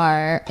I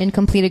are in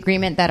complete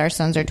agreement that our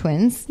sons are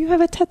twins. You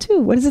have a tattoo.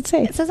 What does it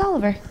say? It says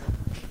Oliver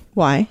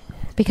Why?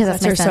 because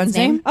that's my her son's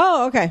name.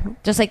 Oh, okay.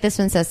 Just like this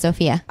one says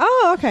Sophia.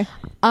 Oh, okay.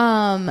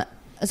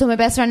 So my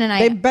best friend and I.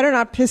 They better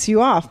not piss you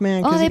off,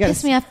 man. Oh, they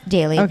piss me off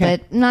daily, Okay.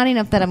 but not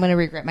enough that I'm going to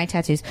regret my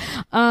tattoos.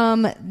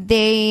 Our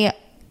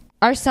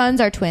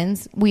sons are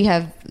twins.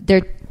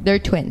 They're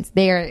twins.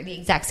 They are the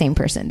exact same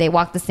person. They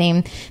walk the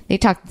same. They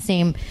talk the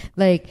same.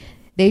 Like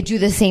they do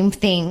the same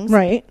things.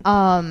 Right.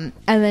 And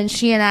then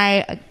she and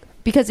I,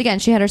 because again,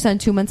 she had her son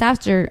 2 months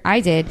after I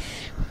did.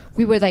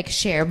 We would like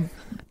share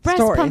breast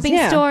Stories, pumping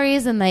yeah.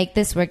 stories and like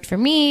this worked for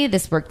me,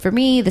 this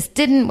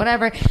didn't,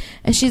 whatever.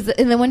 And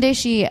then one day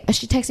she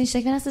texted me, she's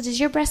like, Vanessa, does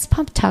your breast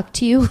pump talk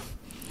to you?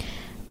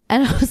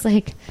 And I was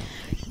like,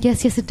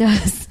 yes it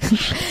does.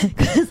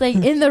 Because like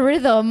in the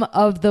rhythm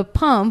of the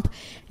pump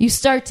you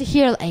start to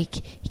hear like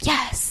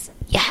yes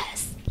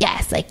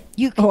like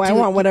you can I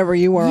want whatever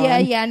you were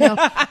on. no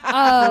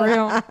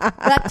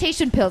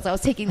lactation pills. I was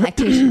taking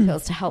lactation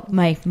pills to help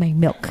my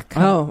milk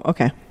come. Oh,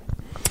 okay.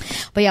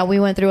 But yeah, we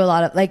went through a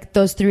lot of like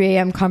those 3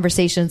 a.m.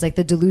 conversations, like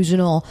the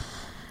delusional,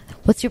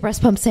 what's your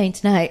breast pump saying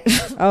tonight?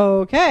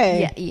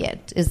 Okay. yeah,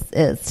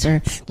 it's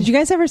Did you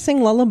guys ever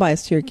sing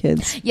lullabies to your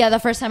kids? yeah, the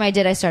first time I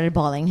did, I started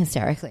bawling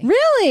hysterically.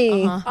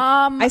 Really?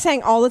 I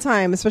sang all the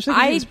time, especially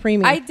when it was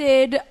preemie. I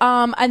did.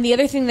 And the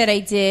other thing that I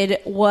did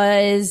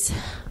was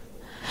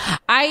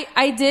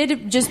I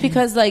did just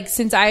because like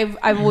since I've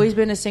always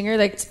been a singer,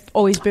 like it's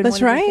always been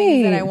That's one of the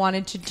things that right. I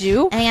wanted to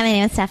do. And my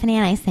name is Stephanie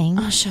and I sing.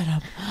 Oh, shut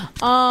up.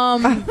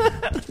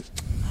 I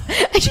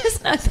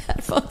just knocked the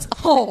headphones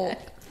off.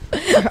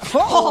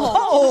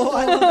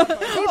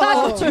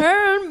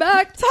 Turn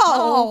back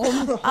Tom.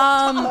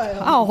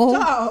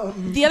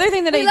 The other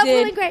thing that We I love did,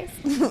 Will and Grace.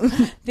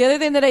 the other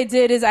thing that I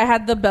did is I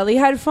had the belly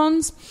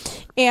headphones,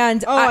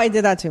 and I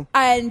did that too.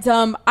 And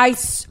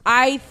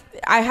I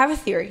have a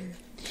theory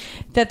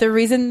that the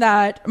reason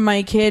that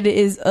my kid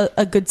is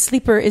a good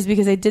sleeper is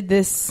because I did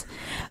this.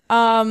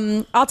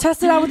 I'll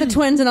test it out with the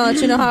twins and I'll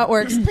let you know how it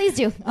works. Please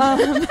do.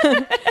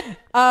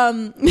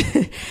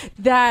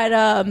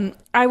 That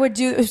I would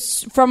do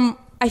from.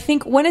 I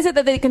think when is it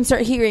that they can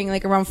start hearing?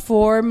 Like around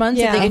 4 months,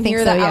 Yeah, that they I can think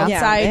hear so, the yeah. outside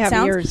Yeah, they have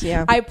sounds. ears,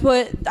 yeah. I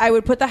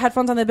would put the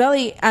headphones on the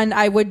belly and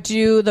I would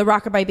do the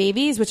Rockabye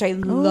Babies, which I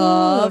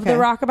love. okay. The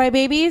Rockabye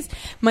Babies.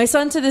 My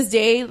son to this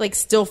day like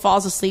still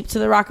falls asleep to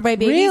the Rockabye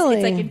Babies. Really?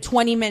 It's like in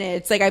 20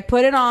 minutes. Like I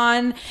put it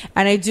on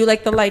and I do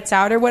like the lights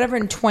out or whatever.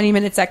 In 20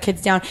 minutes, that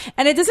kid's down.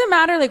 And it doesn't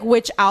matter like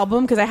which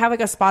album because I have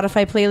like a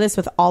Spotify playlist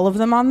with all of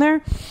them on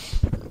there.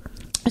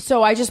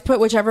 So I just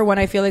put whichever one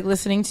I feel like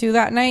listening to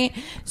that night.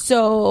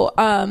 So,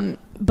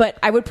 but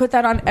I would put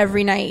that on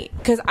every night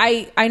because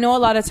I know a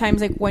lot of times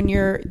like when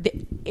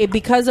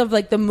because of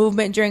like the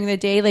movement during the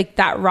day, like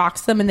that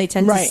rocks them and they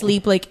tend to Right.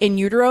 sleep like in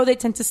utero. They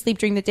tend to sleep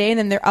during the day and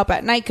then they're up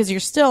at night because you're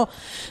still.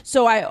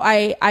 So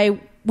I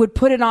would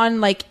put it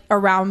on like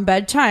around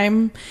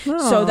bedtime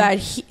so that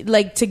he,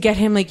 like to get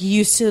him like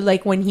used to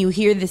like when you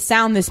hear the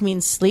sound, this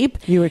means sleep.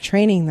 You were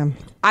training them.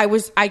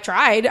 I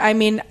tried. I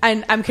mean,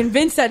 and I'm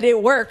convinced that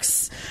it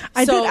works.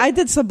 I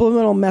did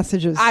subliminal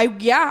messages.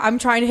 I'm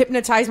trying to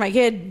hypnotize my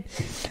kid.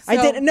 I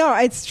did. No,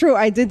 it's true.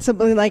 I did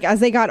something like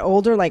as they got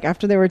older, like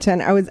after they were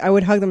 10, I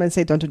would hug them and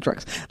say, "Don't do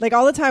drugs." Like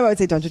all the time, I would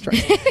say, "Don't do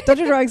drugs, don't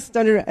do drugs,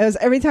 don't do." It was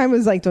every time it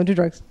was like, "Don't do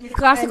drugs."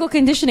 Classical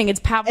conditioning. It's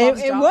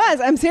Pavlov's It job.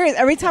 was. I'm serious.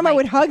 Every time I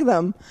would hug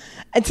them,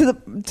 and to the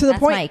That's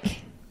point. Mike.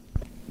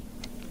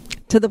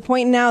 To the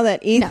point now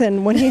that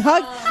Ethan, when he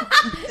hugged,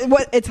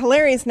 it's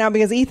hilarious now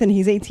because Ethan,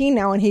 he's 18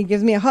 now, and he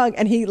gives me a hug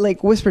and he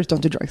like whispers, "Don't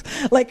do drugs."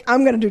 Like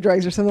I'm gonna do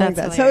drugs or something like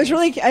that. That's So it was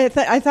really, I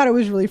thought it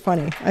was really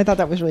funny. I thought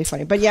that was really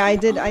funny. But yeah, I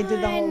did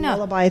the whole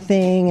lullaby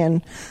thing,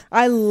 and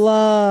I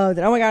loved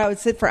it. Oh my god, I would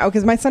sit for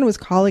because my son was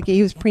colicky.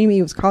 He was preemie.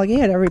 He was colicky. He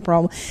had every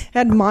problem.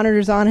 Had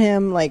monitors on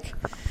him. Like,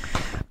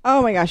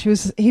 oh my gosh, he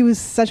was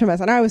such a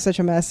mess, and I was such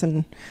a mess.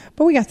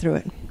 But we got through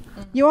it.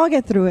 You all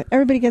get through it.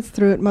 Everybody gets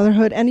through it,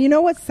 motherhood. And you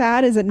know what's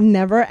sad is it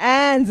never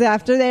ends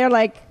after they're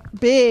like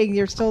big.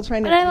 You're still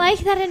trying to. But I like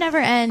that it never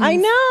ends. I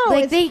know.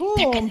 Like it's cool.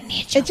 they're gonna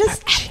need you it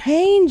just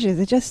changes.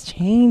 It just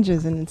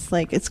changes, and it's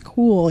like it's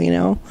cool. You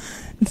know,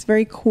 it's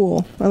very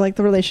cool. I like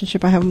the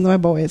relationship I have with my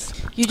boys.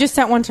 You just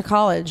sent one to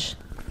college.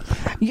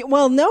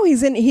 Well, no,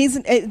 he's in.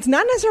 It's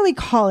not necessarily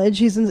college.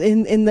 He's in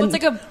the. Well,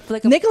 it's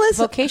like a Nicholas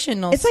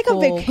vocational. It's like a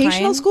school vocational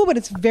kind. school, but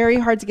it's very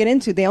hard to get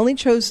into. They only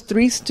chose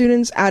 3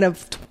 students out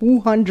of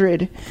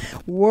 200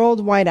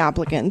 worldwide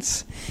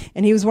applicants,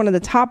 and he was one of the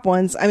top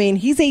ones. I mean,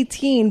 he's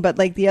 18, but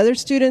like the other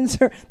students,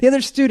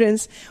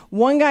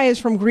 one guy is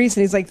from Greece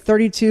and he's like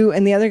 32,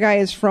 and the other guy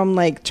is from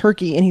like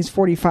Turkey and he's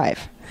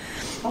 45.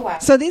 Oh, wow.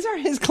 So these are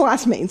his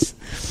classmates.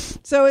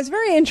 So it's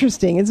very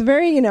interesting. It's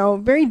very,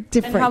 very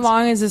different. And how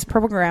long is this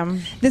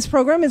program? This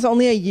program is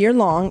only a year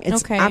long.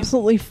 It's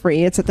absolutely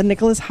free. It's at the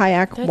Nicholas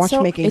Hayek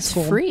Watchmaking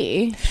School. It's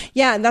free.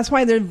 Yeah, and that's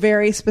why they're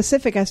very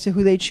specific as to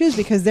who they choose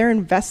because they're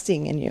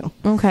investing in you.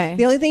 Okay.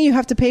 The only thing you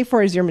have to pay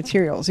for is your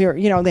materials.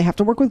 They have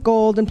to work with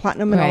gold and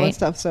platinum and all that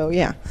stuff. So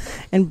yeah,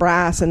 and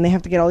brass, and they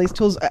have to get all these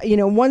tools.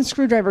 One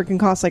screwdriver can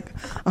cost like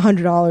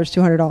 $100,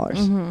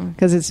 $200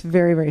 because it's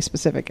very, very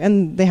specific,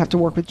 and they have to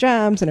work with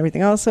gems and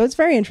everything else. So it's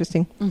very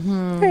interesting.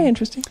 Very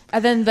interesting.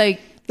 And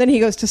then he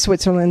goes to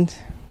Switzerland.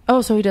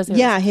 Oh, so he does it.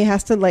 Yeah, he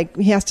has to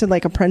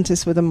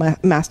apprentice with a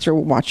master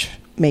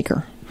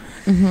watchmaker.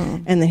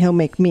 And then he'll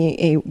make me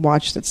a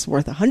watch that's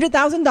worth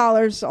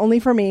 $100,000 only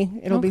for me.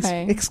 It'll be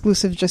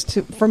exclusive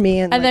just for me.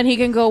 And then he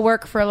can go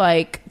work for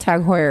like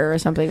Tag Heuer or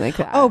something like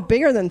that. Oh,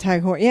 bigger than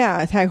Tag Heuer.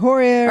 Yeah, Tag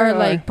Heuer. Or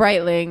like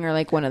Breitling or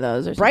like one of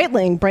those. Or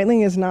something.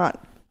 Breitling is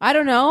not. I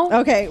don't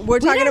know. Okay, we're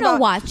talking about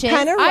watches.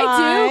 Panerai,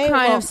 I do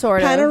kind of,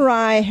 sort of.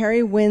 Panerai,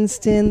 Harry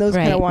Winston, those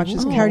kind of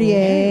watches.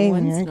 Cartier,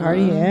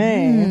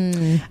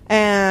 Cartier,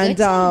 and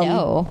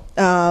the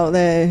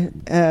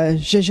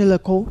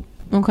Jaeger-LeCoq.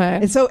 Okay,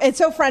 it's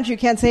so French you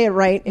can't say it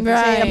right. If you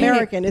say it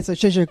American, it's a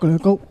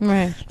Jaeger-LeCoq.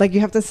 Right, like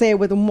you have to say it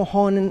with a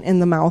mohon in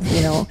the mouth.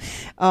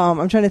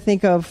 I'm trying to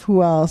think of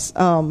who else.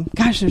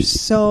 Gosh, there's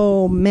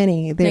so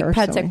many. There,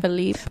 like Patek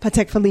Philippe.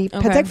 Patek Philippe.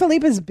 Okay. Patek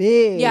Philippe is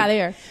big. Yeah,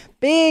 they are.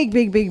 Big.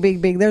 They're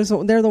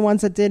the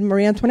ones that did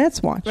Marie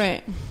Antoinette's watch.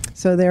 Right.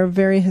 So they're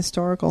very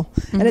historical.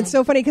 And it's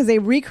so funny because they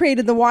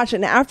recreated the watch.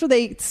 And after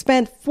they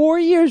spent 4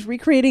 years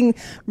recreating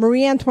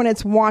Marie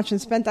Antoinette's watch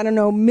and spent,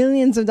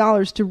 millions of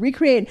dollars to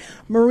recreate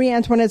Marie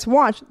Antoinette's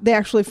watch, they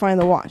actually find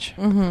the watch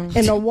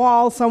in a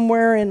wall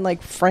somewhere in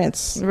like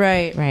France.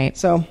 Right.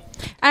 So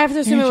I have to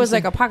assume it was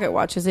like a pocket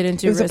watch because they didn't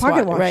do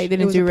wristwatches. Right. They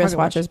didn't do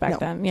wristwatches back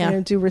then. Yeah. They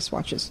didn't do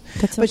wristwatches.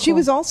 That's so but she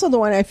was also the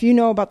one, if you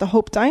know about the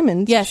Hope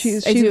Diamond. Yes,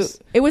 I do.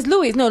 It was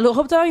Louis. No,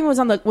 Hope Diamond was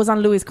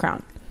on Louis'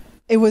 crown.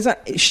 It was.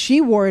 She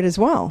wore it as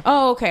well.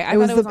 Oh, okay. It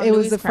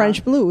was the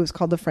French blue. It was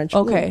called the French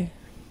blue. Okay.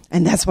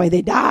 And that's why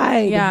they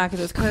died. Yeah, because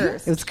it was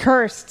cursed. It was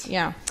cursed.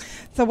 Yeah.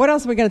 So what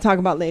else are we going to talk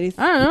about, ladies?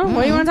 I don't know.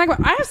 What do you want to talk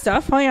about? I have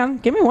stuff. Hold on.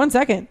 Give me 1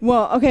 second.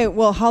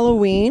 Well,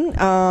 Halloween.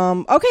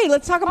 Okay,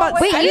 let's talk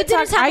about... Wait, you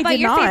didn't talk about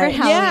your favorite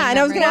Halloween. Yeah, and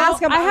I was going to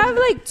ask about... I have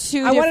like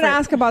two I wanted to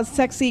ask about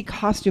sexy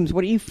costumes.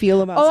 What do you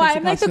feel about sexy costumes?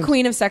 I'm like the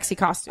queen of sexy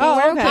costumes.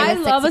 Oh, okay. I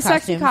love a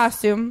sexy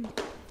costume.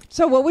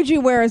 So what would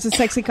you wear as a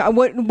sexy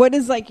what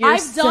is like your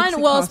I've done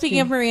sexy well costume? Speaking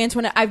of Marie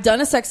Antoinette, I've done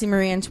a sexy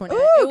Marie Antoinette.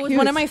 Ooh, it was cute.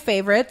 one of my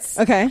favorites.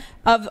 Okay.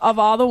 Of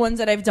all the ones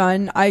that I've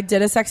done, I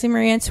did a sexy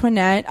Marie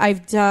Antoinette.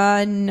 I've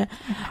done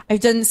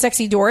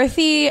sexy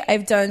Dorothy.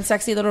 I've done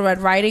sexy Little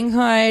Red Riding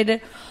Hood.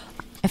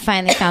 I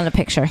finally found a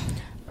picture.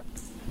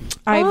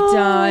 I've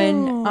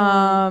done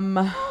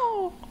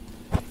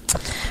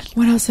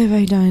what else have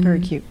I done? Very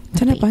cute.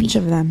 I've done a bunch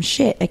of them.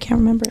 Shit, I can't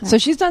remember. So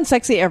she's done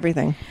sexy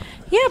everything.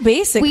 Yeah,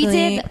 basically. We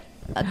did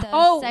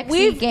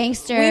sexy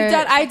gangster.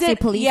 I did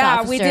police yeah,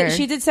 officer. we did.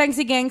 She did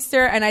sexy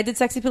gangster, and I did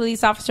sexy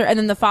police officer, and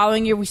then the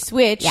following year we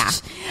switched. Yeah,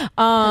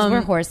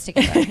 we're whores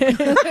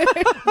together.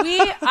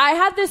 I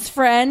had this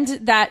friend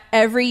that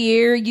every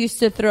year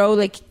used to throw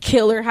like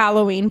killer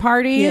Halloween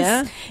parties.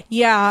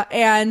 Yeah,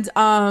 and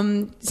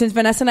since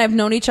Vanessa and I have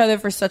known each other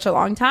for such a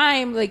long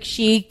time, like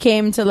she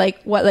came to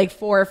like 4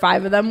 or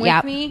 5 of them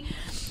with me.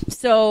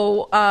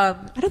 So I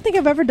don't think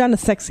I've ever done a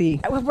sexy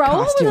Raul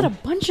costume. was at a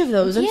bunch of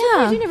those. I'm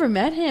surprised you never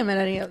met him at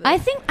any of them. I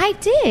think I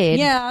did.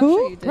 Yeah, I'm Who?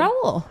 sure you did.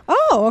 Raul.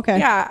 Oh, okay.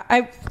 Yeah,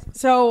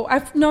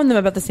 I've known them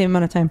about the same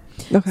amount of time.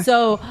 Okay.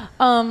 So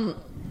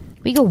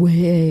we go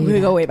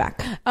way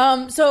back.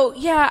 So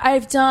yeah,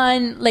 I've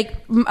done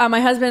like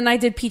my husband and I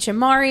did Peach and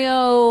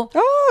Mario.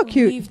 Oh,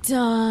 cute. We've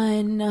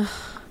done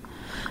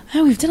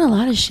a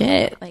lot of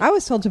shit. Like, I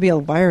was told to be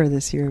Elvira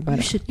this year,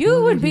 but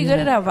you would be good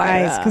at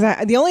Elvira.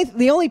 Because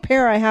the only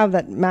pair I have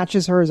that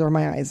matches hers are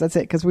my eyes. That's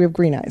it. Because we have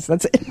green eyes.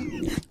 That's it.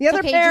 The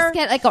other pair.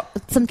 You just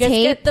get some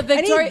tape. Get the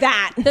Victoria, I need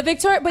that. The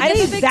Victoria, but I get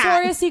need the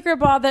Victoria's that. Secret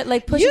ball that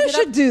like pushes You it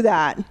should up. do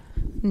that.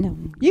 No,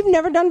 you've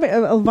never done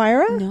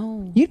Elvira.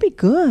 No, you'd be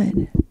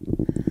good.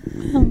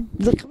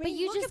 But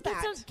you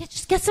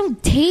just get some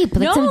tape,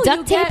 like some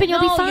duct tape, and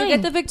you'll be fine. You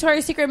get the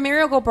Victoria's Secret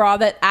Miracle bra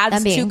that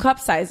adds 2 cup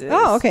sizes.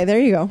 Oh, okay. There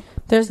you go.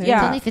 It's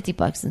only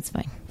 $50. It's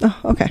fine.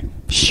 Oh, okay.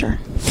 Sure.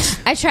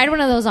 I tried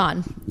one of those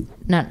on.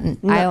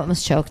 I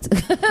almost choked.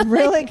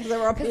 Really? Because they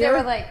were up here? They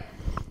were like...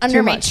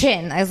 under my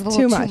chin. I was a little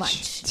too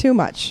much. Too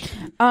much. They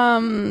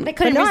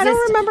couldn't no, resist. I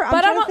don't remember.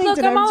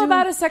 I'm all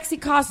about a sexy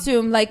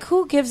costume. Like,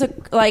 who gives a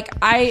It's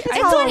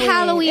what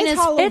Halloween is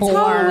for. It's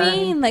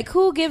Halloween. Like,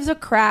 who gives a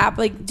crap?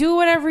 Like, do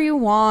whatever you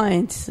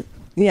want.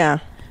 Yeah.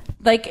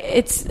 Like,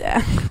 it's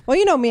well,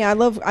 you know me. I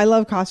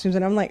love costumes,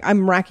 and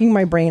I'm racking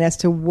my brain as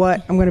to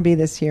what I'm going to be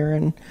this year,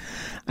 and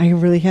I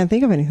really can't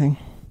think of anything.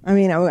 I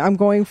mean, I'm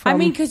going from. I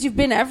mean, because you've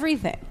been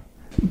everything.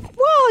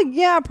 Well,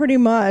 yeah, pretty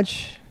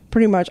much.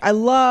 I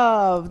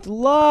loved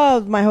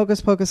my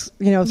Hocus Pocus,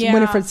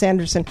 Winifred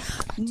Sanderson.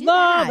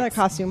 Love that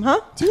costume,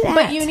 huh? Do that.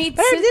 But you need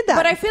I already did that.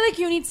 But I feel like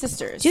you need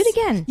sisters. Do it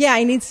again. Yeah,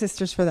 I need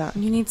sisters for that.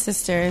 You need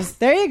sisters.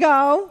 There you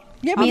go.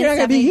 Yeah, but you're not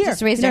going to be here.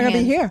 Just raise you're not their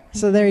going to be hand. here.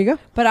 So there you go.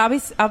 But I'll be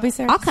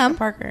Sarah I'll come.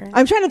 Parker.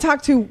 I'm trying to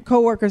talk to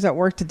coworkers at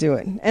work to do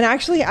it. And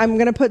actually, I'm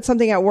going to put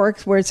something at work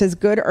where it says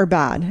good or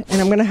bad.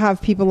 And I'm going to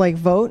have people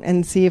vote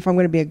and see if I'm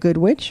going to be a good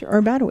witch or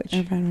a bad witch.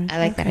 I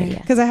like that idea.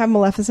 Because I have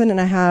Maleficent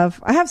and I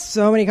have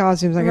so many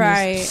costumes. I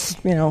can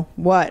just,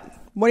 what?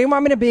 What do you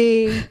want me to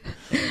be?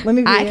 Let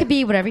me be. I could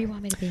be whatever you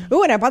want me to be.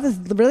 Ooh, and I bought this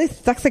really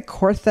sexy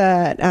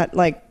corset at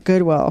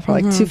Goodwill for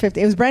 $250.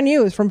 It was brand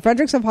new. It was from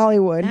Fredericks of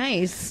Hollywood.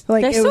 Nice.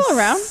 They're still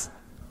around?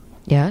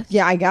 Yeah.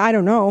 Yeah, I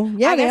don't know.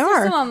 Yeah, they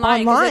are. Still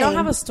online. 'Cause they don't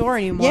have a store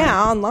anymore. Yeah,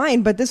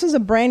 online. But this was a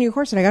brand new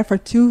corset I got for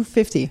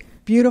 $250.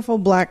 Beautiful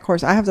black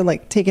corset. I have to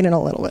take it in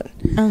a little bit.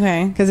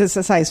 Okay. Because it's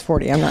a size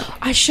 40. I'm not.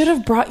 I should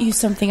have brought you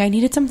something. I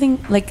needed something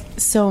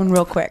sewn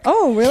real quick.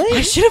 Oh, really?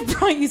 I should have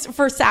brought you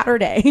for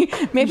Saturday.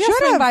 Maybe I'll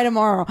swing by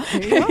tomorrow.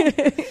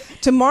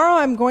 Tomorrow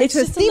I'm going to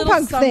a just a little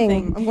steampunk thing.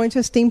 something. I'm going to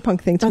a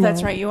steampunk thing tomorrow. Oh,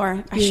 that's right. You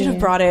are. I should have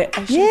brought it.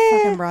 I should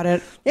have fucking brought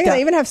it. Yeah, 'cause I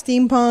even have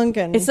steampunk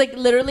and it's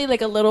literally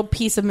a little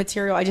piece of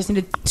material. I just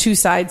needed 2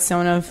 sides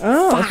sewn of.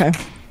 Oh, Fuck. okay.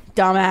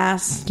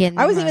 Dumbass.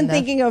 I was even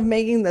thinking of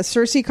making the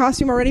Cersei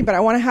costume already, but I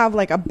want to have a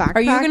backpack.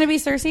 Are you going to be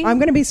Cersei? I'm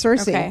going to be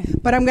Cersei, Okay.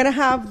 but I'm going to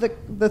have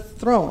the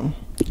throne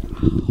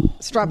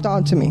strapped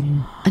onto me.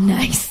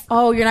 Nice.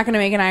 Oh, you're not going to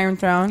make an Iron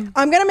Throne?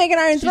 I'm going to make an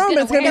Iron Throne,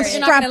 but it's going to be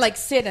You're strapped. not going to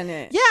sit in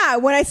it. Yeah,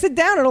 when I sit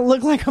down, it'll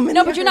look like I'm in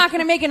No, the but you're not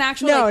going to make an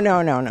actual.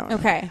 No.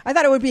 Okay. I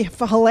thought it would be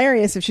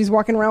hilarious if she's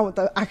walking around with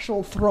the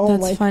actual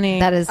throne That's funny.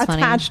 That is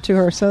funny. attached to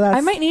her. So that's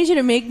I might need you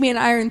to make me an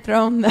Iron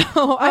Throne, though.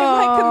 I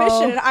might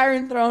commission an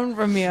Iron Throne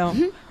from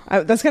you.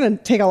 That's going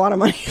to take a lot of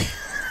money.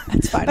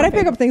 That's fine. But I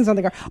pick up things on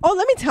the car. Oh,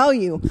 let me tell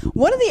you,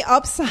 one of the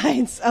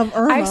upsides of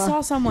Irma. I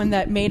saw someone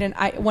that made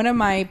one of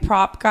my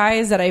prop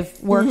guys that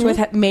I've worked with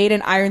had made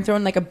an Iron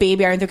Throne, a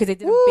baby Iron Throne, because they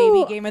did a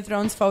baby Game of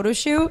Thrones photo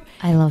shoot.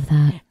 I love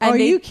that. And Are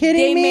you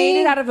kidding they me? They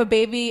made it out of a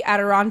baby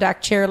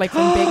Adirondack chair,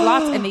 from Big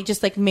Lots, and they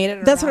just made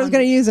it. That's what I was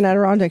going to use, an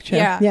Adirondack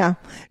chair. Yeah.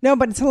 No,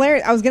 but it's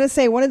hilarious. I was going to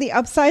say one of the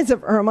upsides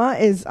of Irma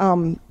is,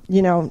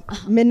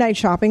 midnight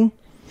shopping.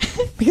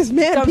 Because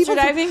people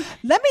diving?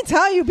 Let me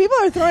tell you, people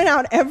are throwing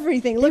out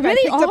everything. Look,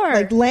 really I picked are.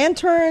 up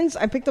lanterns.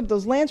 I picked up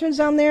those lanterns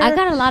down there. I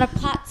got a lot of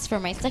pots for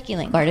my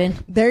succulent garden.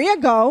 There you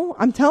go.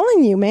 I'm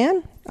telling you,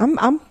 man.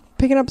 I'm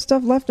picking up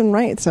stuff left and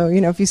right. So,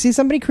 if you see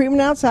somebody creeping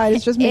outside,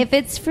 it's just me. If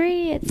it's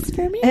free, it's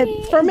for me.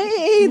 It's for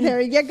me.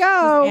 There you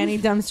go. Annie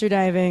dumpster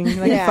diving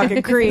a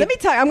fucking creep. Let me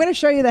tell you, I'm going to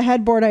show you the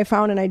headboard I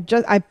found, and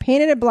I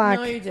painted it black.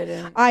 No, you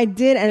didn't. I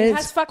did, and It it's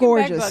has fucking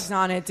gorgeous. bed bugs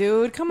on it,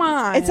 dude. Come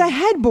on. It's a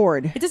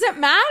headboard. It doesn't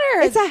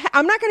matter.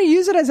 I'm not going to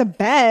use it as a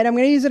bed. I'm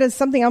going to use it as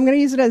something. I'm going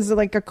to use it as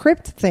a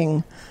crypt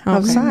thing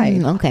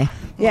outside. Okay.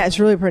 Yeah, it's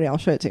really pretty. I'll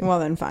show it to you. Well,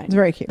 then fine. It's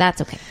very cute.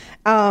 That's okay.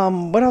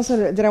 What else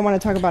did I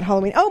want to talk about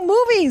Halloween? Oh,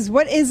 movies.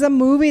 What is a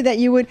movie that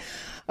you would...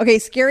 Okay,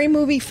 scary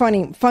movie,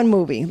 fun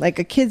movie, like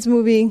a kid's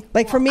movie.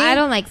 For me... I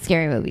don't like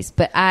scary movies,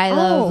 but I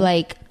love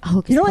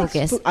Hocus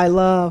Pocus. I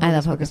love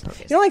Hocus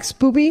Pocus. You don't like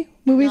spoopy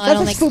movies? No, I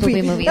don't like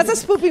spoopy movies.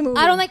 That's a spoopy movie.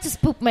 I don't like to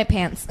spoop my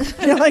pants.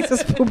 You don't like the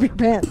spoopy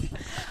pants.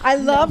 I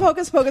love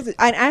Hocus Pocus.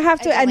 And I have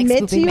to I don't like admit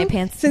to spooping my you,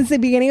 pants. since the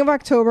beginning of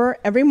October,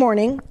 every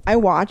morning I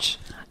watch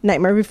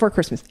Nightmare Before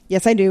Christmas.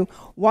 Yes, I do.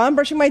 While I'm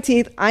brushing my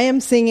teeth, I am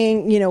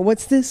singing,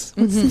 what's this?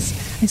 What's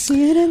this? I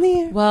see it in the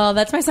air. Well,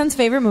 that's my son's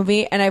favorite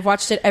movie, and I've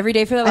watched it every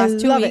day for the last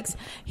 2 love weeks. it.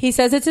 He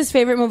says it's his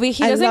favorite movie.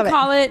 He I doesn't love it.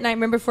 call it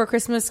Nightmare Before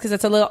Christmas because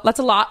that's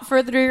a lot for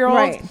a 3-year-old.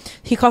 Right.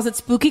 He calls it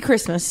Spooky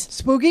Christmas.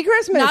 Spooky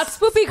Christmas. Not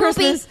Spoopy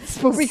Christmas.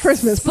 Spooky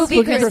Christmas.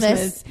 Spooky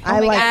Christmas. I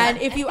like And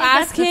that. if you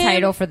That's ask the him,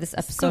 title for this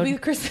episode. Spooky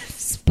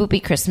Christmas.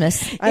 Spoopy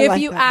Christmas. I If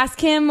like you that. ask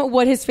him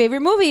what his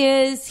favorite movie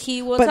is,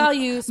 he will tell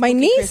you. my Spooky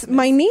niece, Christmas.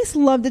 my niece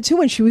loved it too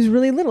when she was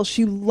really little.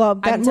 She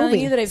loved that I'm movie. telling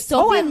you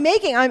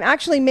that I'm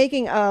actually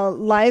making a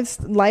life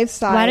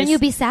size. Why don't you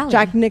be Sally?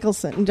 Jack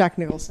Nicholson. Jack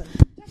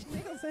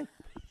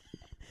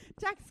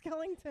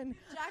Skellington.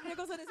 Jack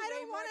Nicholson is I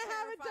don't want to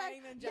have a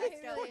terrifying Jack. than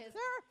Jack Skellington.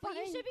 But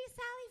you should be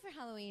Sally for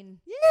Halloween.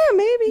 Yeah,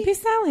 maybe. Be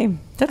Sally.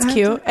 That's I have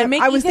cute. to- And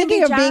make I was Ethan thinking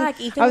be of being-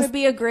 Jack. Ethan I was- would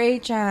be a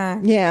great Jack.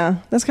 Yeah,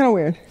 that's kind of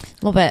weird. A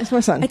little bit. That's my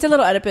son. It's a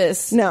little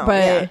Oedipus. No,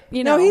 but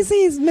yeah. no, he's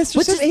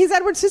Mr. He's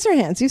Edward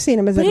Scissorhands. You've seen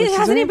him as But Edward he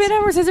hasn't he Scissorhands. been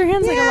Edward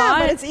Scissorhands Yeah, like a lot?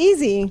 but it's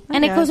easy.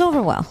 And it goes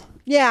over well.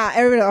 Yeah,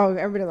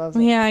 everybody loves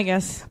it. Yeah, I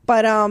guess.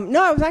 But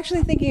no, I was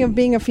actually thinking of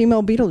being a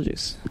female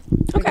Beetlejuice.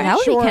 Okay, that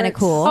would be kind of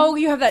cool. Oh,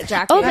 you have that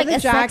jacket. Oh, I like have a the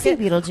jacket.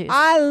 sexy Beetlejuice.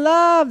 I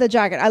love the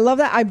jacket. I love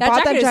that. I bought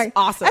jacket that is jacket.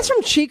 awesome. That's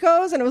from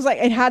Chico's, and it was like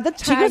it had the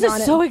tag Chico's on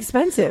is it. so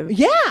expensive.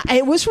 Yeah,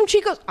 it was from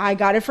Chico's. I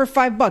got it for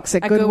 $5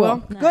 at Goodwill.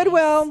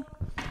 Goodwill?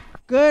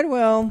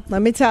 Goodwill.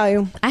 Let me tell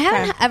you. I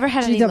haven't ever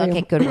had any GW. luck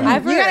at Goodwill.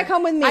 You gotta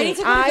come with me. I need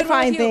to go to I Goodwill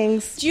find with you.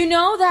 things. Do you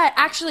know that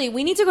actually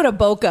we need to go to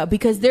Boca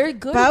because they're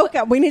good?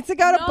 Boca. We need to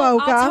go to No,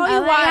 Boca. I'll tell you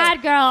Oh my why.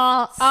 God,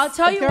 girl. I'll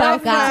tell you why we need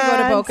to go to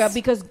Girlfriends. Boca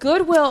because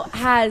Goodwill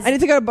has. I need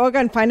to go to Boca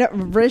and find a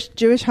rich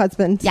Jewish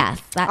husband. Yes,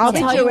 that's I'll it. be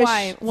I'll tell Jewish. you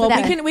why. Well,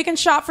 that- we can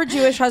shop for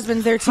Jewish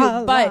husbands there too,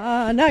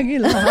 but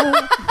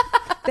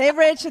They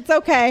rich. It's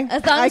okay.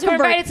 As long as I we're convert.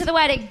 invited to the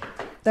wedding,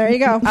 There you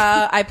go.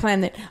 I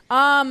planned it.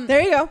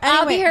 There you go.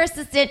 I'll be Anyway. her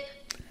assistant.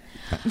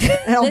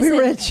 And I'll be Listen,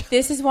 rich.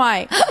 This is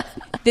why.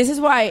 This is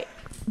why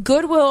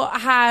Goodwill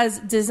has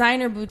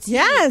designer boutiques.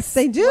 Yes,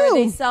 they do. Where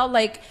they sell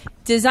like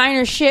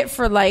designer shit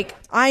for like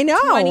I know.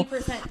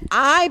 20%.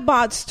 I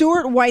bought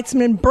Stuart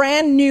Weitzman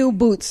brand new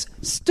boots.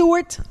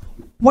 Stuart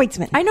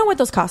Weitzman. I know what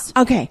those cost.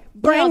 Okay,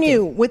 all brand do.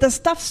 new with the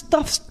stuff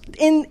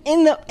in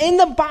the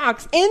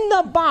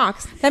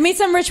box. That means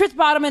some rich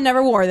bottom and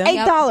never wore them.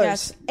 $8.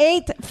 Yes.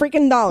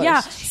 $8 Yeah,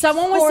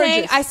 someone was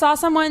saying. I saw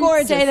someone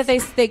Gorgeous. say that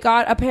they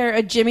got a pair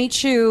of Jimmy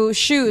Choo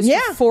shoes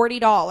for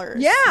 $40.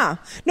 Yeah,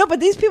 no, but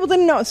these people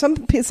didn't know. Some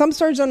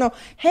stores don't know.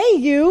 Hey,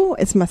 you,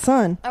 it's my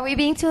son. Are we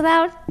being too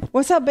loud?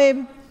 What's up,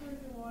 babe?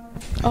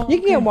 You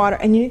can get water,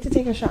 and you need to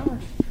take a shower.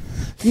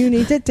 You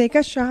need to take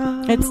a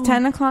shower. It's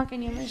 10 o'clock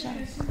and you have a shower.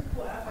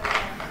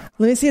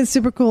 Let me see the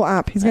super cool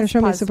app. He's going to show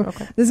me pause super. real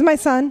quick. This is my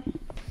son.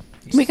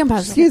 We can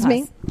pause. Excuse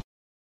me.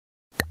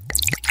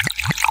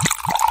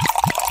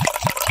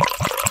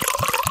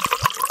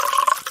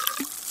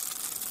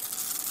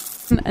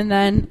 And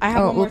then I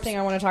have Oh, one more oops. thing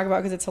I want to talk about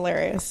because it's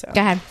hilarious. So. Go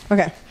ahead.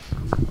 Okay,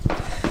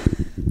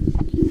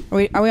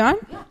 Are we on?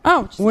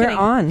 Oh, just we're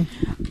kidding.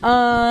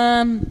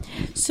 on.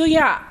 So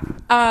yeah,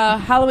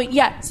 Halloween.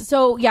 Yeah.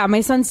 So yeah,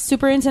 my son's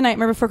super into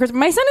Nightmare Before Christmas.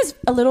 My son is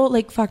a little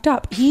like fucked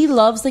up. He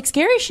loves like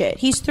scary shit.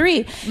 He's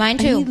 3. Mine and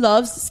too. he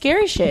loves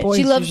scary shit. Boys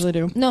She loves. usually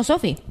do. No,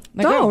 Sophie.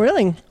 My Oh, girl.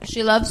 really?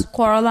 She loves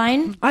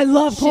Coraline. I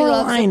love She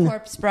loves Coraline. The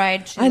Corpse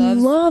Bride. She I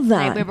loves love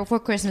that. Nightmare Before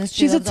Christmas.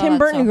 She She's a loves all Tim that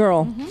Burton stuff.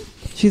 girl.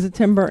 She's a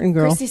Tim Burton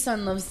girl. Christy's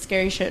son loves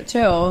scary shit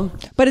too.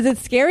 But is it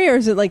scary or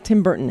is it like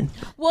Tim Burton?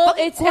 Well,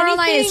 it's Coraline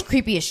anything, is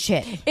creepy as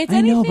shit. It's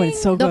I know, anything, but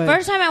it's so The good.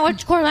 first time I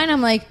watched Coraline,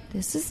 I'm like,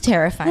 this is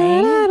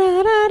terrifying.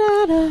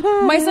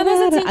 My son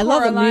hasn't seen I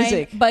love the Coraline,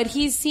 music. but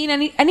he's seen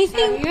anything.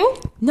 Have you?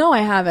 No, I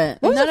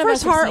haven't. What was None the of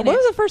first us have horror? seen What it.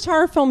 was the first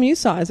horror film you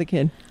saw as a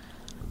kid?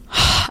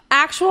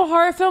 Actual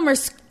horror film or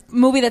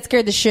movie that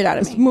scared the shit out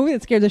of me? Movie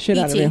that scared the shit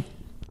out of E.T.. you.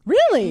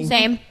 Really?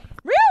 Same.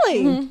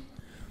 Really?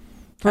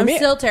 For I'm me-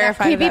 still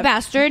terrified. Creepy of that.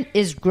 bastard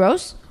is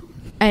gross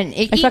and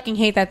icky. I fucking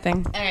hate that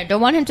thing. And I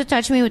don't want him to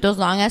touch me with those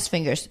long ass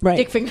fingers. Right.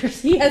 Dick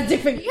fingers. He has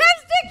dick fingers. He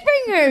has dick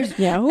fingers.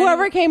 Yeah.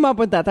 Whoever came up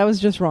with that was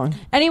just wrong.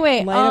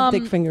 Anyway, Light up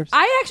dick fingers.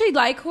 I actually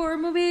like horror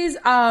movies.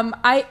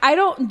 I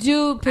don't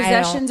do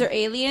possessions or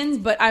aliens,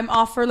 but I'm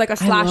off for like a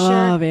slasher.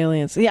 I love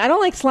aliens. Yeah, I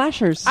don't like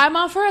slashers. I'm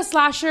off for a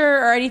slasher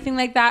or anything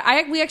like that.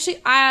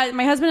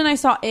 My husband and I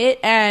saw it,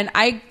 and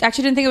I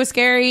actually didn't think it was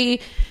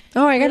scary.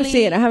 Oh, I got to Really?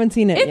 see it. I haven't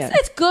seen it yet.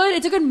 It's good.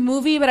 It's a good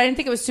movie, but I didn't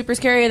think it was super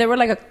scary. There were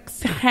like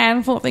a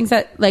handful of things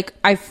that like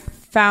I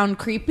found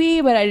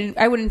creepy, but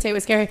I wouldn't say it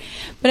was scary.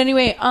 But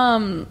anyway,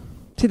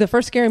 See, the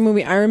first scary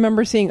movie I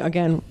remember seeing,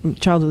 again,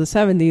 child of the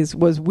 70s,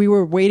 was we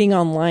were waiting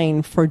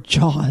online for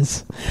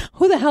Jaws.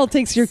 Who the hell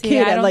takes your See,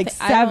 kid I at don't like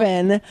thi- I don't-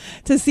 7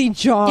 to see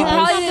Jaws? you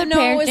probably That's didn't the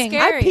know it was parenting.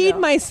 scary. I peed though.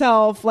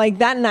 myself like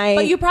that night.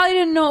 But you probably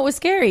didn't know it was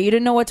scary. You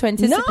didn't know what to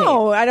anticipate.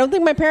 No, I don't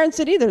think my parents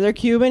did either. They're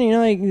Cuban, you know,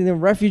 like the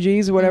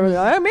refugees or whatever.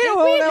 They're like, "Mira,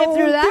 we lived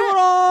through that.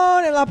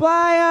 tiburón en la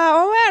playa,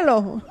 vamos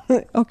a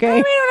verlo." Okay.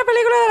 Mira una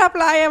película de la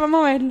playa,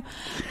 vamos a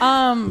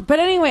verlo. But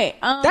anyway,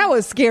 That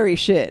was scary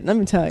shit, let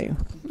me tell you.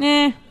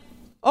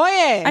 Oh,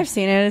 yeah. I've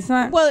seen it. It's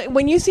not. Well,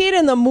 when you see it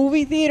in the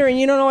movie theater and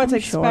you don't know what to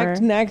expect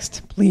sure.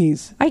 next,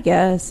 please. I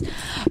guess.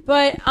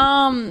 But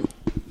in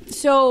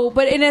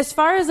as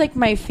far as like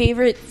my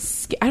favorite,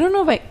 I don't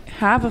know if I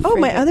have a. Oh,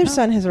 my favorite- other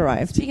son has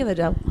arrived. Speaking of the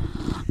devil,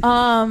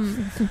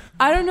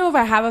 I don't know if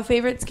I have a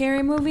favorite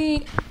scary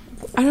movie.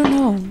 I don't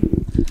know.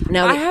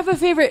 Now, I have a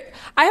favorite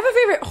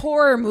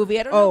horror movie.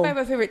 I don't know Oh. if I have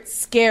a favorite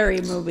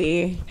scary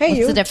movie. hey, What's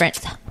you. the difference?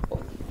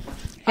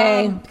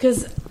 Hey.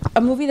 Because a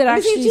movie that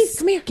me see your actually teeth.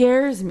 Come here.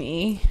 scares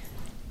me.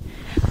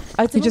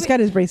 It's a He just got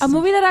his braces A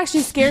movie that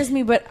actually scares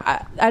me, but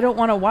I don't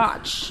want to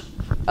watch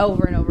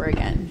over and over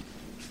again.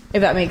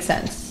 If that makes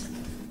sense.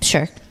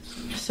 Sure.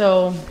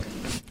 So,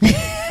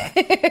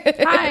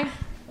 hi.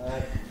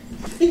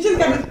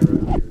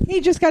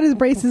 He just got his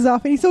braces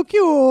off and he's so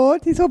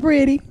cute. He's so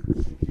pretty.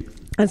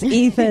 That's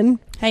Ethan.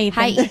 Hey,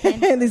 Hi,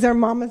 Ethan. These are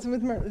mamas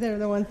with they're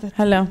the ones that.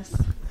 Hello.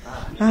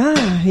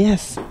 Ah,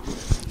 yes.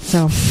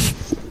 So,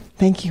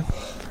 thank you.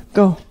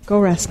 Go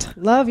rest.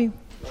 Love you.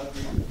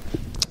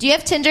 Do you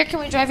have Tinder? Can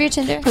we drive your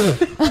Tinder?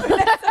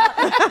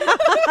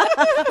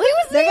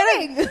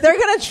 They're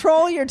gonna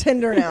troll your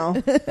Tinder now.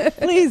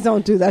 Please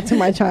don't do that to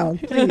my child.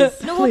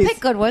 Please. No, we'll pick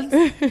good ones.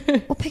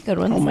 We'll pick good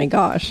ones. Oh my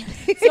gosh.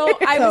 So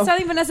I was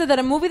telling Vanessa that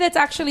a movie that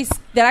actually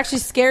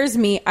scares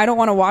me, I don't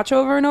want to watch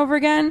over and over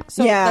again.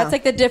 So that's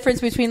like the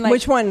difference between like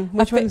which one?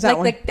 Which one is that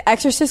one? Like The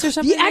Exorcist or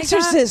something. The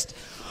Exorcist.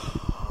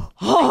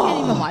 I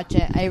can't even watch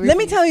it. Let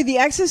me tell you, The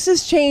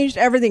Exorcist changed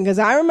everything because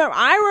I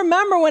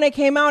remember when it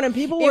came out and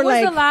people were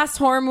like, it was the last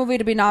horror movie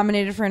to be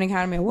nominated for an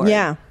Academy Award.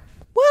 Yeah.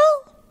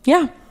 Well,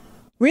 yeah.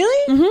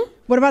 Really? Mm-hmm.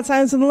 What about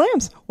Silence of the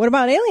Lambs? What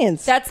about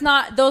Aliens?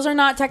 Those are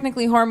not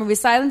technically horror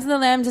movies. Silence of the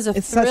Lambs is a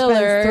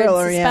thriller,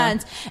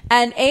 suspense. Yeah.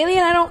 And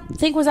Alien, I don't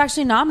think was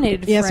actually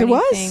nominated for anything. Yes, it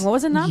was. What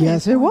was it nominated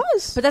Yes, for? it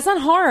was. But that's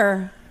not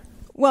horror.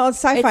 Well, it's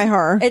sci-fi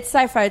horror. It's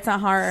sci-fi. It's not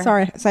horror.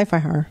 Sorry, sci-fi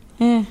horror.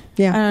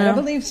 Yeah, I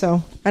believe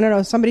so. I don't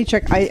know. Somebody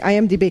check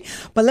IMDb.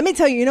 But let me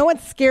tell you, you know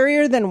what's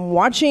scarier than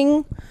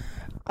watching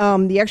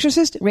The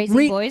Exorcist?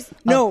 Raising Boys?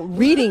 No,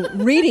 reading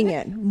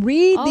it.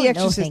 Read The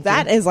Exorcist.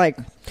 That is like,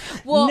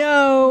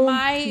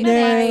 my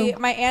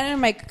aunt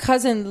and my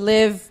cousin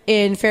live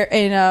in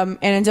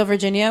Annandale,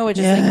 Virginia, which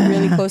is like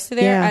really close to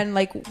there, and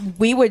like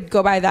we would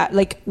go by that.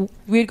 Like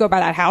we'd go by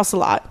that house a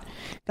lot.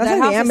 That's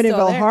like the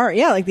Amityville horror.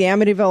 Yeah, like the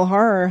Amityville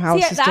horror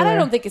house. See, that I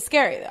don't think is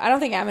scary. I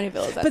don't think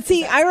Amityville is that. But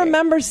see, I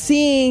remember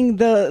seeing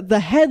the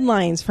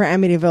headlines for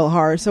Amityville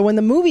horror. So when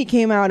the movie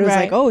came out, it was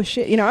like, oh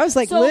shit. You know, I was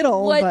like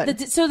little.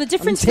 So the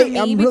difference for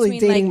me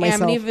between like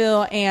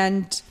Amityville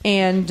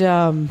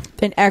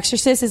and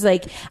Exorcist is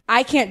like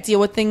I can't deal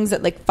with things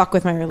that like fuck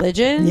with my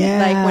religion.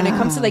 Yeah. Like when it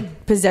comes to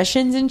like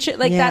possessions and shit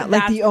like that.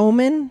 Like The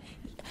Omen.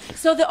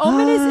 So The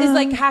Omen is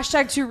like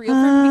hashtag too real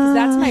for me because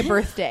that's my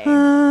birthday.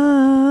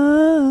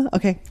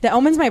 Okay. The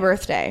Omen's my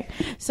birthday.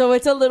 So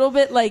it's a little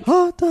bit like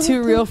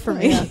too real for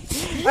me. Yeah.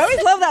 I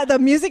always love that. The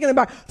music in the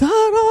bar.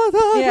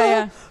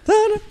 Yeah.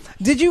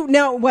 Did you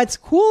know what's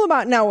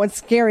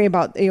scary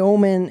about The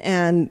Omen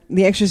and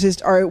The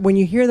Exorcist are when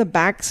you hear the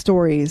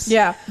backstories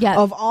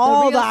of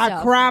all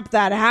that crap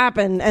that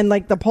happened and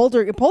like the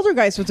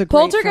Poltergeist was a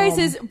great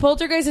film.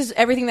 Poltergeist is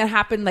everything that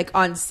happened like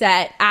on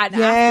set and after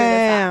the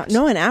fact.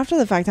 No, and after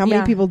the fact, how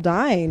many people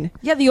died?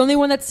 Yeah, the only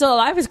one that's still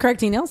alive is Craig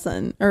T.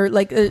 Nelson or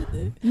like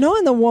no,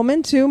 and the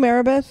woman too,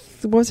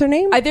 Maribeth. What was her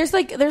name? There's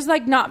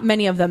like not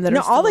many of them that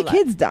are still all the alive.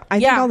 kids died. I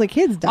think all the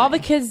kids died. All the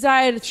kids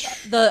died.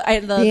 The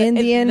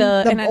Indian,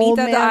 the old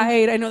man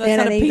died. I know that's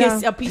not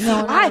a piece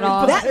of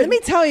let me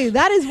tell you,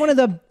 that is one of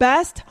the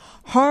best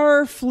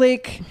horror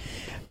flick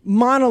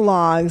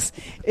monologues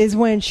is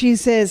when she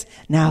says,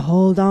 now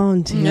hold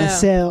on to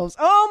yourselves.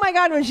 Oh my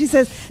God, when she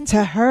says,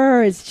 to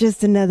her it's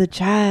just another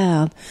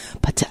child,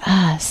 but to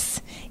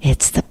us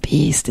it's the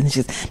beast. And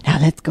she says, now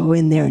let's go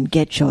in there and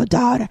get your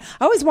daughter.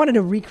 I always wanted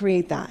to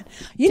recreate that.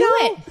 You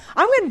know,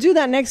 I'm going to do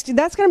that next year.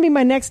 That's going to be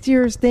my next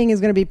year's thing,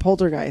 is going to be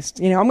Poltergeist.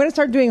 You know, I'm going to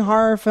start doing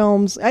horror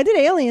films. I did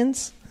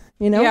Aliens.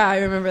 You know? Yeah, I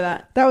remember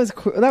that. That was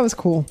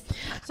cool.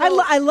 So,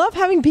 I love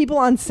having people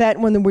on set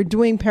when we're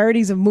doing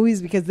parodies of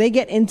movies because they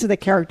get into the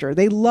character.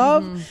 They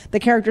love the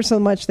character so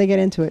much they get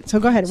into it. So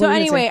go ahead. So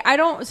anyway,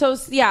 there's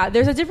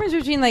a difference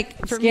between like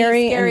for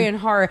scary and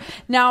horror.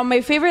 Now,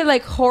 my favorite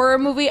like horror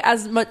movie,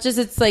 as much as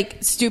it's like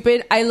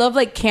stupid, I love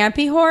like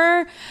campy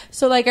horror.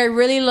 So like I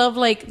really love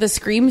like the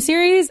Scream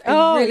series.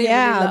 Really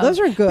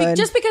those are good.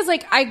 Just because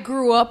like I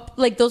grew up,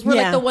 like those were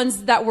like the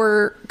ones that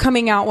were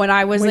coming out when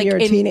I was like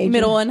in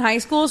middle and high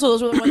school. So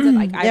those were the ones that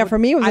like for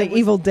me it was like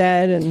Evil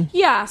Dead and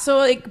so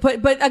like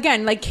but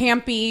again like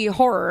campy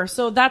horror,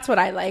 so that's what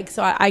I like.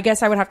 So I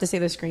guess I would have to say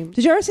the Scream.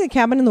 Did you ever see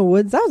Cabin in the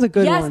Woods? That was a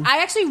good one. Yes,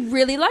 I actually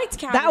really liked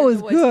Cabin in the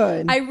Woods. That was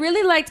good. I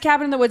really liked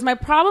Cabin in the Woods. My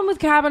problem with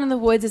Cabin in the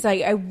Woods is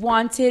I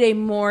wanted a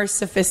more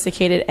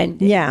sophisticated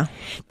ending. That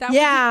was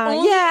the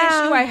only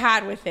issue I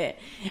had with it.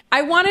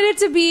 I wanted it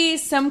to be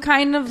some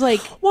kind of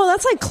like, well,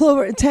 that's like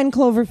 10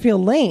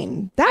 Cloverfield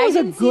Lane. That was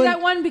a good. See that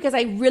one because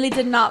I really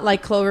did not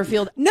like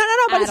Cloverfield. No,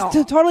 but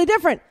it's totally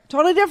different.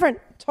 10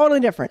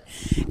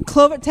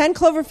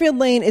 Cloverfield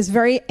Lane is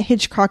very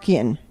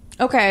Hitchcockian.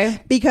 Okay.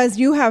 Because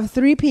you have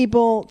 3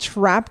 people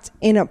trapped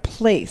in a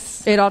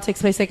place. It all takes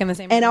place like in the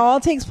same room. And it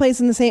all takes place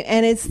in the same,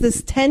 and it's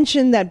this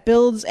tension that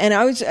builds, and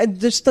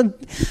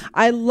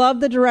I love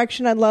the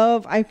direction.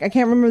 I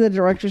can't remember the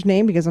director's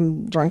name because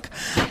I'm drunk.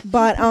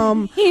 But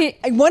one of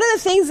the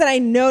things that I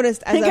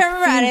noticed as I can't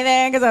remember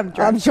anything because I'm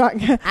drunk.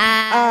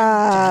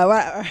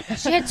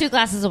 She had 2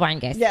 glasses of wine,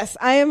 guys. Yes,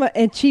 I am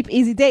a cheap,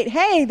 easy date.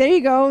 Hey, there you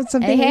go.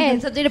 Something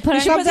to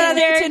put on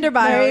your Tinder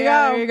bio.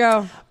 There you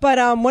go.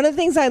 But one of the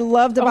things I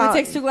loved about... It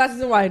takes 2 glasses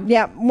of wine.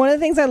 Yeah, one of the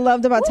things I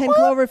loved about 10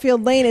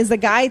 Cloverfield Lane is the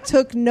guy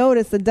took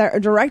notice, the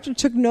director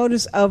took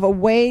notice of a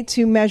way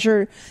to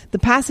measure the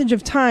passage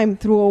of time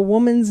through a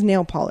woman's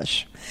nail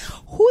polish.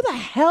 who the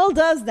hell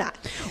does that?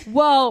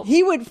 Well,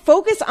 he would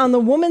focus on the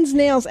woman's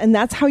nails, and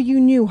that's how you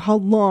knew how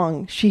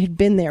long she had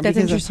been there. That's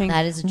interesting.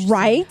 That is interesting.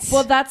 Right?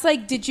 Well, that's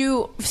like,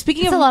 speaking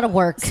It's of a lot of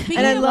work. And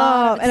I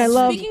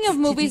love speaking of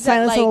movies that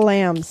Silence like of the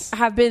Lambs.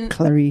 have been,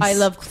 Clarice. I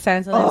love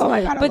Silence of the Lambs. Oh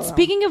my God, I but love them.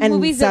 speaking of And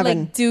movies that Seven.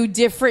 like do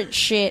different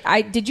shit,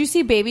 did you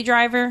see Baby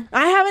Driver?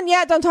 I haven't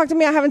yet. Don't talk to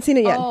me. I haven't seen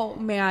it yet. Oh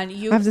man,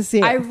 you I have to see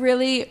it. I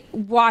really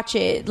watch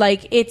it.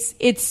 Like it's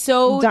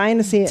so Dying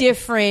to see it.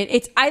 different.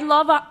 I'm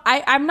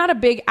not a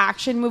big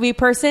action movie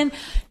person.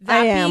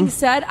 That I am. being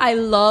said, I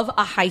love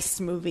a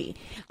heist movie.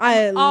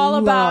 I'm all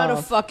about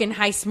a fucking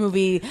heist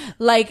movie.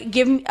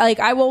 Like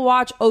I will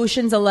watch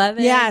Ocean's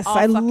 11. Yes, all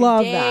I fucking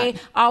love day.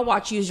 that. I'll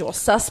watch Usual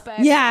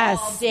Suspects. Yes,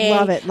 all day.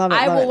 love it, love it,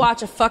 I love will it.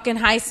 watch a fucking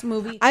heist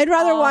movie. I'd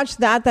rather watch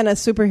that than a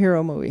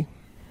superhero movie.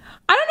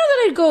 I don't know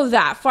that I'd go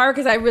that far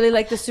because I really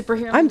like the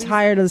superhero. I'm movies.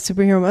 tired of the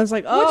superhero. I was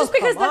like, oh, Well, just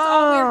because come that's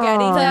all we're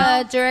getting.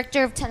 on. The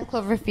director of 10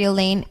 Cloverfield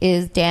Lane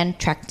is Dan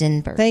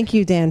Trachtenberg. Thank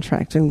you, Dan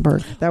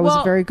Trachtenberg. That was a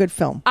Well, very good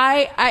film.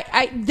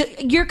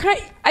 You're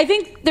I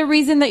think the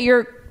reason that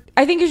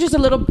I think you're just a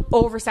little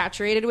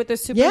oversaturated with the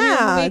superhero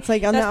Yeah, movie. it's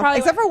like That's enough. probably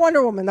Except for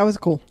Wonder Woman, that was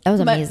cool. That was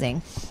But-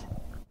 amazing.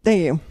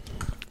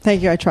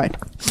 Thank you. I tried.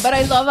 But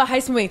I love a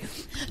heist movie.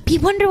 Be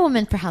Wonder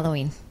Woman for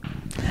Halloween.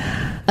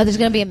 Oh, there's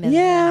going to be a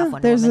million and a half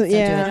Wonder there's Womans.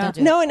 yeah. Don't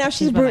do it. No, and now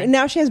she's behind.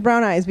 now she has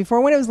brown eyes.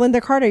 Before, when it was Linda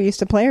Carter, I used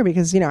to play her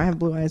because I have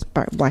blue eyes,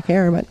 black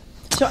hair. But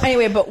So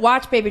anyway, but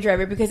watch Baby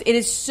Driver because it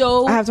is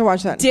so I have to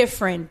watch that.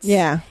 different.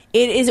 Yeah.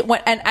 It is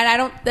and I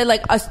don't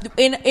like us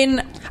in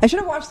I should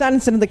have watched that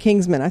instead of The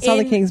Kingsman. I saw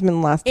The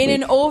Kingsman last week.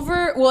 it's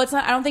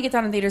not. I don't think it's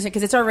out in theaters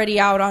because it's already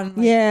out on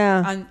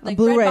on like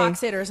Blu-ray.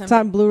 Redbox it or something. It's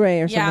on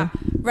Blu-ray or Yeah,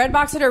 something.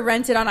 Redbox it or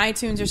rent it on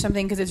iTunes or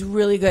something because it's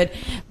really good.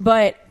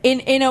 But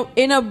in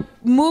a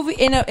movie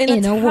in a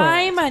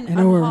time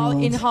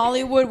in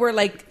Hollywood where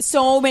like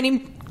so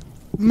many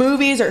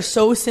movies are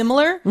so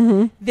similar,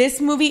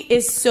 this movie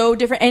is so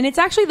different, and it's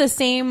actually the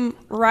same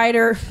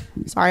writer.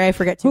 Sorry, I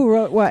forget Who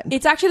wrote what?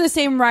 It's actually the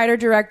same writer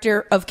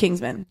director of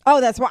Kingsman.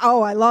 Oh, that's why.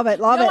 Oh, I love it.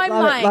 Love No, it. I'm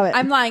love lying. it. Love it.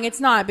 I'm lying. It's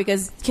not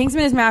because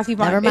Kingsman is Matthew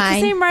Vaughn. Never It's the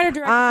mind. same writer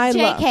director.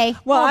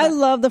 I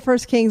love the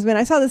first Kingsman.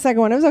 I saw the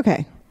second one. It was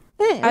okay.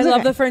 I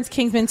love the first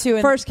Kingsman too.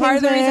 And First part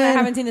of the reason I Kingsman.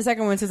 haven't seen the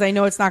second one is because I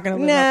know it's not going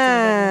to live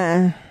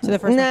up to the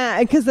first one. Nah,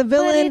 because the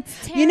villain.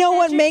 it's You know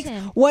what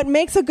Taron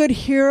makes a good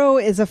hero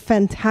is a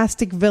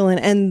fantastic villain,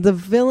 and the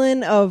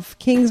villain of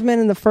Kingsman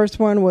in the first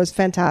one was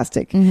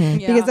fantastic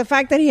because the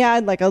fact that he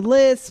had like a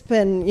lisp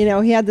and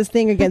he had this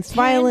thing against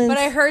violence. But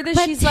I heard that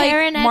But she's like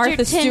Taron Martha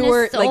Egerton is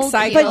Stewart, so like cute.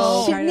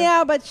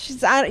 psycho. But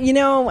she's I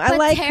But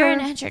like Taron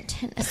her.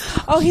 Egerton is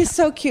Oh, he's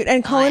so cute,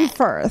 and Colin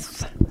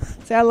Firth.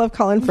 See, I love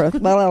Colin Firth.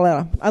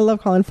 I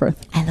love Colin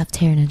Firth. I love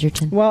Taron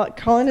Egerton. Well,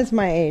 Colin is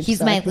my age. He's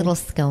so my I can- little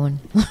scone.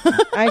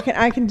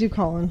 I can do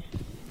Colin.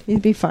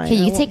 He'd be fine. Okay, I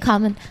you won't- take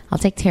Colin. I'll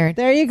take Taron.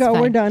 There you go. It's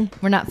fine. We're done.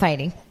 We're not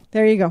fighting.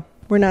 There you go.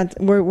 We're not.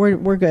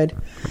 We're good.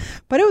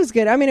 But it was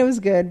good. I mean, it was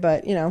good.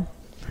 But I'm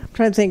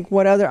trying to think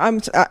what other.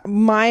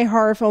 My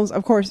horror films,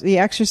 of course, The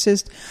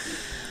Exorcist.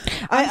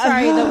 I'm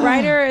sorry, the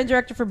writer and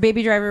director for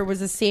Baby Driver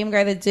was the same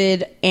guy that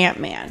did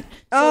Ant-Man. So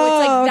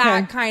it's like okay.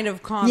 that kind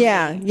of comedy.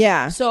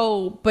 Yeah.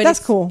 So, but That's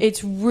it's cool.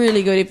 It's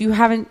really good. If you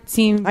haven't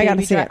seen I gotta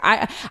Baby see Driver,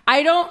 it.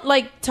 I don't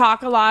like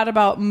talk a lot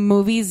about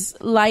movies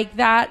like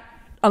that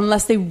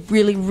unless they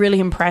really,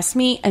 really impress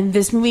me. And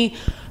this movie,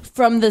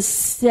 from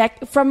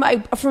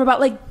about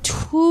like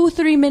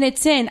 2-3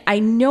 minutes in, I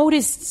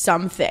noticed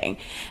something,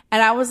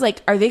 and I was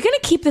like, "Are they going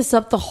to keep this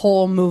up the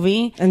whole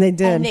movie?" And they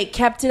did. And they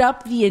kept it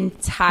up the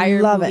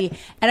entire Love movie, it.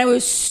 and I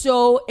was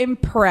so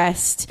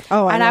impressed.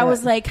 Oh, I and I love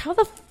was it. like, "How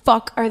the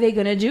fuck are they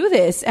going to do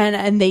this?"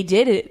 And they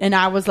did it, and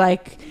I was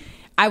like,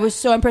 I was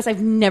so impressed.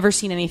 I've never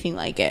seen anything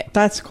like it.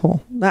 That's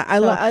cool. I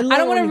love. I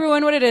don't want to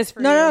ruin what it is for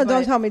you. No, but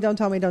don't tell me. Don't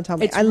tell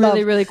me. It's I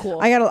really, really cool.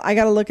 I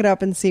gotta look it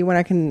up and see when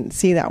I can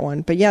see that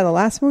one. But yeah, the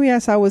last movie I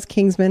saw was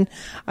Kingsman.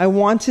 I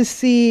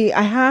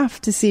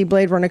have to see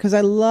Blade Runner because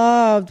I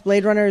loved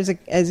Blade Runner as a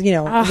teen.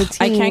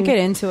 I can't get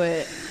into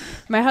it.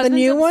 My husband's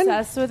new one?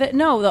 obsessed with it.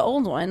 No, the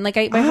old one. Like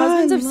my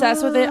husband's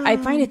obsessed with it. I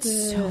find it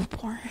so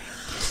boring.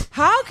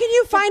 How can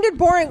you find it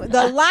boring?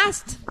 The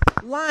last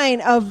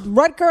line of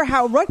Rutger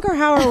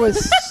Hauer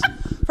was.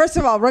 First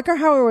of all, Rutger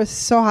Hauer was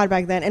so hot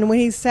back then, and when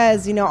he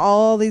says,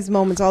 all these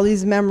moments, all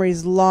these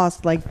memories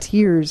lost like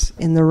tears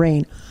in the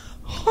rain.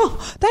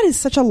 That is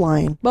such a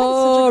line.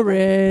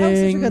 Boring. That was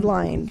such a good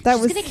line. That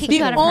was gonna kick The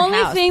you out of her only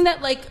house. thing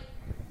that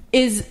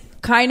is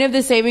kind of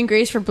the saving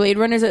grace for Blade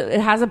Runner is it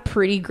has a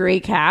pretty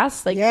great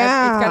cast. Like,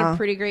 Yeah. it's got a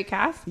pretty great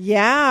cast.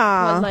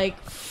 yeah. But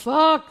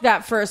fuck,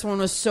 that first one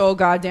was so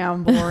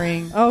goddamn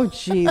boring. Oh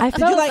jeez. I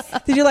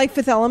Did you like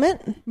Fifth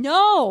Element?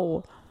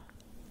 No.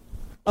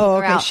 Oh,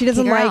 her okay. out. She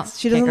doesn't Kick her like. out.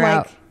 She Kick doesn't her like.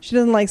 out. She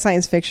doesn't like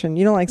science fiction.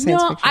 You don't like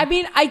science No, fiction. I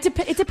mean, it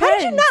depends. How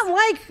did you not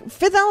like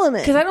Fifth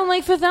Element? Because I don't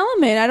like Fifth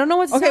Element. I don't know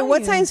what's Okay,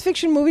 what science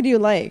fiction movie do you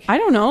like? I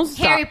don't know.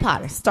 Harry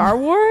Potter. Star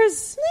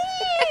Wars?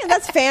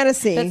 That's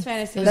fantasy. That's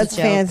fantasy. That's a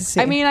joke. fantasy.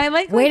 I mean, I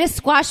like. Way to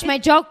squash my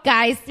joke,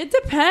 guys. It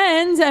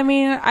depends. I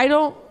mean, I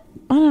don't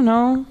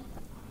know.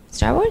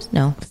 Star Wars?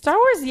 No. Star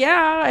Wars,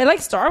 yeah, I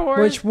like Star Wars.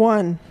 Which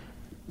one?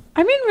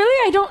 I mean,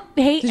 really, I don't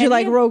hate. Did you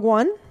like Rogue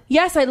One?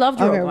 Yes, I loved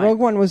Rogue One. Rogue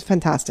One was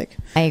fantastic.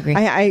 I agree.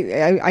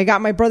 I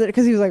got my brother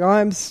because he was like, "Oh,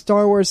 I'm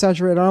Star Wars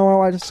saturated. I don't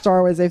want to watch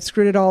Star Wars. They've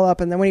screwed it all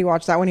up." And then when he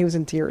watched that one, he was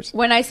in tears.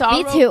 When I saw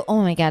Me too.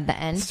 Oh my god, the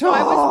end. So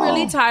I was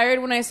really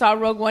tired when I saw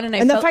Rogue One,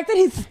 and the fact that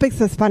he speaks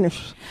the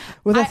Spanish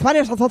with a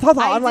Spanish,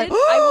 I'm like,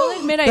 I will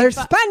admit, there's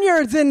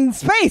Spaniards in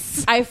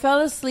space. I fell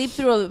asleep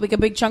through a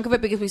big chunk of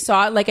it because we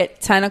saw it like at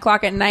 10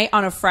 o'clock at night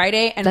on a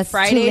Friday, and That's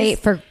Fridays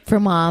too late for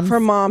moms. For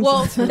moms.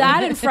 Well,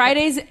 that and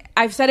Fridays,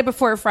 I've said it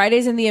before,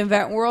 Fridays in the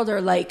event world are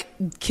like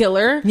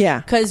killer. Yeah.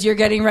 Because you're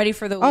getting ready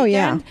for the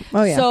weekend.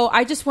 Oh, yeah. So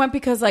I just went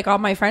because like all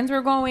my friends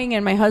were going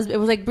and my husband, it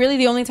was like really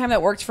the only time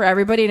that worked for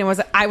everybody. And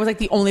I was like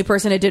the only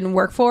person it didn't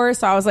work for.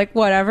 So I was like,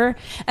 whatever.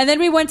 And then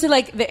we went to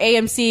like the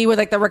AMC with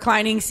like the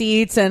reclining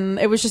seats and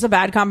it was just a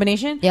bad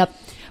combination. Yep.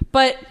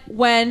 But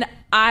when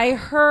I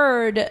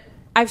heard,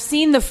 I've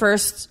seen the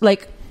first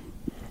like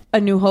A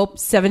New Hope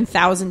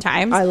 7,000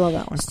 times. I love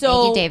that one.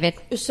 So, Thank you,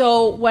 David.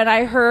 So when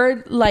I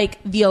heard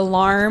like the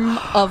alarm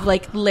of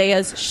like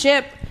Leia's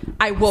ship,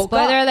 I woke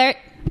up. Spoiler alert.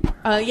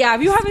 Yeah,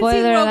 if you haven't Spoiler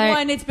seen Rogue alert.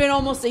 One, it's been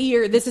almost a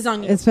year. This is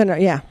on you. It's been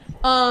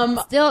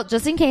Still,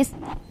 just in case.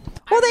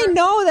 Well, they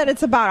know that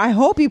it's about. I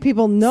hope you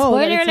people know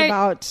that Spoiler it's alert.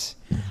 about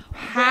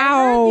When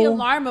I heard the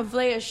alarm of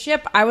Leia's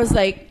ship, I was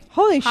like,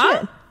 Holy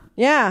huh? shit!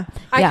 Yeah.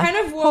 I Yeah.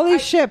 kind of woke, Holy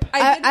ship.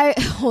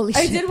 Holy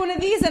I shit. did one of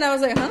these and I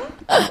was like,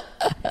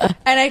 huh?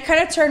 And I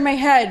kind of turned my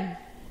head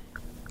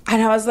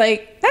and I was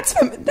like,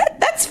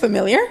 that's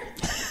familiar.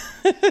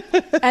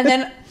 And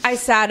then I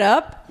sat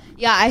up.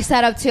 Yeah, I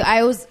sat up too.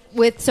 I was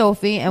with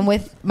Sophie and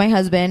with my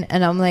husband,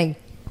 and I'm like,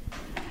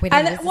 wait,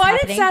 And this is I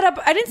didn't happening? sit up.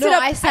 I didn't sit No,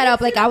 up. I sat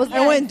up like I was.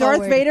 And when Darth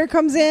forward. Vader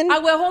comes in,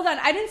 Well, hold on.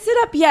 I didn't sit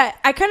up yet.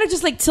 I kind of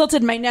just like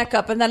tilted my neck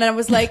up and then I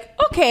was like,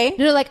 okay.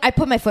 No, like I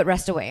put my foot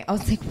rest away. I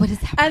was like, what is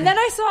happening?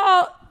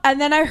 And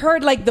then I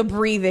heard like the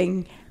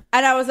breathing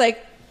and I was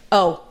like,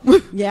 oh.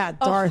 yeah,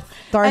 Darth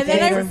And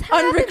then Vader. I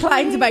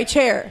unreclined my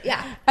chair.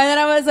 Yeah. And then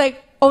I was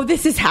like, oh,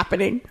 this is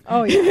happening.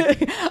 Oh, yeah.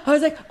 I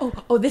was like,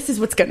 oh, this is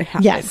what's going to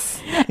happen.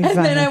 Yes, And then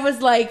exactly. I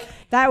was like,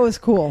 That was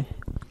cool.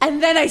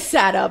 and then I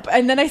sat up,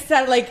 and then I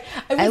sat like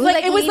it was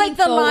like it was like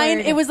the line.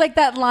 forward. It was like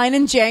that line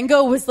in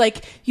Django was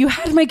like, "You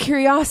had my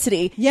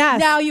curiosity, Yes.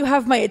 Now you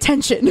have my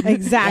attention."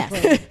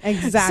 Exactly.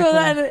 Exactly. So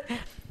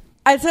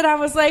then I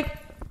was like,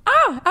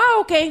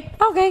 okay.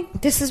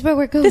 This is where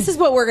we're going. This is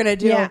what we're gonna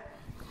do. Yeah.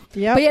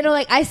 Yep. But you know,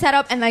 like I sat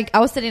up and like I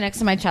was sitting next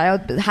to my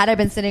child. But had I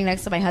been sitting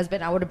next to my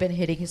husband, I would have been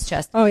hitting his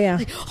chest. Oh, yeah.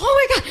 Like,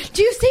 oh my god,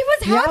 do you see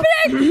what's Yep.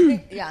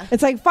 happening? Yeah.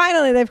 It's like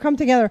finally they've come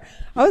together.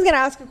 I was going to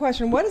ask a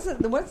question. What is it?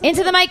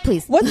 Into the mic,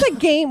 please. What's the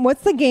game?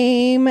 What's the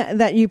game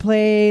that you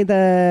play?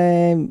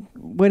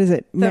 What is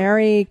it?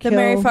 Marry, the kill.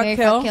 Marry, fuck, Marry,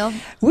 kill. fuck, kill.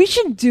 We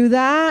should do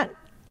that.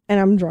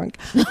 And I'm drunk.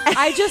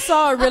 I just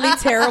saw a really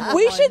terrible.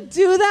 We one. should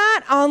do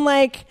that on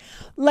like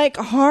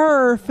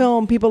horror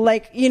film people,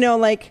 like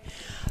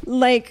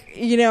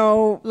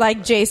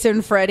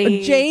Jason,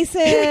 Freddy,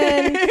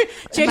 Jason,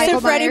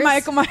 Michael Freddy,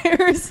 Myers. Michael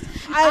Myers.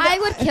 I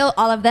would kill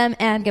all of them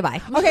and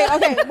goodbye. Okay.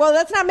 Well,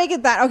 let's not make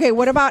it that. Okay.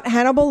 What about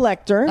Hannibal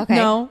Lecter? Okay.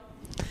 No,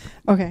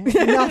 Okay.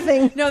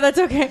 Nothing. no, that's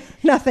okay.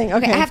 Nothing.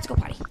 Okay. I have to go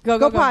potty.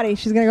 Go potty.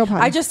 She's gonna go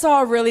potty. I just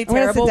saw a really gonna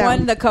terrible sit down.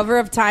 one. The cover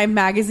of Time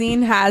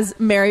magazine has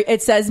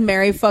it says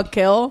 "Marry, fuck,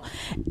 kill,"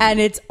 and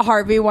it's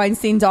Harvey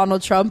Weinstein,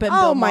 Donald Trump, and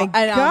Oh my and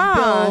gosh.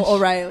 Bill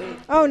O'Reilly.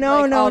 Oh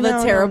no, Like, no, all the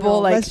no, terrible no.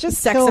 like Let's just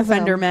sex kill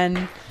offender them.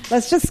 men.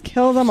 Let's just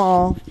kill them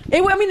all.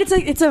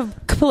 It's a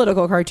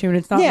political cartoon.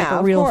 It's not Yeah, like a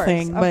of real course,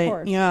 thing, of but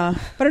course. yeah,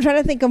 But I'm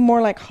trying to think of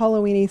more like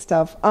Halloweeny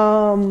stuff.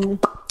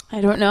 I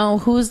don't know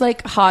who's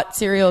like hot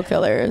serial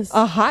killers.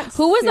 A hot.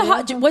 Who was the serial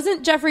hot?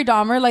 Wasn't Jeffrey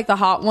Dahmer like the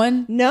hot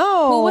one?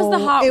 No. Who was the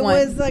hot it one?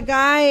 was the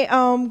guy.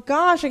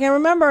 Gosh, I can't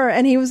remember.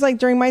 And he was like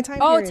during my time.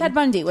 Oh, period. Ted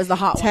Bundy was the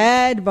hot one.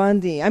 Ted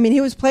Bundy. I mean,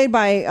 he was played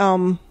by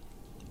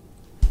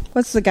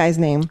what's the guy's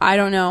name? I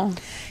don't know.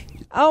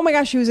 Oh my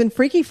gosh, he was in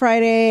Freaky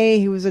Friday.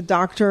 He was a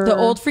doctor. The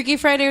old Freaky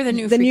Friday or the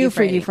new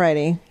Freaky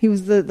Friday. He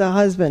was the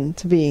husband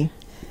to be.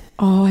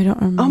 Oh, I don't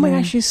remember. Oh my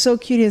gosh, he's so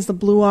cute. He has the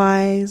blue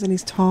eyes and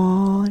he's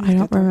tall. And I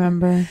don't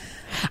remember.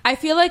 I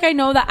feel like I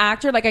know the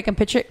actor, like I can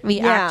picture the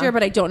Yeah. actor,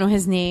 but I don't know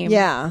his name.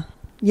 Yeah.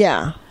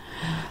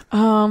 I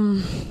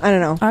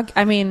don't know.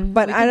 I mean,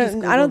 But we I can just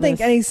don't Google think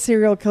this. any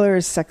serial killer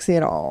is sexy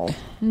at all.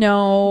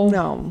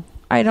 No,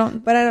 I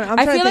don't. But I don't. I'm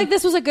I trying feel to like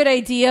this was a good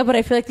idea, but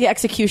I feel like the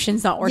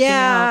execution's not working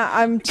Yeah, out.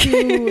 I'm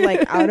too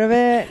like out of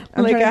it.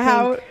 I'm Like trying to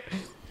how? think.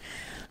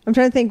 I'm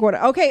trying to think what.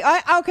 Okay,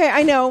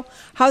 I know.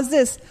 How's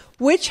this?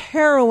 Which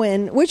horror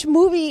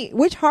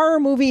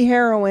movie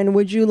heroine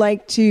would you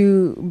like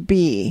to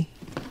be?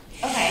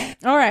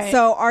 All right.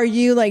 So, are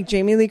you like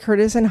Jamie Lee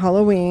Curtis in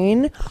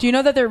Halloween? Do you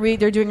know that they're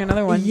doing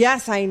another one?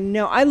 Yes, I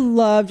know. I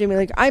love Jamie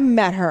Lee. I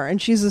met her,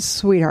 and she's a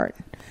sweetheart.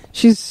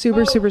 She's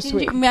super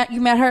sweet. You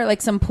met her at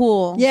like some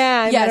pool.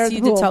 Yeah, I met her at yes, you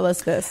the did pool. tell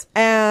us this.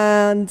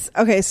 And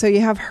okay, so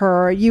you have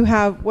her. You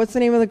have what's the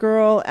name of the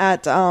girl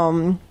at?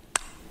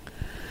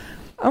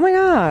 Oh my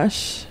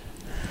gosh,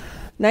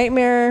 Not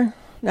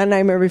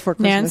Nightmare Before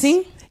Christmas.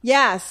 Nancy?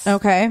 Yes.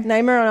 Okay.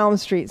 Nightmare on Elm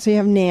Street. So you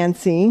have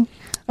Nancy.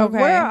 Okay.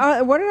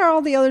 What are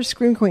all the other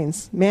Scream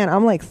Queens? Man,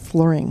 I'm like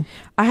flooring.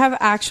 I have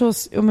actual.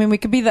 I mean, we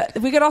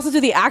could also do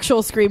the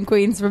actual Scream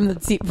Queens from the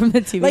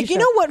TV. Like, show. you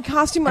know what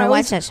costume I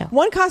always watch that show.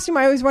 One costume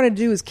I always wanted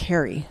to do is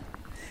Carrie.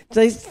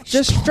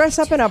 Just dress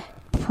up in a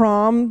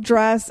prom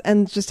dress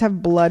and just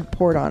have blood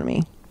poured on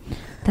me.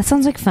 That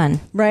sounds like fun.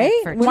 Right?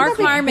 Wouldn't Mark that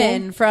be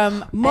Harmon cool?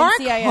 from Mark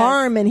NCIS.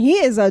 Harmon. He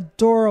is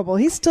adorable.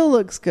 He still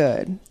looks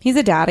good. He's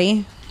a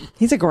daddy.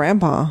 He's a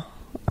grandpa.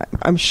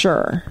 I'm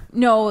sure.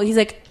 No, he's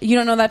like, you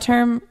don't know that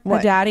term?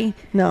 What? A daddy?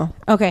 No.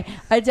 Okay.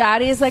 A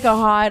daddy is like a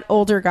hot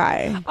older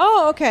guy.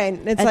 Oh, okay.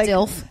 It's A like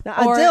DILF? A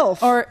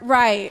DILF. Or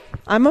right.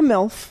 I'm a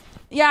MILF.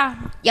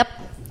 Yeah. Yep.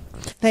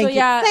 Thank you.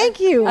 Yeah, Thank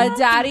you. A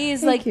daddy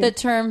is Thank like you. the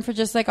term for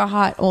just like a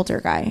hot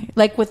older guy,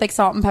 like with like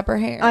salt and pepper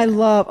hair.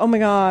 Oh my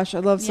gosh.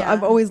 Yeah.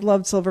 I've always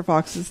loved silver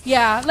foxes.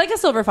 Yeah, like a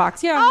silver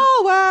fox. Yeah.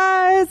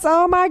 Always.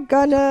 Oh my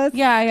goodness.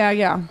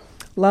 Yeah.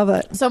 Love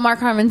it. So Mark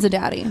Harmon's a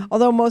daddy.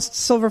 Although most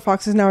silver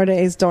foxes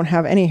nowadays don't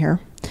have any hair.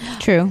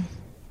 True.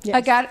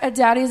 Yes. A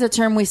daddy is a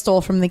term we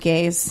stole from the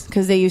gays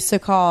because they used to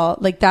call,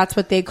 like, that's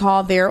what they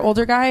call their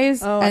older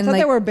guys. Oh, I thought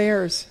they were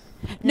bears.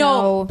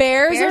 No,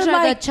 bears Bears are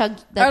like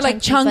the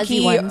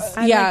chunky ones.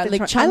 Yeah,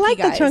 like chunky I like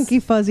guys. the chunky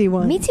fuzzy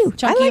ones. Me too.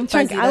 Chunky I like and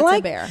fuzzy, chunky. I that's a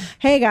like bear.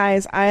 Hey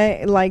guys,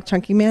 I like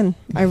chunky men.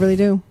 I really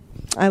do.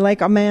 I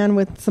like a man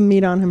with some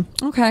meat on him.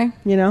 Okay.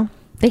 You know,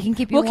 They can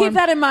keep you We'll warm. keep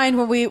that in mind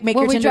when we make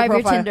When your we Tinder drive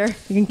your profile. Tinder.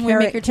 you can When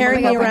we make your carry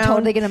Tinder me profile. around. We're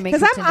totally gonna make your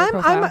Tinder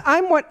profile.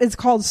 I'm what is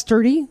called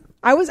sturdy.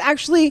 I was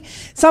actually,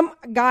 some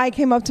guy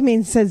came up to me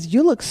and says,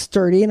 "You look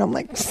sturdy," and I'm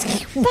like, "What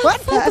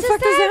the fuck does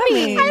that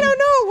mean? I don't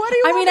know. What do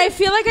you? I want mean, me- I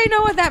feel like I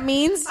know what that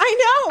means.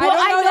 I know. I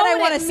don't know that I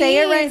what want to say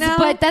it right now.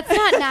 but that's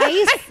not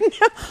nice.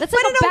 That's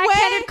like a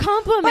backhanded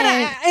compliment.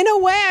 But in a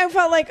way, I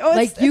felt like, oh,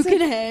 like you can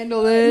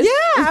handle it.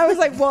 Yeah, I was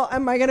like, well,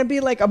 am I going to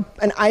be like an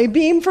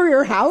I-beam for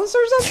your house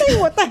or something?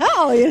 What the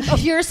hell? You know?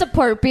 You're a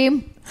support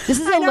beam. This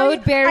is a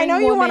load bearing. I know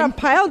you want to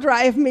pile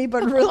drive me,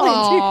 but really,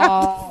 do you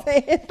have to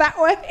say it that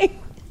way?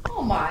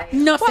 Oh my.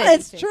 No, Well,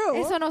 it's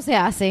true. Eso no se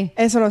hace.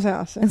 Eso no se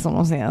hace. Eso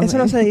no se hace. Eso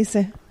no se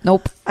dice.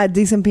 Nope. At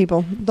decent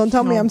people. Don't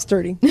tell me I'm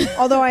sturdy.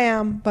 Although I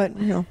am, but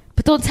you know.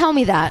 But don't tell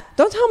me that.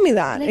 Don't tell me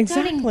that. Like,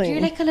 Exactly. darling, you're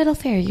like a little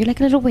fairy. You're like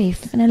a little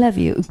waif, and I love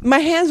you. My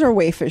hands are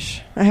waifish.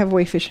 I have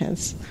waifish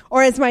hands.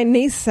 Or as my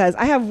niece says,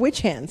 I have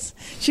witch hands.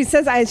 She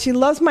says she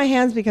loves my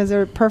hands because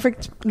they're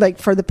perfect, like,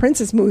 for the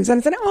princess moves. And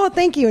I said, oh,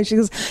 thank you. And she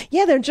goes,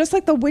 yeah, they're just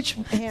like the witch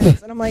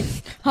hands. And I'm like,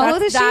 How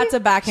old is she? That's a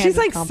backhanded she's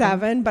like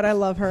compliment. 7, but I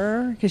love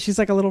her because she's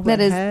like a little That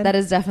redhead.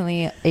 is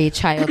definitely a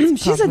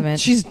child's compliment.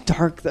 She's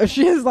dark though.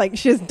 She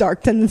has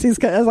dark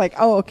tendencies. I was like,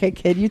 oh, okay,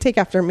 kid, you take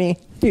after me.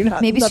 You're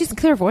not. Maybe she's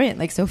clairvoyant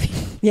like Sophie.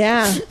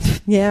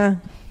 Yeah.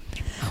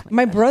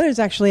 My brother's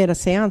actually at a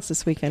seance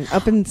this weekend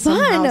up in some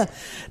Fun. house.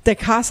 The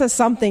Casa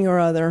something or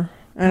other.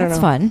 I don't That's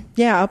know. fun.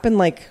 Yeah, up in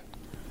like,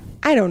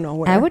 I don't know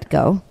where. I would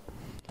go.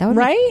 That would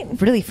Right? be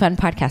really fun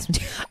podcast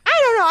material.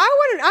 I don't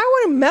know. I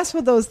wouldn't mess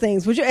with those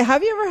things. Would you?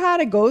 Have you ever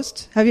had a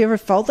ghost? Have you ever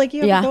felt like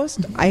you have Yeah. a ghost?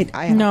 I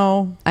have.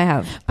 No. I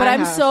have. But I I'm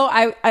have. so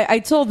I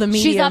told the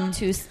She's medium.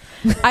 obtuse.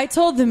 I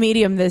told the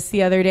medium this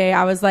the other day.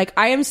 I was like,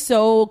 I am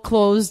so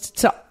closed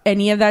to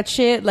any of that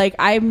shit. Like,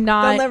 I'm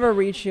not They'll never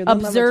reach you. They'll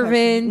never touch you.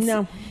 observant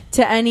No.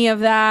 to any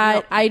of that.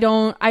 Nope.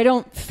 I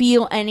don't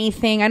feel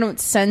anything. I don't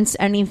sense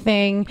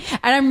anything.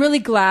 And I'm really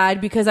glad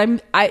because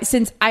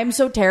since I'm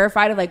so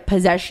terrified of like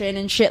possession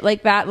and shit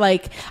like that,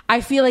 like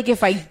I feel like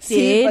if I did,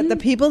 See, but the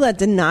people that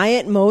deny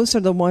it most are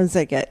the ones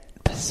that get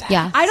possessed.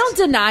 Yeah. I don't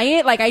deny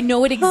it. Like, I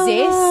know it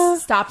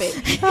exists. Stop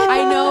it.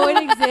 I know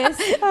it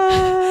exists.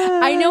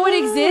 I know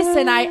it exists,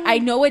 and I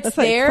know it's That's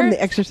like there. from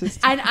The Exorcist.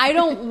 And I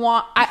don't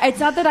want. It's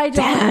not that I don't.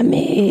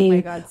 Dammy. Oh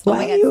my God. Why Oh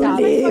my God, you stop.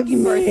 leave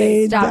Fucking birthday.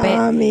 me, Stop it.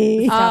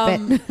 Dammy? Stop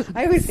it.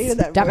 I always hated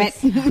that Stop voice.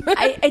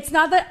 it. It's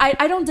not that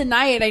I don't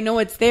deny it. I know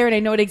it's there, and I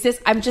know it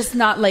exists. I'm just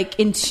not like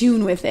in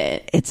tune with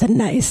it. It's a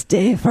nice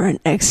day for an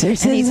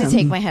exorcism. I need to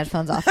take my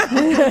headphones off.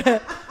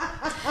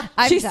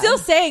 I'm She's done. still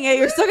saying it.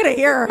 You're still gonna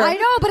hear her. I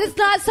know, but it's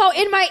not so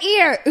in my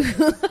ear.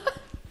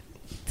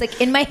 It's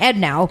like in my head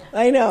now.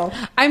 I know.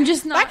 I'm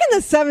just not. Back in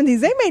the 70s,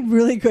 they made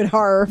really good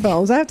horror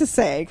films, I have to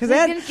say. Because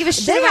They didn't give a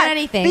shit about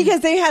anything. Because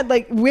they had,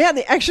 like, we had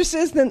The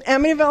Exorcist, then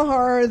Amityville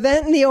Horror,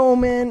 then The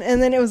Omen,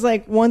 and then it was,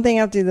 like, one thing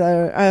after the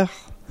other. I'm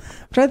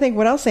trying to think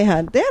what else they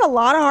had. They had a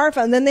lot of horror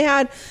films. And then they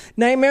had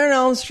Nightmare on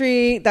Elm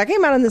Street. That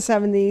came out in the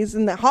 70s.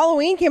 And the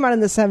Halloween came out in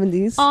the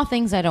 70s. All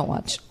things I don't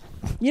watch.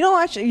 You don't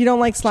watch? You don't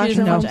like slasher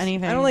doesn't watch films?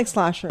 anything. I don't like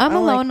slasher. I'm I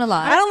don't alone like, a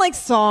lot. I don't like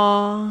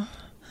Saw.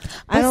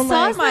 I don't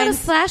Saw's like. not a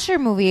slasher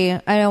movie.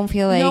 I don't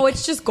feel like. No,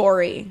 it's just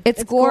gory.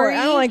 it's gory. gory.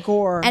 I don't like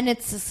gore. and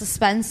it's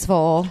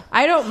suspenseful.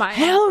 I don't mind.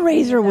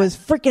 Hellraiser was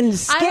freaking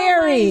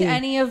scary.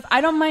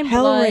 I don't mind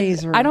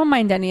Hellraiser. blood. I don't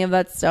mind any of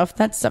that stuff.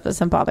 That stuff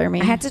doesn't bother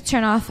me. I had to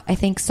turn off, I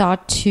think, Saw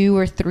 2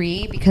 or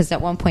 3 because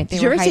at one point they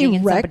Did you were ever see hiding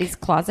in Wreck? somebody's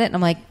closet, and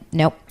I'm like,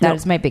 Nope. That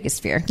is my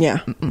biggest fear. Yeah.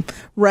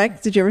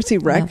 Wreck. Did you ever see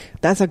Wreck? No.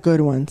 That's a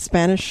good one.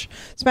 Spanish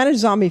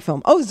zombie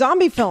film. Oh,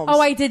 zombie films. Oh,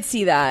 I did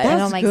see that. That's I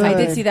don't like good. I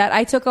did see that.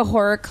 I took a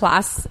horror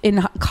class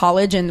in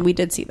college, and we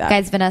did see that.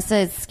 Guys, Vanessa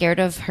is scared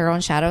of her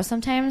own shadow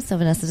sometimes, so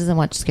Vanessa doesn't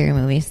watch scary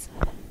movies.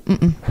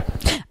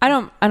 I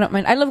don't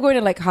mind. I love going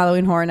to like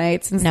Halloween Horror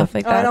Nights and stuff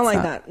like Oh, that. I don't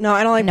like that. No,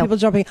 I don't like Nope. people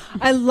jumping.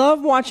 I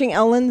love watching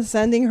Ellen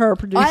sending her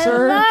producer. I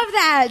love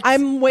that.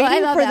 I'm waiting I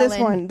love for this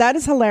Ellen. one. That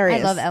is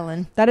hilarious. I love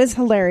Ellen. That is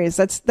hilarious.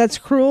 That's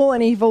cruel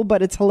and evil,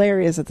 but it's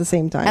hilarious at the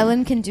same time.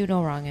 Ellen can do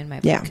no wrong in my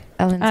book. Yeah.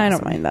 Ellen's I don't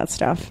awesome. mind that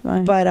stuff.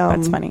 But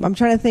that's funny. I'm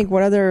trying to think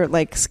what other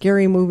like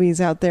scary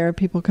movies out there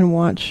people can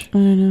watch. I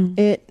don't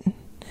know.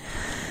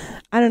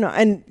 I don't know.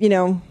 And you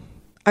know,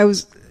 I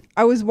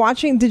was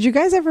watching. Did you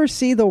guys ever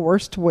see The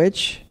Worst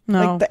Witch?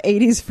 No. Like the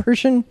 80s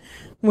version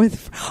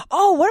with.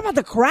 Oh, what about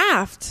The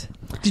Craft?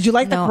 Did you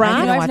like No, The I Craft?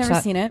 didn't I've watch never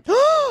that. seen it.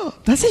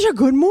 That's such a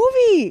good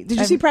movie. Did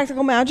you see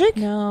Practical Magic?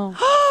 No.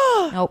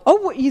 Nope.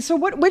 Oh, so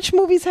which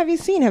movies have you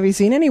seen? Have you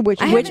seen any?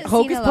 Which I which haven't seen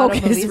Hocus a lot of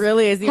Pocus movies.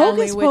 really is the Hocus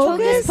only witch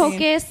movie Pocus? I've seen.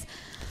 Pocus.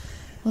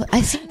 Well,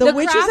 I see The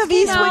Witches Craft of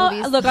came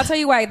Eastwick. out- Look, I'll tell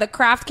you why. The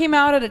Craft came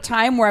out at a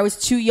time where I was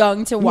too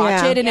young to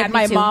watch Yeah. it, and Yeah, if me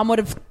my too. mom would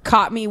have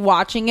caught me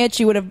watching it,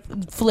 she would have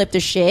flipped a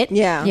shit.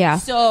 Yeah. Yeah.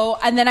 So,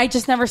 and then I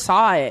just never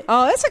saw it.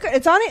 Oh,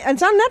 it's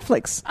on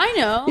Netflix. I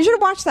know. You should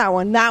have watched that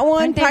one. That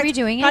one. Aren't they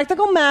redoing it?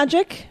 Practical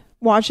Magic.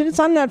 Watch it. It's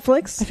on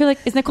Netflix. I feel like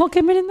is Nicole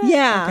Kidman in that?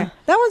 Yeah, Okay.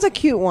 that one's a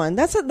cute one.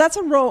 That's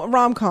a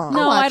rom com.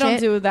 No, watch I don't it.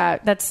 do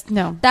that. That's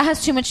no. That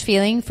has too much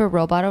feeling for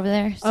Robot over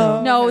there.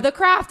 So No, The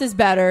Craft is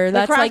better.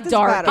 That's Craft like is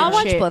dark. better. and I'll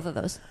watch shit. both of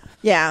those.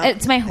 Yeah,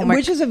 It's my homework.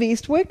 Witches of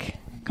Eastwick.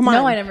 Come on.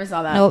 No, I never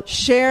saw that. Nope.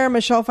 Cher,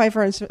 Michelle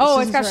Pfeiffer, and Oh,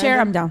 Susan it's got Cher. Sarandon.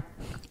 I'm down.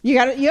 You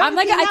got it. I'm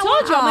like I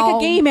told you, I'm like a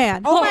gay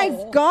man. Oh my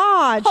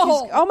god!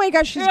 Oh my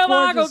gosh, she's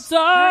gorgeous.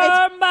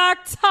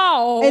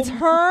 It's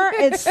her.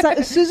 It's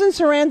Susan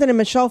Sarandon and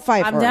Michelle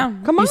Pfeiffer. I'm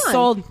down. Come You on.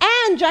 sold.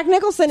 And Jack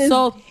Nicholson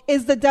Sold.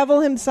 is the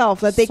devil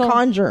himself that they Sold.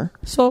 conjure.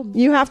 Sold.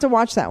 You have to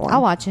watch that one.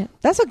 I'll watch it.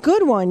 That's a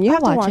good one. You have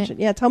to watch watch it. it.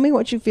 Yeah, tell me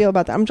what you feel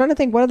about that. I'm trying to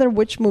think what other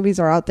witch movies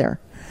are out there.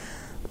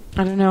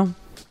 I don't know.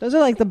 Those are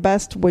like the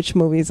best witch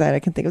movies that I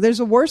can think of. There's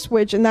a Worst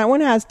Witch, and that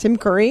one has Tim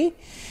Curry,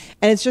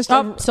 and it's just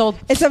sold.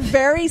 It's a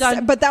very,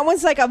 Done. but that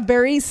one's like a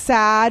very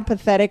sad,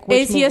 pathetic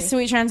witch Is he a movie.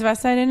 sweet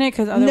transvestite in it?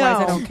 Because otherwise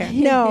I don't care.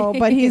 No,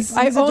 but he's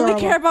I only adorable.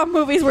 care about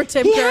movies where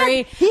Tim He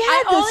Curry. had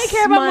I the only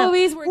care about smile.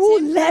 movies where Ooh,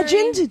 Tim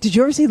Legend. Curry. Did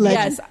you ever see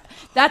Legend? Yes,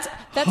 that's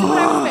what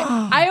I was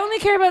saying. I only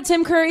care about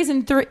Tim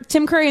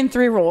Curry in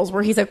three roles: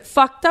 where he's a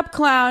fucked up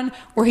clown,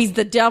 where he's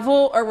the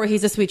devil, or where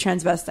he's a sweet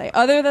transvestite.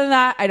 Other than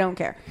that, I don't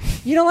care.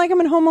 You don't like him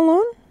in Home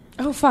Alone?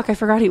 Oh fuck! I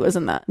forgot he was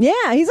in that. Yeah,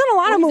 he's in a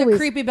lot of He's movies. a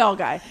creepy bell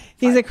guy.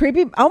 He's a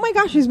creepy. Oh my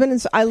gosh, he's been in.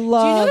 I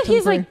love. Do you know that Tim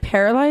he's Curry. like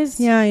paralyzed?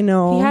 Yeah, I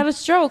know. He had a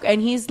stroke, and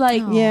he's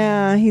like.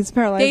 Yeah, he's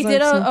paralyzed. They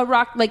did like, a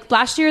rock like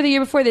last year or the year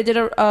before. They did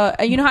a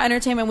you know how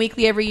Entertainment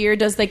Weekly every year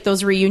does like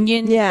those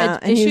reunion Yeah,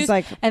 and he's issues,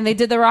 like- and they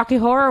did the Rocky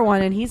Horror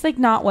one, and he's like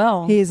not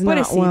well. He's not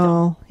Pobrecito.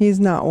 well. He's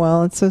not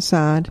well. It's so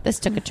sad. This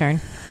took a turn.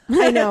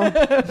 I know.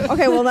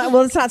 Okay, well,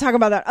 let's not talk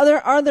about that.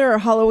 Other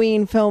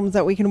Halloween films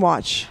that we can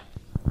watch.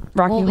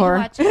 Rocky We'll be Horror,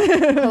 watching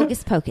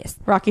Hocus Pocus.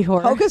 Rocky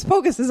Horror. Hocus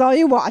Pocus is all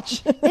you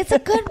watch. It's a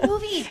good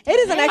movie. It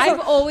is an excellent.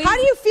 I've always- How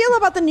do you feel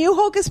about the new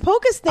Hocus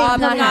Pocus thing? I'm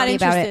not not happy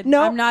about interested. it.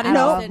 No, I'm not no,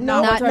 interested.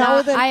 no, Not not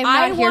with it. I am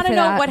not here want for to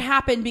know that. what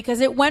happened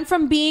because it went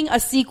from being a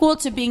sequel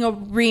to being a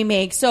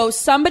remake. So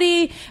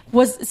somebody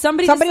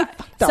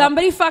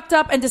fucked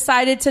up and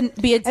decided to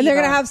be a diva. And they're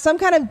gonna have some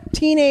kind of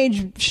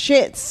teenage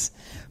shits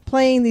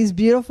playing these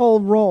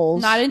beautiful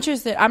roles. Not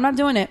interested. I'm not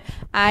doing it.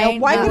 Now,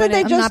 why not couldn't doing they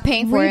it. I'm just not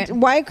paying for it.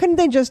 Why couldn't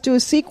they just do a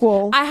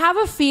sequel I have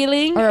a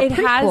feeling Or a it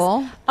has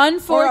prequel. or a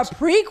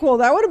unfortunately. prequel?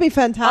 That would be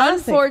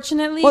fantastic.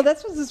 Unfortunately, well,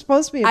 that's what's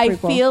supposed to be. A I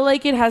prequel. feel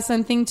like it has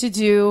something to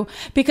do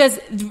because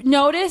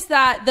notice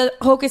that the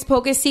Hocus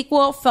Pocus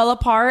sequel fell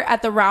apart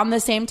at around the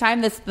same time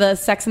that the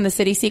Sex and the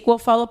City sequel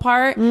fell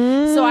apart.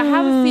 So I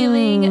have a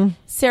feeling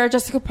Sarah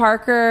Jessica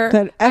Parker.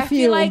 That I F feel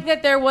you. like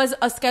that there was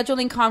a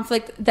scheduling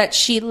conflict that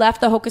she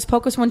left the Hocus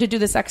Pocus one to do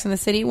the Sex and the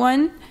City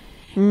one.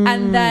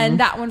 And then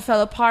that one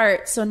fell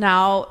apart. So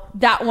now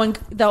that one,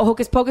 the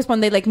Hocus Pocus one,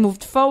 they like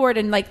moved forward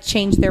and like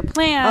changed their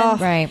plans.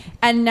 Right.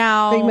 And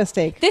now Big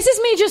mistake. This is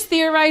me just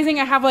theorizing.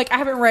 I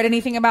haven't read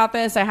anything about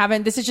this.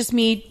 This is just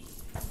me,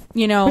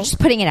 We're just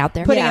putting it out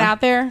there. putting it out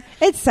there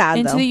It's sad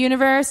into though. the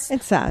universe.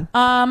 It's sad.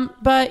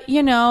 But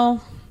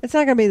It's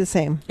not gonna be the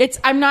same.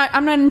 I'm not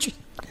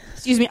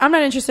excuse me. I'm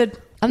not interested.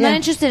 I'm Yeah. not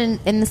interested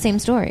in the same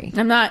story.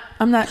 I'm not.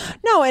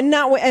 No,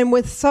 and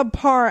with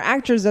subpar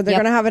actors that they're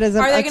Yep. gonna have it as a.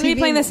 Are a they going to be TV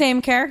playing the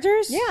same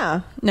characters?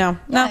 Yeah, No.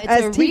 it's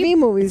as a TV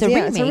movies. it's a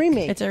It's a remake.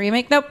 remake. It's a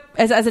remake. Nope.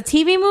 As a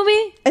TV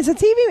movie, It's a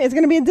TV. It's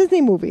gonna be a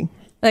Disney movie.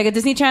 like a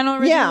Disney Channel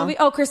original Yeah. movie.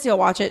 Oh, Christy will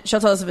watch it. She'll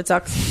tell us if it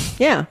sucks.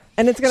 Yeah,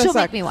 and it's gonna She'll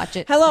suck. make me watch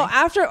it. Hello,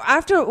 Fine.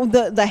 after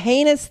the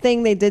heinous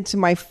thing they did to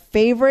my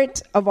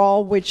favorite of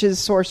all witches,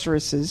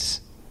 sorceresses.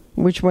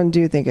 Which one do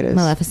you think it is?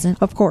 Maleficent.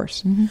 Of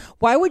course.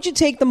 Why would you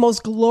take the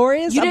most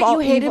glorious of all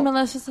You hated evil-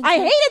 Maleficent. I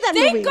hated that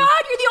Thank movie. God,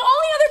 you're the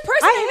only other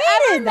person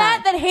I've ever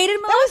met that hated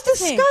That was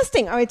Maleficent.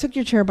 disgusting. Oh, I took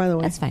your chair, by the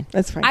way. That's fine.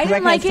 That's fine. I 'cause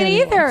didn't can't like it stand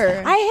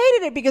either. I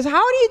hated it because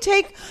how do you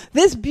take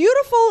this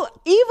beautiful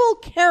evil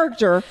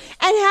character and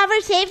have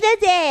her save the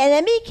day and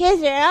let me kiss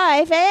her? Oh,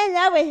 I fell in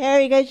love with her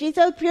because she's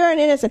so pure and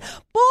innocent.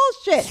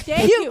 Bullshit.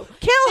 Thank you.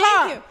 Kill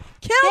Thank her. you.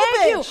 Kill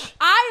Thank the you. bitch.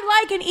 I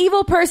like an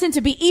evil person to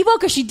be evil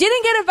because she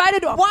didn't get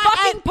invited to a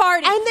fucking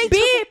party. and they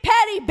be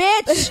petty,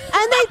 bitch.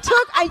 And they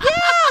took,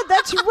 yeah,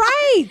 that's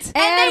right.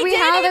 And we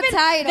didn't have even, the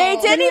title. They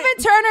didn't even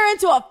turn her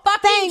into a fucking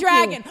Thank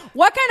dragon. you.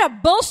 What kind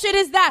of bullshit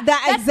is that?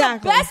 That's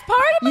exactly the best part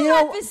of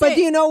Maleficent. But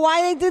do you know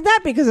why they did that?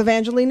 Because of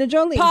Angelina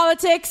Jolie.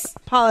 Politics.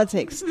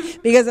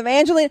 Because of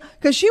Angelina,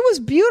 because she was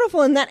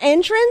beautiful in that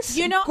entrance.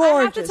 You know, gorgeous.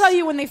 I have to tell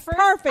you, when they first...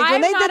 Perfect.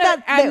 When they did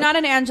that... I'm not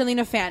an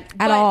Angelina fan.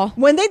 At all.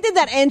 When they did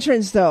that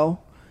entrance, though,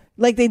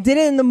 like they did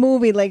it in the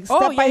movie, like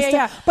step by step.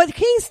 yeah. But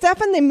King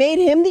Stefan, they made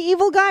him the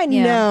evil guy?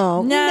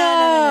 Yeah.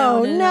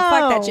 No.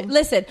 Fuck that shit.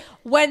 Listen,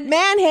 when...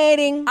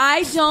 Man-hating.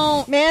 I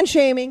don't...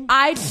 Man-shaming.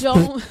 I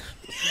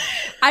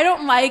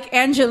don't like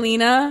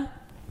Angelina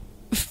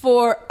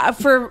for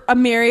a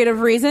myriad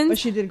of reasons. But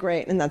she did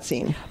great in that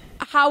scene.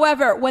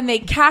 However, when they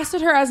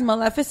casted her as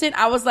Maleficent,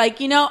 I was like,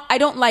 I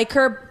don't like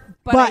her,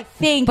 but I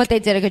think... But they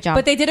did a good job.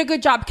 But they did a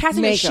good job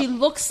casting her. Makeup. She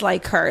looks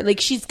like her. Like,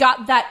 she's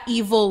got that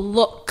evil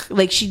look.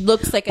 Like, she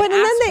looks like an But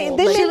and then asshole.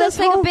 they Like, she made looks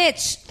this like whole- a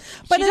bitch.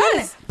 But She then,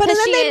 does. but then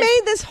She they is.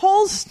 made this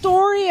whole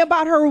story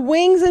about her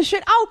wings and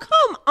shit. Oh,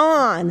 come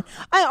on.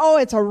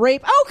 It's a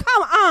rape. Oh,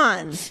 come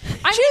on.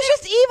 She's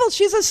just evil.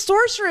 She's a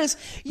sorceress.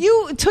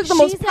 You took the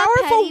most She's a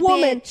powerful petty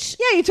woman. bitch.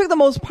 Yeah, you took the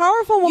most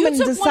powerful you woman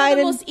took and one of decided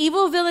the most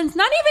evil villains,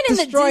 not even in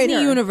the destroyed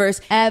Disney her.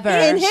 universe. Ever.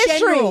 In history.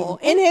 general.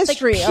 In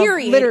history Like, of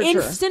period.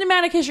 literature. In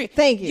cinematic history.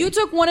 Thank you. You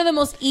took one of the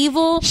most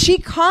evil... She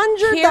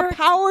conjured the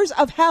powers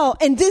of hell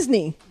in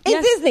Disney.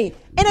 Yes. Disney.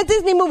 In a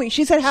Disney movie.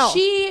 She said hell.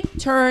 She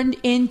turned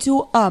into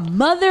a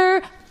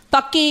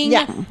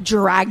motherfucking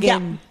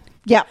dragon.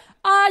 Yeah.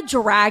 A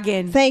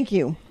dragon. Thank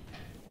you.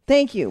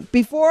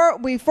 Before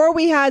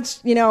we had,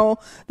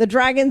 the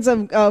dragons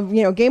of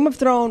Game of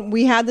Thrones,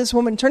 we had this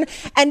woman turn,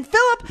 and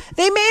Philip,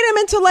 they made him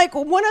into like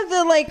one of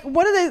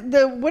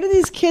the what are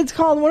these kids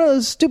called? One of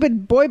those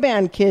stupid boy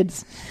band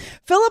kids.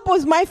 Philip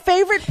was my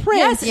favorite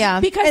prince. Yes, Yeah.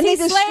 because And he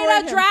they slayed destroyed a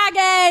him.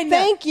 dragon.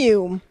 Thank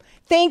you.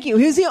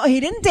 He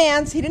didn't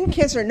dance. He didn't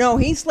kiss her. No,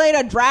 he slayed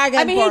a dragon.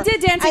 I mean, he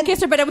did dance and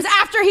kiss her, but it was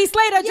after he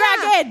slayed a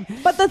dragon.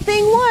 But the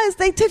thing was,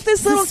 they took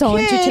this little This is so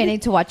kid. entertaining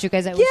to watch, you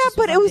guys. I wish Yeah, this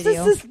but was it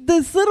on was video.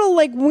 this little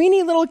like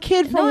weenie little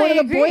kid from No, one I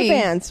of the boy agree.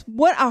 bands.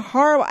 What a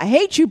horrible! I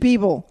hate you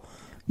people.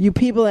 You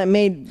people that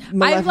made I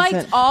Maleficent.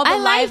 liked all the I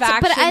liked- live action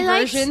but I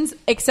liked- versions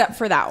except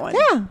for that one.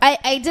 Yeah,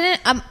 I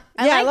didn't. I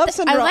I love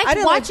Cinderella. I liked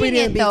didn't like watching Beauty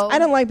and it the Beast. though. I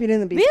don't like Beauty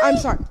and the Beast. Really? I'm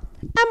sorry,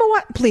 Emma.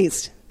 What?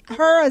 Please,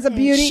 her as a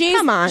beauty.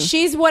 Come on.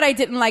 She's what I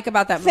didn't like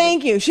about that movie.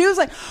 Thank you. She was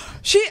like,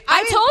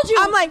 I mean, told you.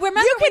 I'm like, Remember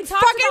you we can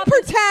talked fucking about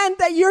this? pretend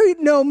that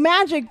you're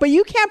magic, but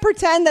you can't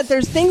pretend that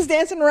there's things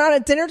dancing around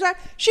at dinner time.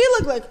 She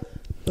looked like,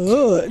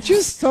 ugh. She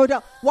was so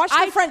dumb. Watch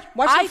the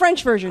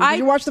French version. Did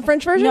you watch the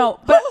French version? No,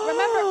 but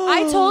remember,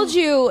 I told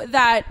you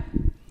that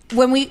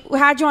when we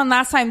had you on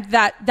last time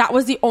that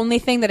was the only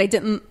thing that I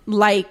didn't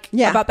like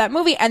about that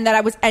movie, and that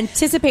I was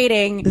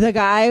anticipating. The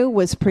guy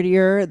was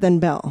prettier than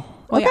Belle.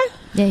 Okay.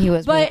 Yeah, he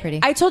was really But pretty.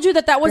 I told you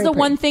that was Very the pretty.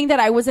 one thing that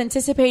I was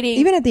anticipating,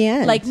 Even at the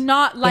end. like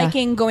not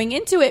liking going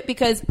into it,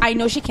 because I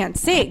know she can't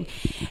sing,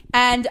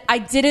 and I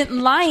didn't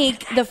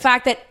like the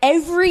fact that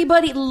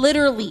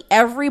literally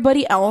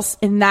everybody else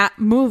in that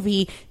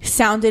movie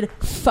sounded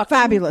fucking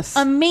Fabulous.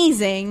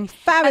 amazing,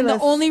 Fabulous.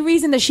 And the only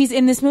reason that she's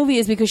in this movie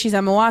is because she's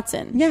Emma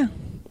Watson. Yeah.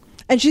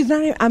 And she's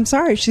not even, I'm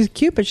sorry, she's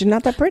cute, but she's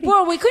not that pretty.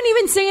 Bro, we couldn't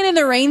even sing it in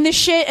the rain, this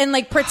shit, and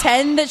like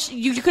pretend that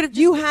you could have.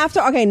 You have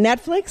to, okay,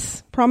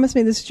 Netflix, promise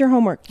me this is your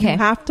homework. You Okay.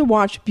 have to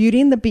watch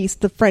Beauty and the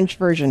Beast, the French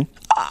version.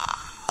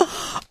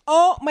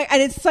 Oh my,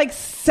 and it's like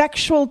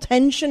sexual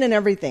tension and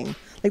everything.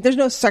 Like there's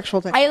no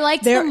sexual tension. I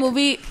liked the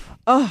movie.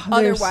 Oh,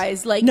 there's-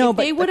 Otherwise, like no, if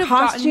but they the would have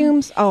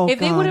costumes. if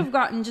they would have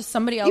gotten just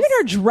somebody else, even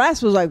her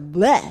dress was like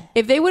bleh.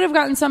 if they would have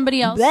gotten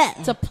somebody else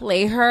Bleh. to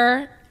play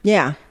her,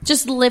 Yeah,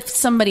 just lift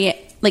somebody,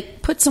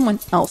 like put someone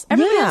else.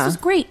 Everybody Yeah. else was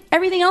great.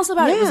 Everything else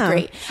about it was Yeah.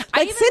 great. I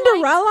Like even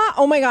Cinderella.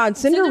 Oh my God,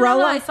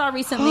 Cinderella! I saw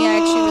recently. I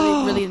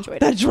actually really enjoyed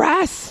the it.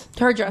 dress.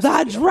 Her dress, The was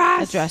beautiful.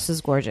 dress. The dress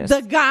is gorgeous.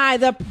 The guy,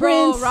 the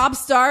Bro, prince. Rob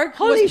Stark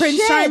Holy was Prince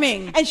shit.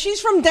 Charming. And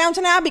she's from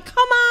Downton Abbey. Come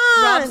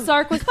on. Rob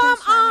Stark was Come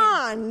Prince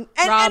Charming. on.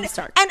 And, Rob and,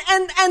 Stark.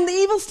 And the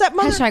evil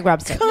stepmother. Hashtag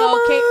Rob Stark. Come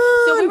No, okay.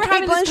 So we on, were Kate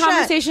having this Blanchett.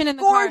 conversation in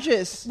the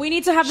Gorgeous. car. We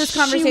need to have this She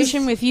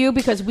conversation was- with you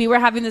because we were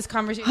having this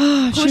conversation.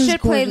 Who should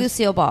play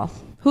Lucille Ball?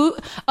 Who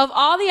of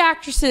all the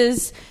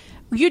actresses?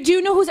 You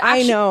do know who's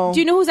actually, know. Do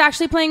you know who's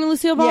actually playing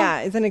Lucille Ball?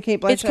 Yeah, isn't it Kate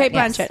Blanchett? It's Kate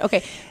Yes. Blanchett.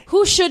 Okay,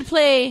 who should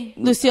play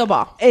Lucille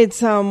Ball?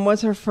 It's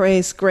what's her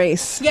phrase?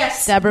 Grace.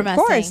 Yes, Deborah Of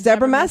Messing. course,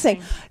 Deborah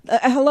Messing.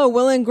 Hello,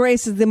 Will and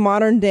Grace is the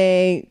modern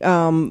day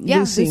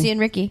Lucy and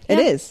Ricky. It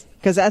Yeah. is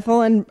because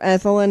Ethel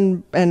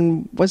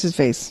and what's his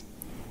face?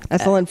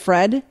 Ethel and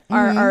Fred.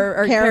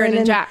 are Karen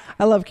and Jack.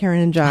 I love Karen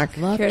and Jack.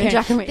 Karen and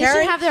Jack. They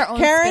should have their own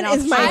Karen spin-off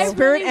is my show. I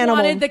spirit really animal.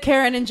 wanted the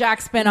Karen and Jack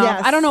spinoff.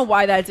 Yes. I don't know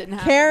why that didn't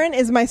happen. Karen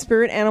is my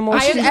spirit animal. I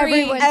She's agree.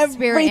 Everyone's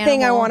spirit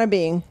everything I animal. want to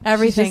be.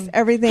 Everything. She's just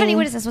everything. Honey,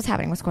 what is this? What's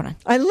happening? What's going on?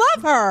 I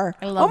love her.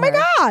 I love oh my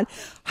her. god!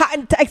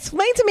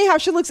 Explain to me how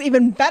she looks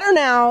even better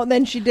now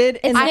than she did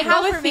in I the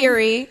have a Nicole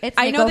theory. It's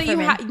I know that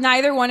Nicole you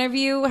neither one of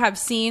you have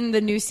seen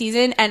the new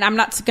season, and I'm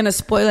not going to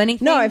spoil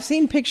anything. No, I've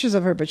seen pictures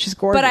of her, but she's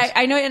gorgeous. But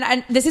I know,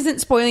 and this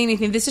isn't spoiling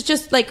anything. This is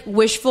just like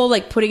wishful,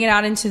 like putting it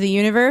out into the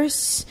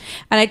universe.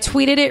 And I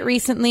tweeted it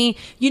recently.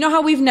 You know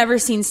how we've never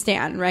seen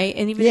Stan, right?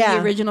 And even in Yeah.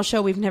 the original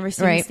show, we've never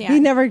seen Right. Stan. he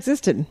never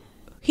existed.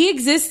 He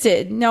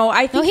existed. No,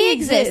 I think he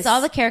exists.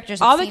 All the characters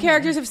have All the seen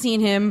characters him. have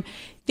seen him.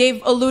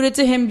 They've alluded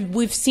to him.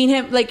 We've seen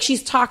him. Like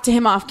she's talked to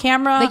him off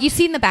camera. Like you've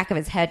seen the back of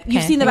his head.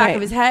 You've seen the back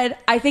of his head.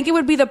 I think it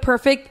would be the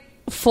perfect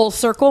full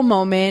circle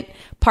moment,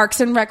 Parks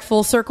and Rec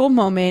full circle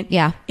moment.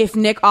 Yeah. If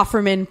Nick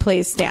Offerman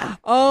plays Stan.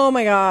 Oh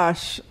my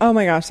gosh! That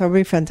would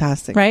be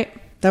fantastic. Right?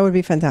 That would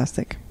be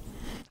fantastic.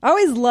 I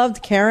always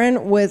loved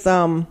Karen with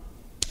John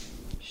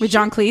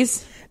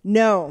Cleese.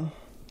 no,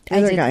 the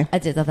other guy. I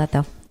did love that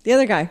though. The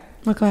other guy.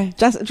 What guy?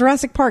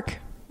 Jurassic Park.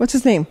 What's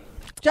his name?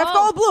 Jeff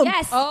Goldblum.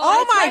 yes.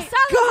 Oh that's my right. I saw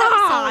this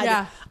god. episode,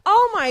 yeah.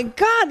 Oh my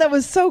god, that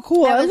was so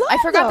cool. I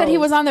forgot that he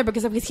was on there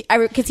because he's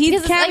Because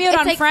it's cameoed like-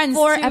 on it's Friends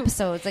like 4 too.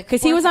 episodes, like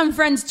Because he 4 was on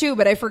Friends too,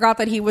 but I forgot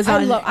that he was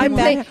on. I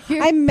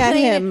met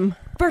him.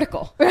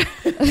 Vertical.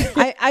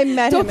 I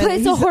met Don't him. play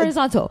and so he's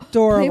horizontal.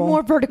 adorable. Play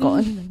more vertical.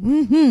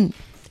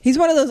 He's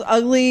one of those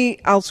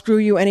ugly, I'll screw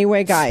you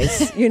anyway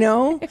guys. You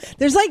know,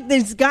 there's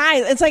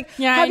guys. It's like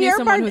Yeah, I knew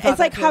someone who thought It's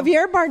like that too.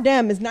 Javier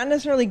Bardem is not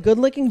necessarily good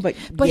looking, but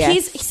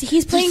yes.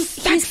 he's playing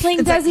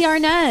Desi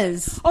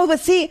Arnaz. Oh,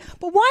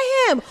 but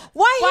why him?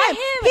 Why him?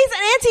 him? He's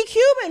an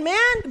anti-Cuban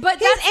man. But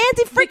he's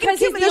anti-freaking because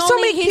Cuban. he's There's so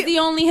many. he's the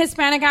only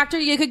Hispanic actor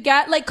you could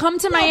get. Like, come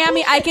to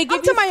Miami. I could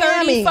give Come you to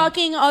 30 Miami.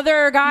 fucking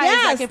other guys.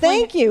 that Yes, could play-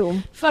 thank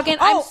you. Fucking,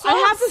 I'm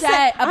so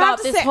upset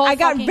about this whole I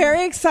got fucking-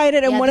 very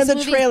excited at one of the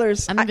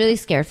trailers. I'm really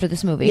scared for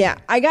this movie. Yeah,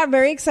 I got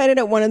very excited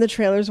at one of the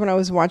trailers when I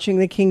was watching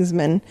The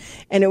Kingsman,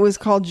 and it was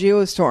called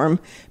Geostorm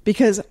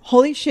because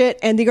holy shit,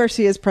 Andy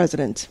Garcia is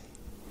president.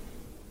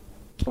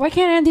 Why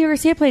can't Andy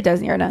Garcia play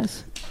Desi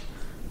Arnaz?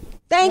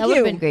 Thank That would you.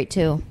 have been great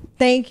too.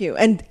 Thank you.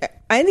 And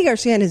Andy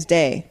Garcia in his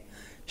day,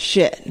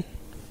 shit,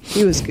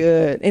 he was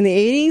good in the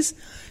 80s.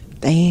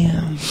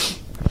 Damn.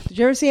 Did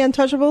you ever see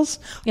Untouchables?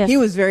 Yes. He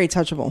was very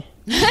touchable.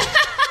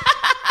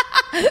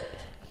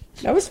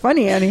 That was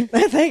funny, Annie.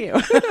 Thank you.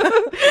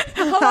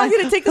 How long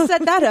did it take to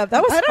set that up?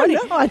 That was I funny.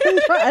 don't know. I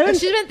didn't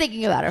She's been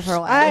thinking about it for a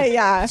while.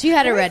 yeah. She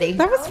had it ready.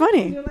 That was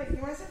funny. You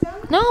want to sit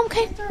down? No, I'm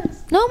okay.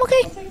 No, I'm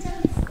okay.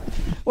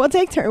 We'll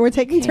take turns. We're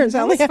taking turns.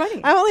 I only, was have,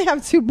 funny. I only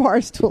have 2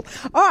 bar stools.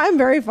 Oh, I'm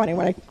very funny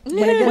when I get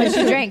When into-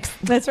 she drinks.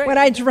 That's right. When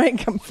I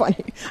drink, I'm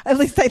funny. At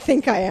least I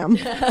think I am.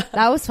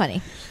 That was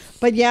funny.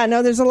 But yeah,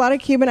 no, there's a lot of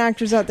Cuban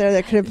actors out there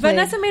that could have played.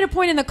 Vanessa made a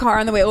point in the car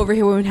on the way over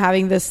here when we were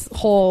having this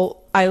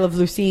whole I Love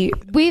Lucy.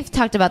 We've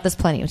talked about this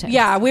plenty of times.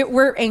 Yeah,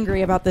 we're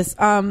angry about this.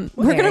 We're going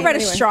to write a Anyway,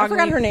 strong. I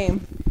forgot her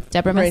name.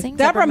 Deborah Messing.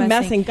 Deborah Messing.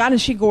 Messing. God,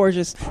 is she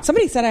gorgeous?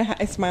 Somebody said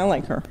I smile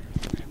like her.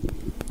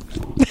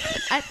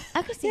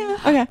 I could see.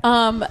 Okay.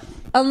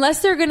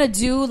 Unless they're gonna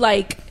do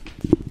like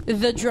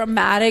the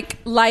dramatic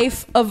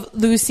life of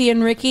Lucy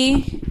and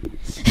Ricky,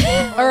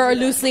 or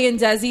Lucy and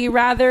Desi,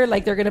 rather,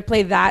 like they're gonna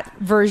play that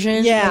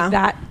version, Yeah. like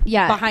that,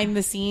 Yeah. behind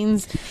the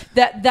scenes.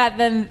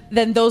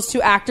 Then those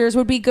 2 actors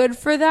would be good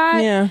for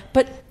that. Yeah.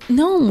 but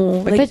no,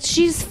 like, But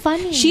she's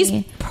funny. she's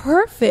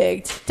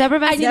perfect. Deborah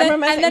Messing. Deborah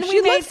Messing. She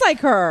looks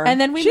like her.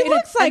 And then we She made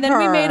looks like and then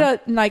we her. made a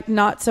like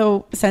not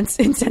so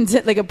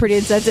insensitive, like a pretty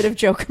insensitive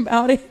joke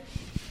about it.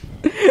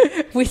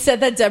 We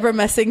said that Deborah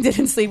Messing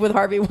didn't sleep with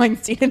Harvey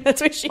Weinstein, and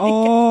that's what she.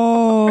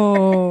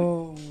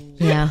 Oh.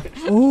 Yeah.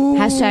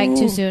 Hashtag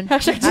too soon.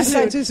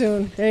 Hashtag too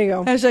soon. There you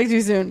go. Hashtag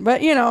too soon,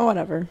 but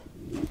whatever.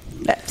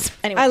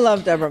 Anyway, I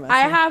love Deborah Messing.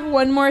 I have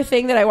one more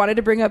thing that I wanted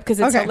to bring up because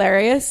it's Okay.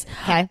 hilarious.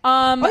 Okay.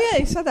 Oh yeah,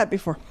 you said that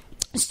before.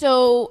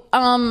 So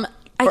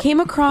I came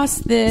across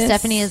this.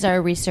 Stephanie is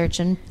our research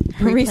and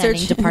pre-planning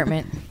Research.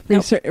 department.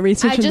 Research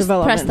I and just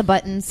development. press the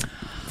buttons.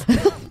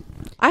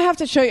 I have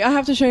to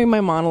show you my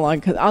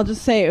monologue because I'll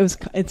just say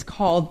it's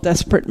called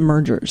Desperate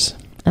Mergers.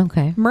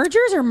 Okay.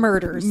 Mergers or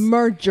murders?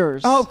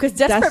 Mergers. Oh, 'cause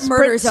Desperate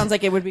Murder sounds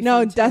like it would be No,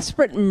 fun, too.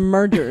 Desperate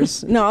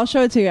Mergers. No, I'll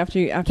show it to you after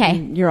Okay.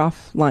 you're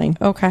offline.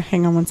 Okay,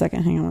 hang on one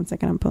second.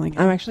 I'm pulling it.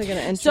 I'm actually going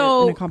to enter it in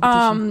So, a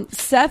competition.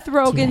 Seth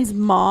Rogen's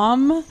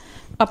mom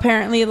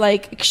apparently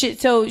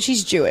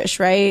she's Jewish,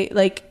 right?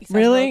 Like Seth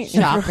Really?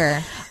 Rogen-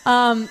 Shocker.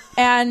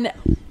 And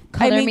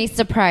Color me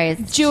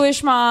surprised.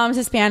 Jewish moms,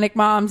 Hispanic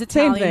moms,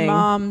 Italian thing.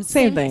 moms,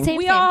 Same thing. Same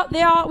we thing.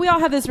 all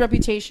have this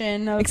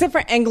reputation of Except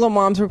for Anglo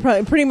moms, we're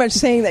probably pretty much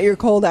saying that you're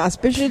cold ass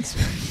bitches.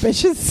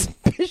 Bitches.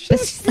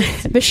 vicious.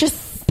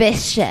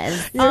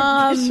 Bitches.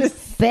 You're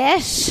vicious.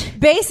 Bish.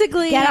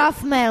 Basically, Get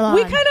off my lawn.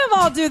 we kind of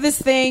all do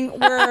this thing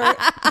where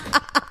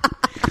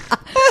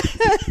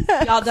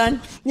y'all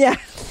done. Yeah.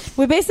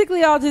 We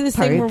basically all do this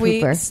Party thing where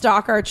we pooper.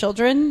 stalk our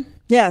children.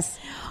 Yes.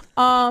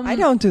 I I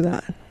don't do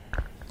that.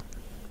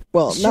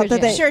 Well, Sure, not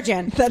that Jan. they Sure,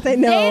 Jan. that they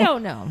know. They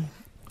don't know.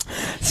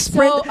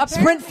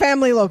 Sprint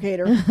family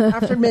locator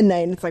after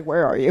midnight. It's like,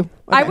 where are you?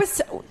 I Okay.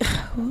 was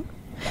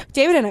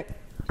David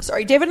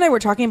and I were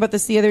talking about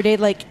this the other day.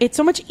 Like, it's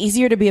so much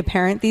easier to be a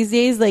parent these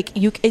days. Like,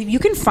 you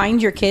can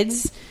find your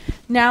kids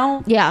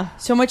now. Yeah.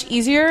 So much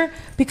easier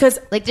because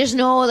Like, there's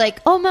no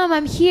like, oh, mom,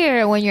 I'm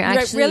here when you're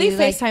actually really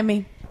like, FaceTime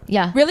me.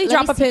 Yeah. Really Let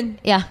drop me a see- pin.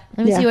 Yeah.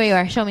 Let me Yeah. see where you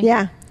are. Show me.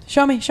 Yeah.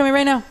 Show me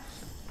right now.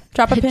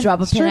 Drop a pin. Drop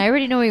a pin. true. I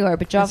already know where you are,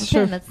 but drop It's a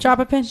pin. true. Let's Drop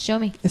a pin. Show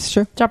me. It's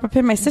true. Drop a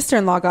pin. My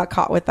sister-in-law got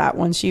caught with that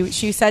one.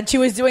 She said she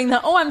was doing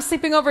the, I'm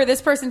sleeping over at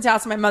this person's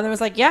house. And my mother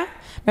was like, yeah.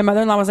 My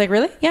mother-in-law was like,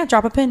 really? Yeah,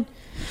 drop a pin.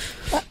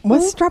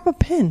 What's drop a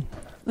pin?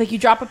 Like, you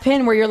drop a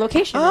pin where your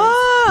location is.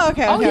 Oh,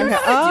 okay. Oh, okay, you don't okay.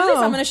 know how to do this?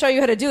 Oh. I'm going to show you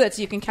how to do that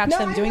so you can catch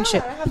them I doing know.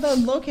 shit. I have the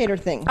locator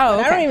thing. Oh,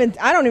 But okay.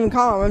 I don't even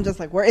call him. I'm just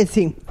like, where is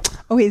he?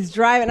 Oh, he's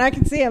driving. I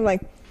can see him.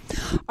 Like,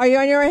 are you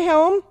on your way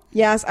home?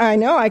 Yes, I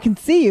know. I can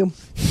see you.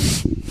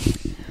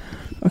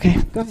 Okay.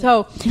 Go ahead.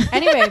 So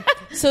anyway,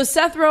 so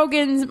Seth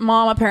Rogen's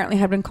mom apparently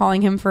had been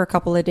calling him for a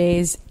couple of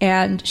days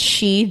and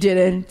she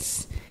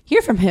didn't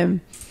hear from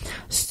him.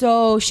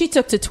 So she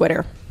took to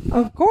Twitter.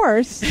 Of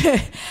course.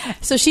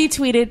 So she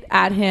tweeted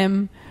at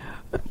him,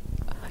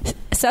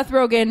 Seth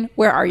Rogen,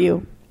 where are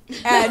you?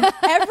 And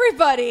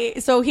everybody,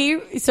 so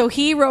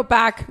he wrote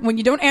back, when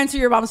you don't answer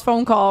your mom's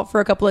phone call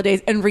for a couple of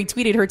days, and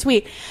retweeted her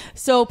tweet.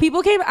 So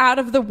people came out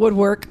of the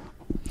woodwork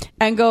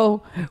and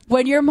go,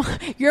 when your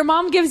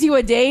mom gives you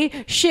a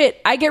day,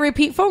 shit, I get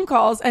repeat phone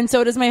calls, and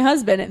so does my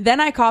husband. Then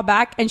I call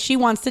back and she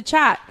wants to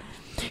chat.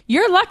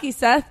 You're lucky,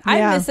 Seth. I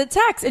Yeah. miss a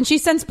text, and she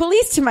sends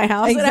police to my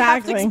house, and I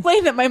have to Exactly.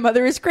 explain that my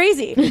mother is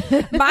crazy.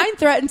 Mine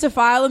threatened to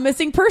file a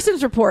missing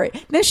persons report.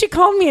 Then she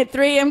called me at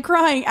 3 a.m.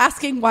 crying,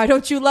 asking, why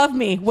don't you love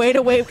me? Way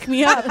to wake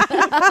me up.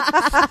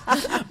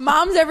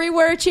 Moms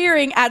everywhere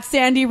cheering at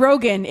Sandy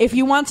Rogen. If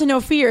you want to know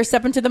fear,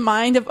 step into the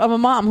mind of a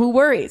mom who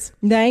worries.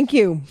 Thank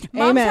you.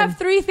 Moms Amen. have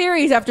 3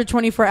 theories after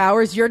 24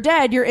 hours. You're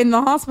dead, you're in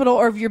the hospital,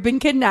 or if you've been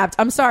kidnapped.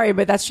 I'm sorry,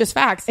 but that's just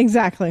facts.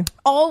 Exactly.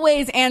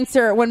 Always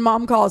answer when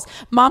mom calls.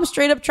 Mom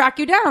straight up track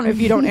you down if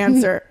you don't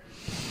answer.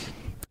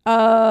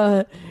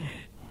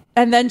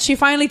 And then she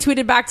finally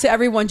tweeted back to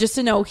everyone just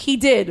to know he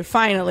did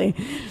finally.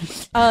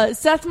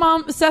 Seth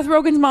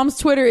Rogen's mom's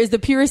Twitter is the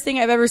purest thing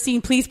I've ever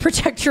seen. Please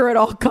protect her at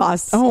all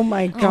costs. Oh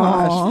my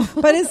gosh.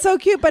 But it's so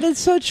cute, but it's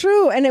so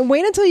true. And then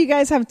wait until you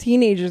guys have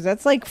teenagers.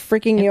 That's like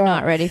freaking you I'm out.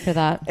 not ready for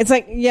that. It's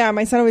like, yeah,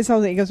 my son always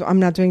tells me, he goes, I'm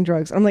not doing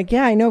drugs. I'm like,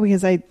 yeah, I know,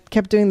 because I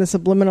kept doing the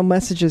subliminal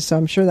messages, so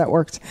I'm sure that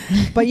worked.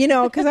 But, you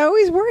know, because I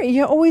always worry.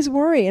 You always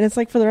worry. And it's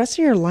like for the rest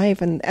of your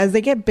life. And as they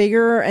get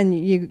bigger and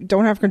you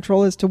don't have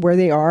control as to where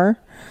they are.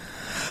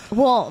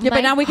 Well, Yeah,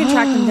 but now we can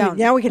track them down.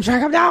 Yeah, we can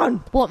track them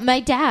down. Well, my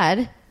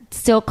dad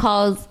still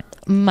calls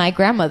my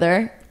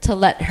grandmother to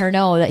let her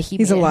know that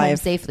He's made it alive. home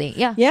safely.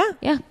 Yeah. Yeah?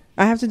 Yeah.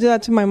 I have to do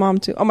that to my mom,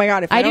 too. Oh, my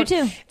God. If I do, don't-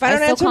 too. If I don't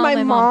still answer call my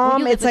Well, mom,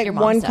 you live it's with like your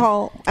mom, one Steph.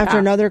 call after Yeah.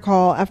 another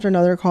call after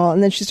another call.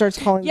 And then she starts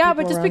calling Yeah, people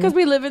but just around. because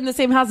we live in the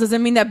same house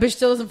doesn't mean that bitch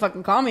still doesn't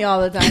fucking call me all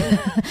the time.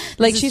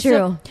 Like, This is she's true.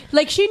 still-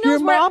 like she knows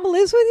Your where- mom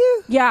lives with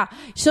you? Yeah.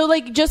 So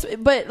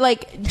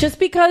just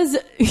because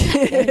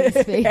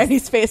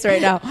Annie's face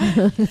right now.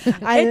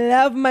 I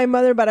love my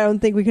mother, but I don't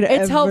think we could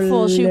It's ever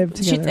helpful. live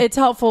together. It's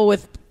helpful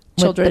with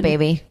children. With the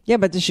baby. Yeah,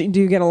 but do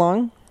you get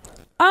along?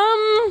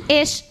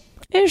 Ish.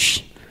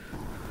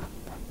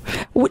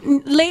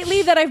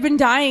 Lately that I've been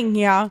dying,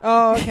 yeah.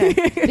 Oh, okay.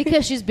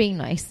 Because she's being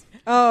nice.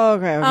 Oh,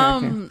 okay.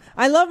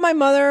 I love my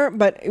mother,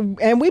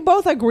 and we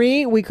both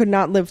agree we could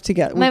not live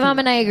together. My mom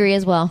and I agree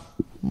as well.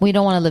 We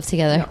don't want to live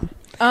together.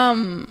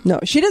 No,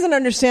 she doesn't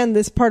understand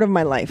this part of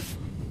my life.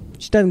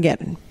 She doesn't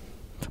get it.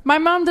 My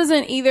mom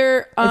doesn't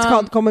either. It's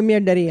called come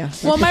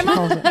mierderia. Well, my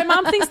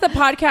mom thinks that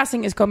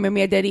podcasting is come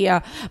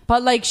mierderia,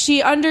 but like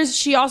she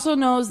also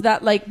knows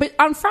that but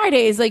on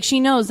Fridays, like she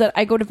knows that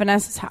I go to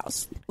Vanessa's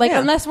house. Like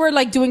unless we're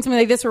like doing something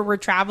like this where we're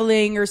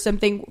traveling or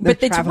something,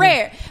 but it's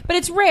rare. But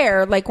it's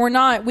rare. Like we're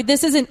not.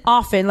 This isn't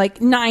often. Like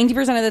 90%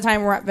 of the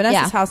time we're at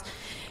Vanessa's house,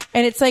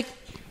 and it's like,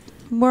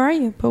 where are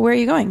you? But where are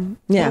you going?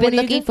 Yeah. I've been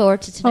looking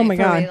forward to tonight Oh my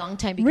for a God. really long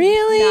time because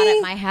Really?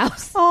 it's not at my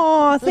house.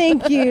 Oh,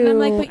 thank you. And I'm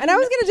like, but I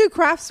was gonna do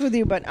crafts with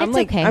you, but I'm It's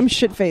like, okay. I'm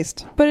shit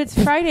faced. But it's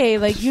Friday.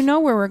 Like you know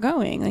where we're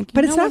going. Like,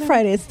 But it's not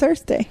Friday. It's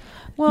Thursday.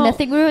 Well,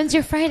 Nothing ruins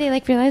your Friday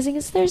like realizing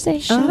it's Thursday.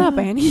 Shut up,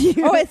 Annie.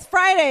 Oh, it's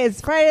Friday.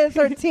 It's Friday the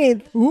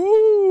 13th.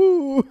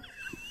 Ooh.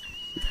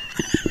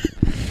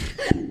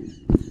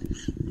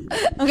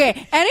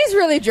 Okay, Annie's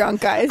really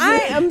drunk, guys. I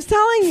am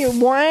telling you,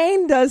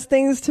 wine does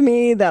things to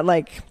me that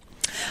like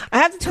I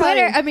have to tell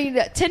Twitter, you. I mean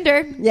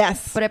Tinder.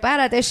 Yes.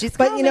 Prepárate, she's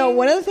But you know, coming.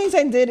 one of the things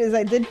I did is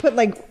I did put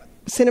like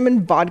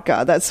cinnamon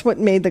vodka. That's what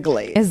made the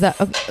glaze. Is that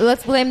okay,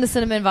 let's blame the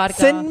cinnamon vodka.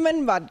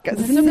 Cinnamon vodka.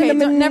 Okay,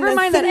 never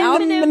mind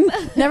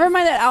that never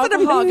mind that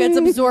alcohol gets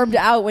absorbed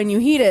out when you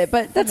heat it,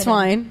 but that's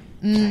fine.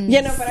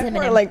 Yeah, no, but I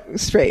pour it like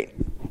straight,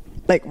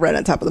 like right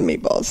on top of the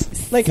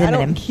meatballs. Like I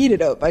Cinnamon. don't heat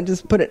it up. I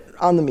just put it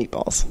on the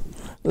meatballs.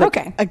 Like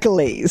Okay. a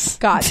glaze.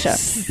 Gotcha.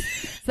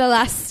 It's the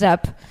last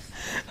step.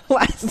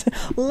 A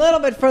little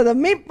bit for the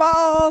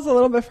meatballs, a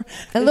little bit for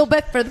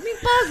the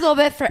meatballs, a little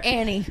bit for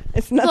Annie.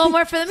 It's a little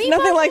more for the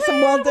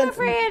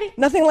meatballs.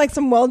 Nothing like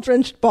some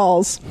well-drenched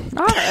balls.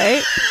 All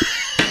right.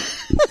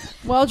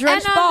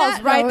 Well-drenched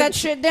balls. Write that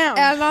shit down.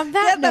 And on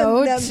that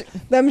note,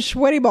 them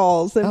sweaty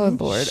balls. Them oh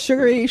Lord,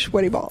 sugary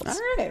sweaty balls. All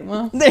right.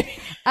 Well.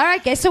 All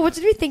right, guys. So, what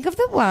did we think of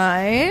the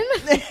wine?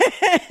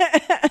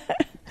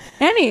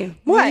 Annie,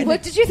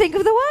 what did you think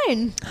of the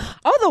wine?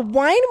 Oh, the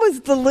wine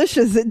was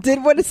delicious. It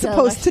did what it's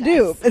supposed to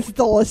do. It's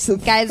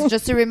delicious. Guys,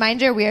 just a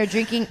reminder, we are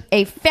drinking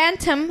a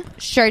Phantom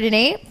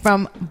Chardonnay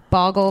from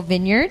Boggle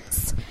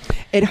Vineyards.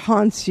 It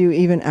haunts you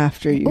even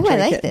after you drink it.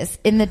 I like this.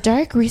 In the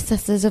dark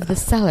recesses of the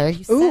cellar,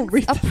 you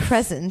sense a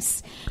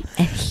presence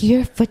and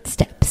hear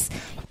footsteps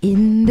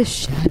in the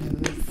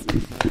shadows.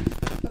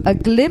 A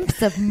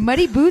glimpse of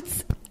muddy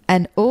boots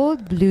and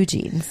old blue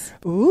jeans.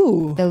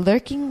 Ooh. The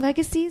lurking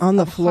legacies on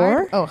the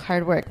floor?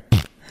 Hard work.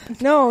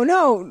 No,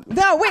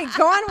 wait,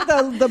 go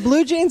on with the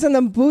blue jeans and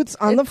the boots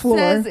on the floor.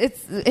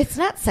 It's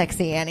not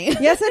sexy, Annie.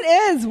 Yes,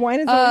 it is.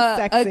 Wine is always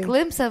sexy. A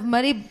glimpse of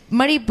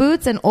muddy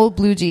boots and old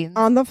blue jeans.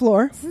 On the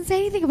floor. It doesn't say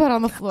anything about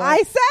on the floor.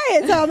 I say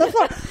it's on the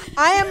floor.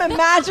 I am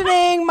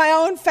imagining my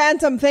own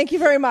phantom. Thank you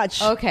very much.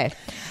 Okay.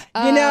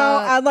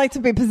 I'd like to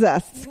be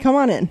possessed. Come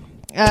on in.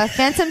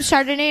 Phantom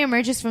Chardonnay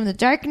emerges from the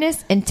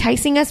darkness,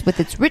 enticing us with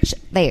its rich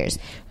layers.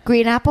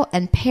 Green apple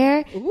and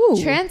pear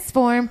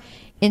transform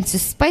into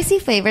spicy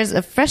flavors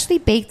of freshly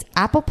baked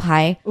apple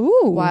pie,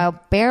 while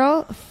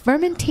barrel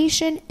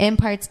fermentation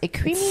imparts a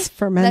creamy,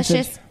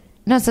 luscious...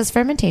 No, it says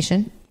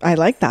fermentation. I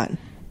like that.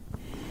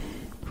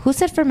 Who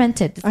said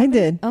fermented? I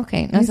did.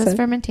 Okay, no, it says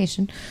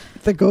fermentation.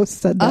 The ghost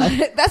said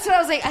that. That's what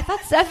I was like. I thought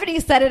Stephanie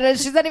said it, and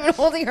she's not even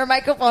holding her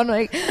microphone.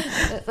 Like,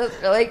 this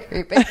is really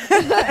creepy.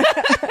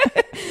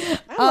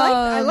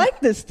 I like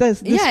this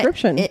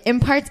description. It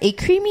imparts a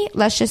creamy,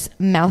 luscious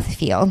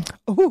mouthfeel.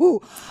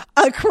 Ooh,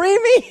 a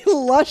creamy,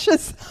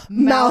 luscious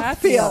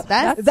mouthfeel.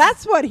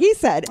 That's what he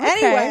said. Okay.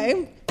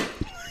 Anyway.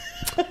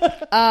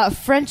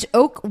 French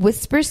oak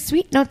whispers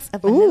sweet notes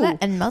of vanilla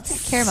and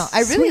melted caramel.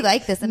 I really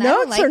like this, and I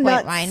don't like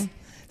white wine.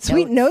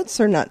 Sweet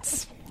notes or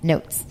nuts?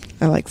 Notes.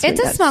 I like sweet nuts.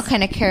 It does smell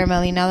kind of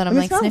caramelly now that I'm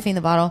sniffing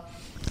the bottle.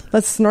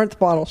 Let's snort the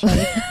bottle, shall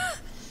we?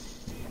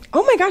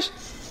 Oh my gosh.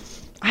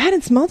 I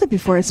hadn't smelled it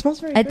before. It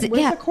smells very good.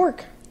 Where's the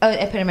cork? Oh,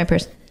 I put it in my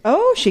purse.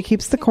 Oh, she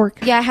keeps the cork.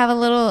 Yeah, I have a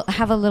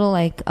little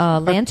like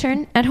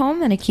lantern at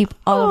home, and I keep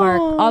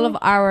all of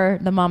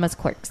the mama's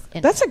corks.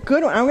 That's a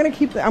good one.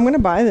 I'm gonna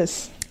buy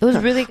this. It was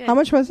really good. How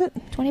much was it?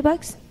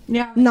 $20.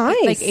 Yeah,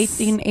 nice. Like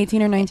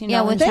 18 or 19.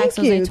 Yeah, when tax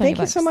was like $20. Thank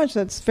you so much.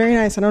 That's very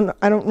nice. I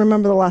don't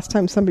remember the last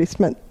time somebody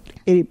spent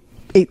 $20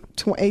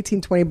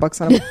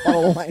 on a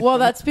bottle of wine. Well,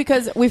 that's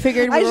because we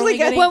figured we only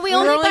getting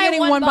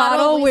one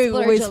bottle. We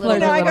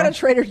splurge. I go to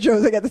Trader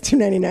Joe's. I got the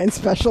 $2.99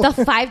 special. The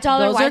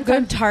 $5 wine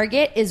from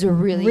Target is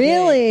really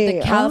good.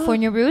 The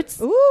California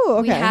Roots. Ooh,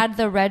 okay. We had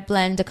the red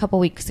blend a couple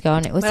weeks ago,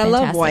 and it was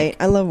fantastic.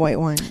 I love white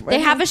wine.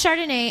 They have a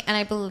Chardonnay, and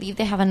I believe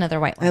they have another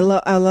white wine.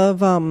 I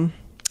love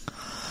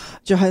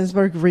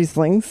Johannesburg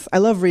Rieslings. I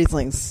love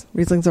Rieslings.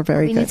 Rieslings are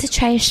very good. We need to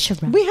try a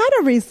Shiraz. We had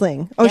a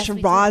Riesling. Oh, yes,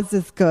 Shiraz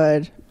is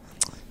good.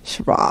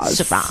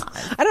 Shiraz.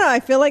 I don't know. I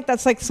feel like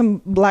that's like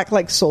some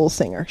black soul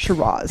singer.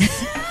 Shiraz.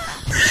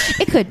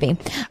 It could be.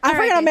 I'm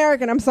freaking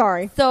American. I'm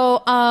sorry.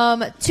 So,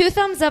 2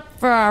 thumbs up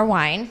for our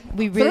wine.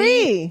 We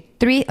really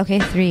 3. Okay,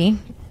 3.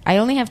 I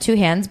only have 2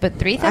 hands, but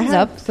 3 thumbs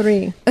up.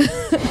 3.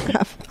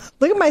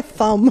 Look at my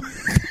thumb.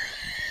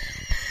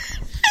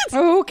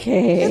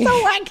 Okay.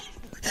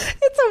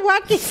 It's a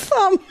wacky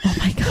thumb. Oh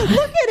my god!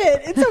 Look at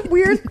it. It's a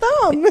weird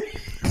thumb.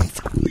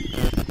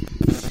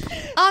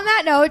 On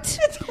that note,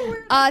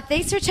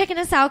 thanks for checking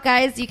us out,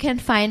 guys. You can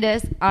find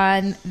us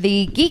on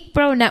the Geek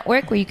Bro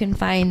Network, where you can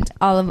find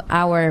all of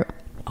our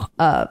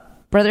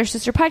brother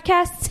sister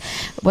podcasts.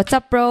 What's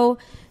Up, Bro?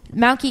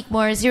 Mount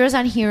Geekmore, Zeros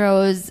on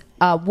Heroes,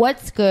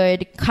 What's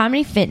Good,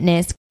 Comedy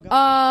Fitness.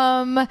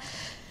 I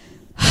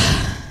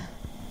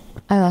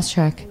lost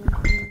track.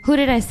 Who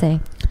did I say?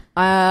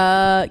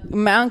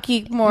 Mount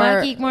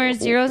Geekmore,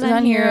 Zeros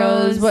on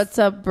Heroes, What's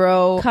Up,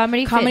 Bro?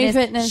 Comedy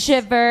Fitness,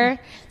 Shiver,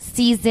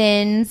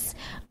 Seasons,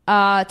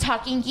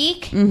 Talking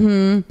Geek.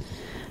 Mm-hmm.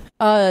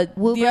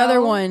 The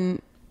other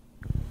one.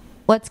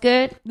 What's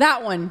Good?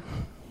 That one.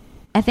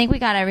 I think we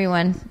got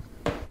everyone.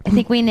 I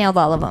think we nailed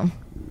all of them.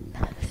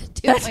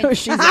 That's what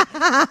she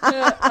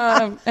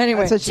said.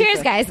 Anyway,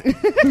 cheers, guys.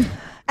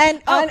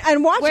 And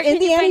watch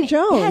Indiana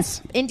Jones.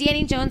 Yes,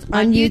 Indiana Jones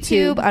on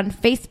YouTube, on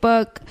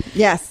Facebook.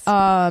 Yes.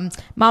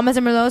 Mamas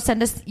and Merlot,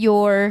 send us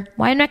your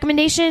wine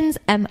recommendations.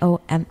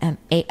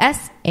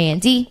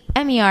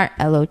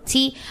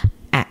 MOMMASANDMERLOT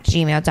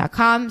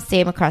 @gmail.com.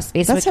 Same across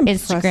Facebook,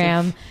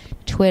 Instagram,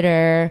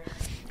 Twitter.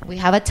 We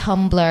have a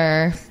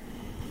Tumblr.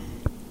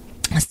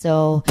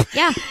 So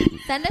yeah,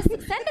 send us.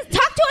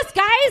 Talk to us,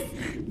 guys.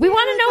 We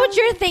want to know what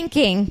you're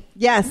thinking.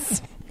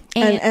 Yes.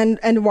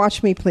 And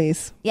watch me,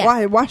 please.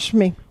 Yes. Wash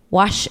me.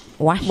 Wash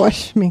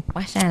me.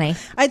 Wash Annie.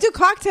 I do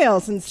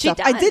cocktails and stuff.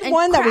 I did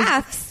one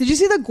crafts. Did you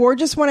see the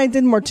gorgeous one I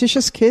did,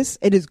 Morticia's Kiss?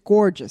 It is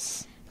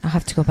gorgeous. I'll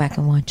have to go back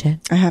and watch it.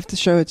 I have to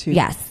show it to you.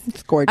 Yes.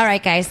 It's gorgeous. All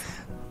right, guys.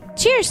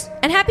 Cheers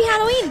and happy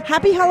Halloween.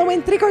 Happy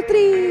Halloween. Trick or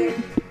treat.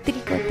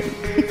 Trick or treat.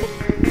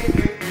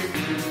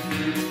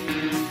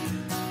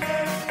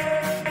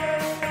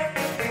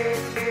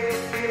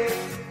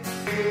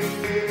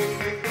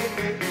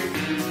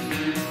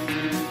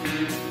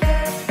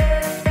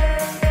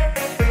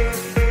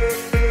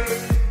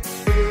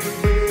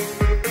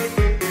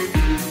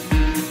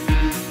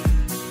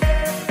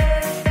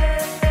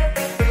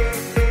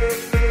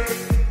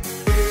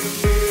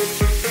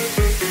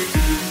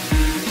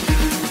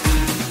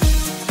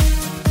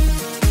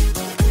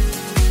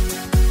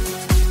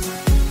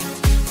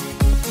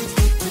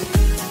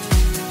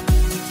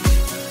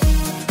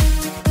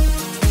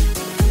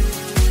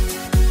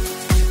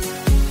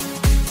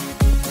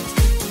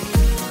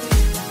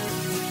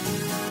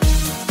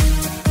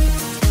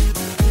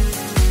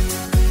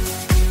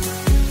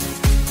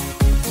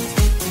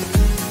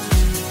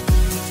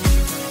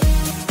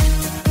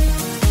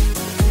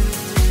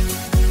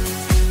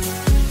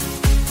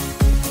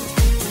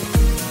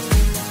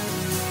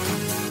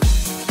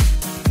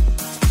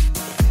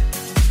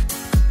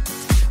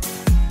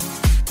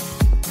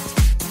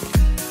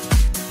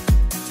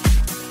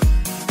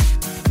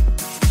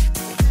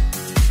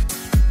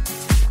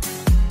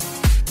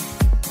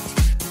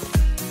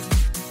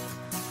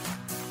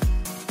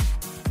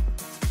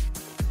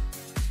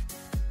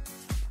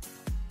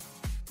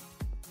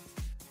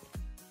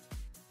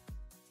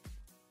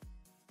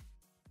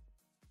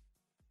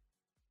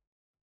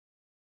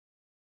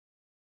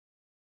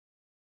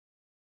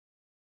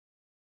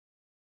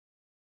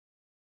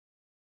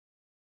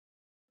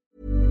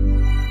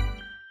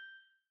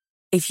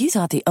 If you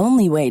thought the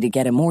only way to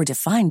get a more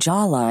defined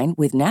jawline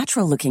with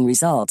natural-looking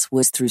results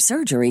was through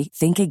surgery,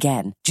 think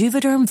again.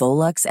 Juvederm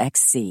Volux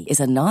XC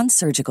is a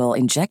non-surgical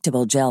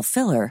injectable gel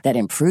filler that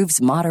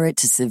improves moderate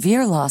to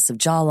severe loss of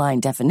jawline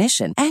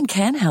definition and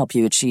can help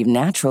you achieve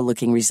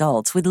natural-looking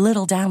results with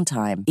little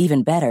downtime.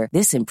 Even better,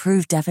 this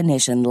improved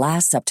definition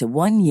lasts up to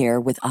 1 year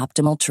with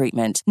optimal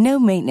treatment. No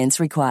maintenance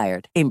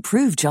required.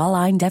 Improve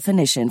jawline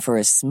definition for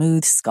a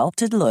smooth,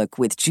 sculpted look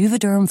with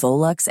Juvederm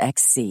Volux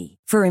XC.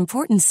 For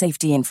important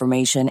safety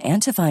information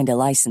and to find a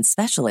licensed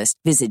specialist,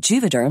 visit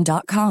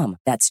Juvederm.com.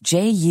 That's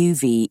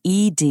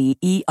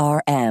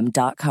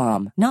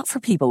JUVEDERM.com. Not for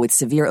people with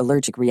severe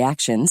allergic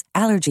reactions,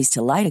 allergies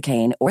to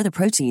lidocaine, or the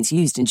proteins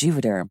used in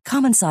Juvederm.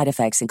 Common side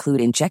effects include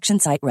injection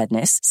site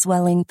redness,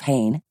 swelling,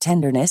 pain,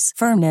 tenderness,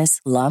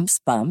 firmness, lumps,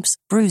 bumps,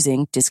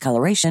 bruising,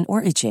 discoloration,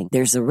 or itching.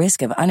 There's a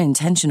risk of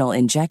unintentional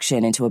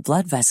injection into a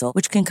blood vessel,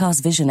 which can cause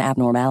vision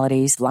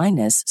abnormalities,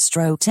 blindness,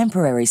 stroke,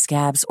 temporary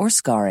scabs, or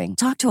scarring.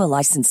 Talk to a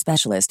licensed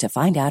specialist to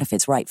find out if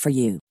it's right for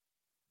you.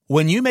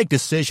 When you make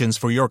decisions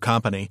for your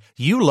company,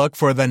 you look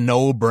for the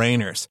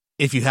no-brainers.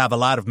 If you have a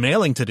lot of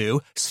mailing to do,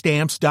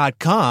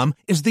 Stamps.com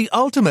is the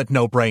ultimate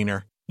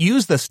no-brainer.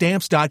 Use the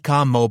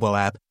Stamps.com mobile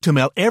app to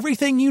mail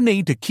everything you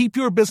need to keep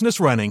your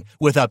business running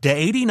with up to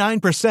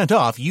 89%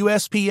 off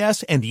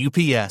USPS and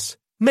UPS.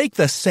 Make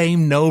the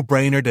same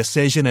no-brainer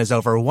decision as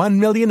over 1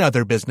 million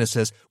other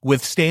businesses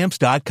with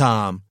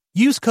Stamps.com.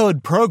 Use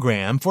code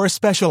PROGRAM for a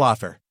special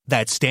offer.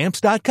 That's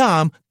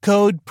Stamps.com,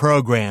 code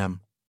PROGRAM.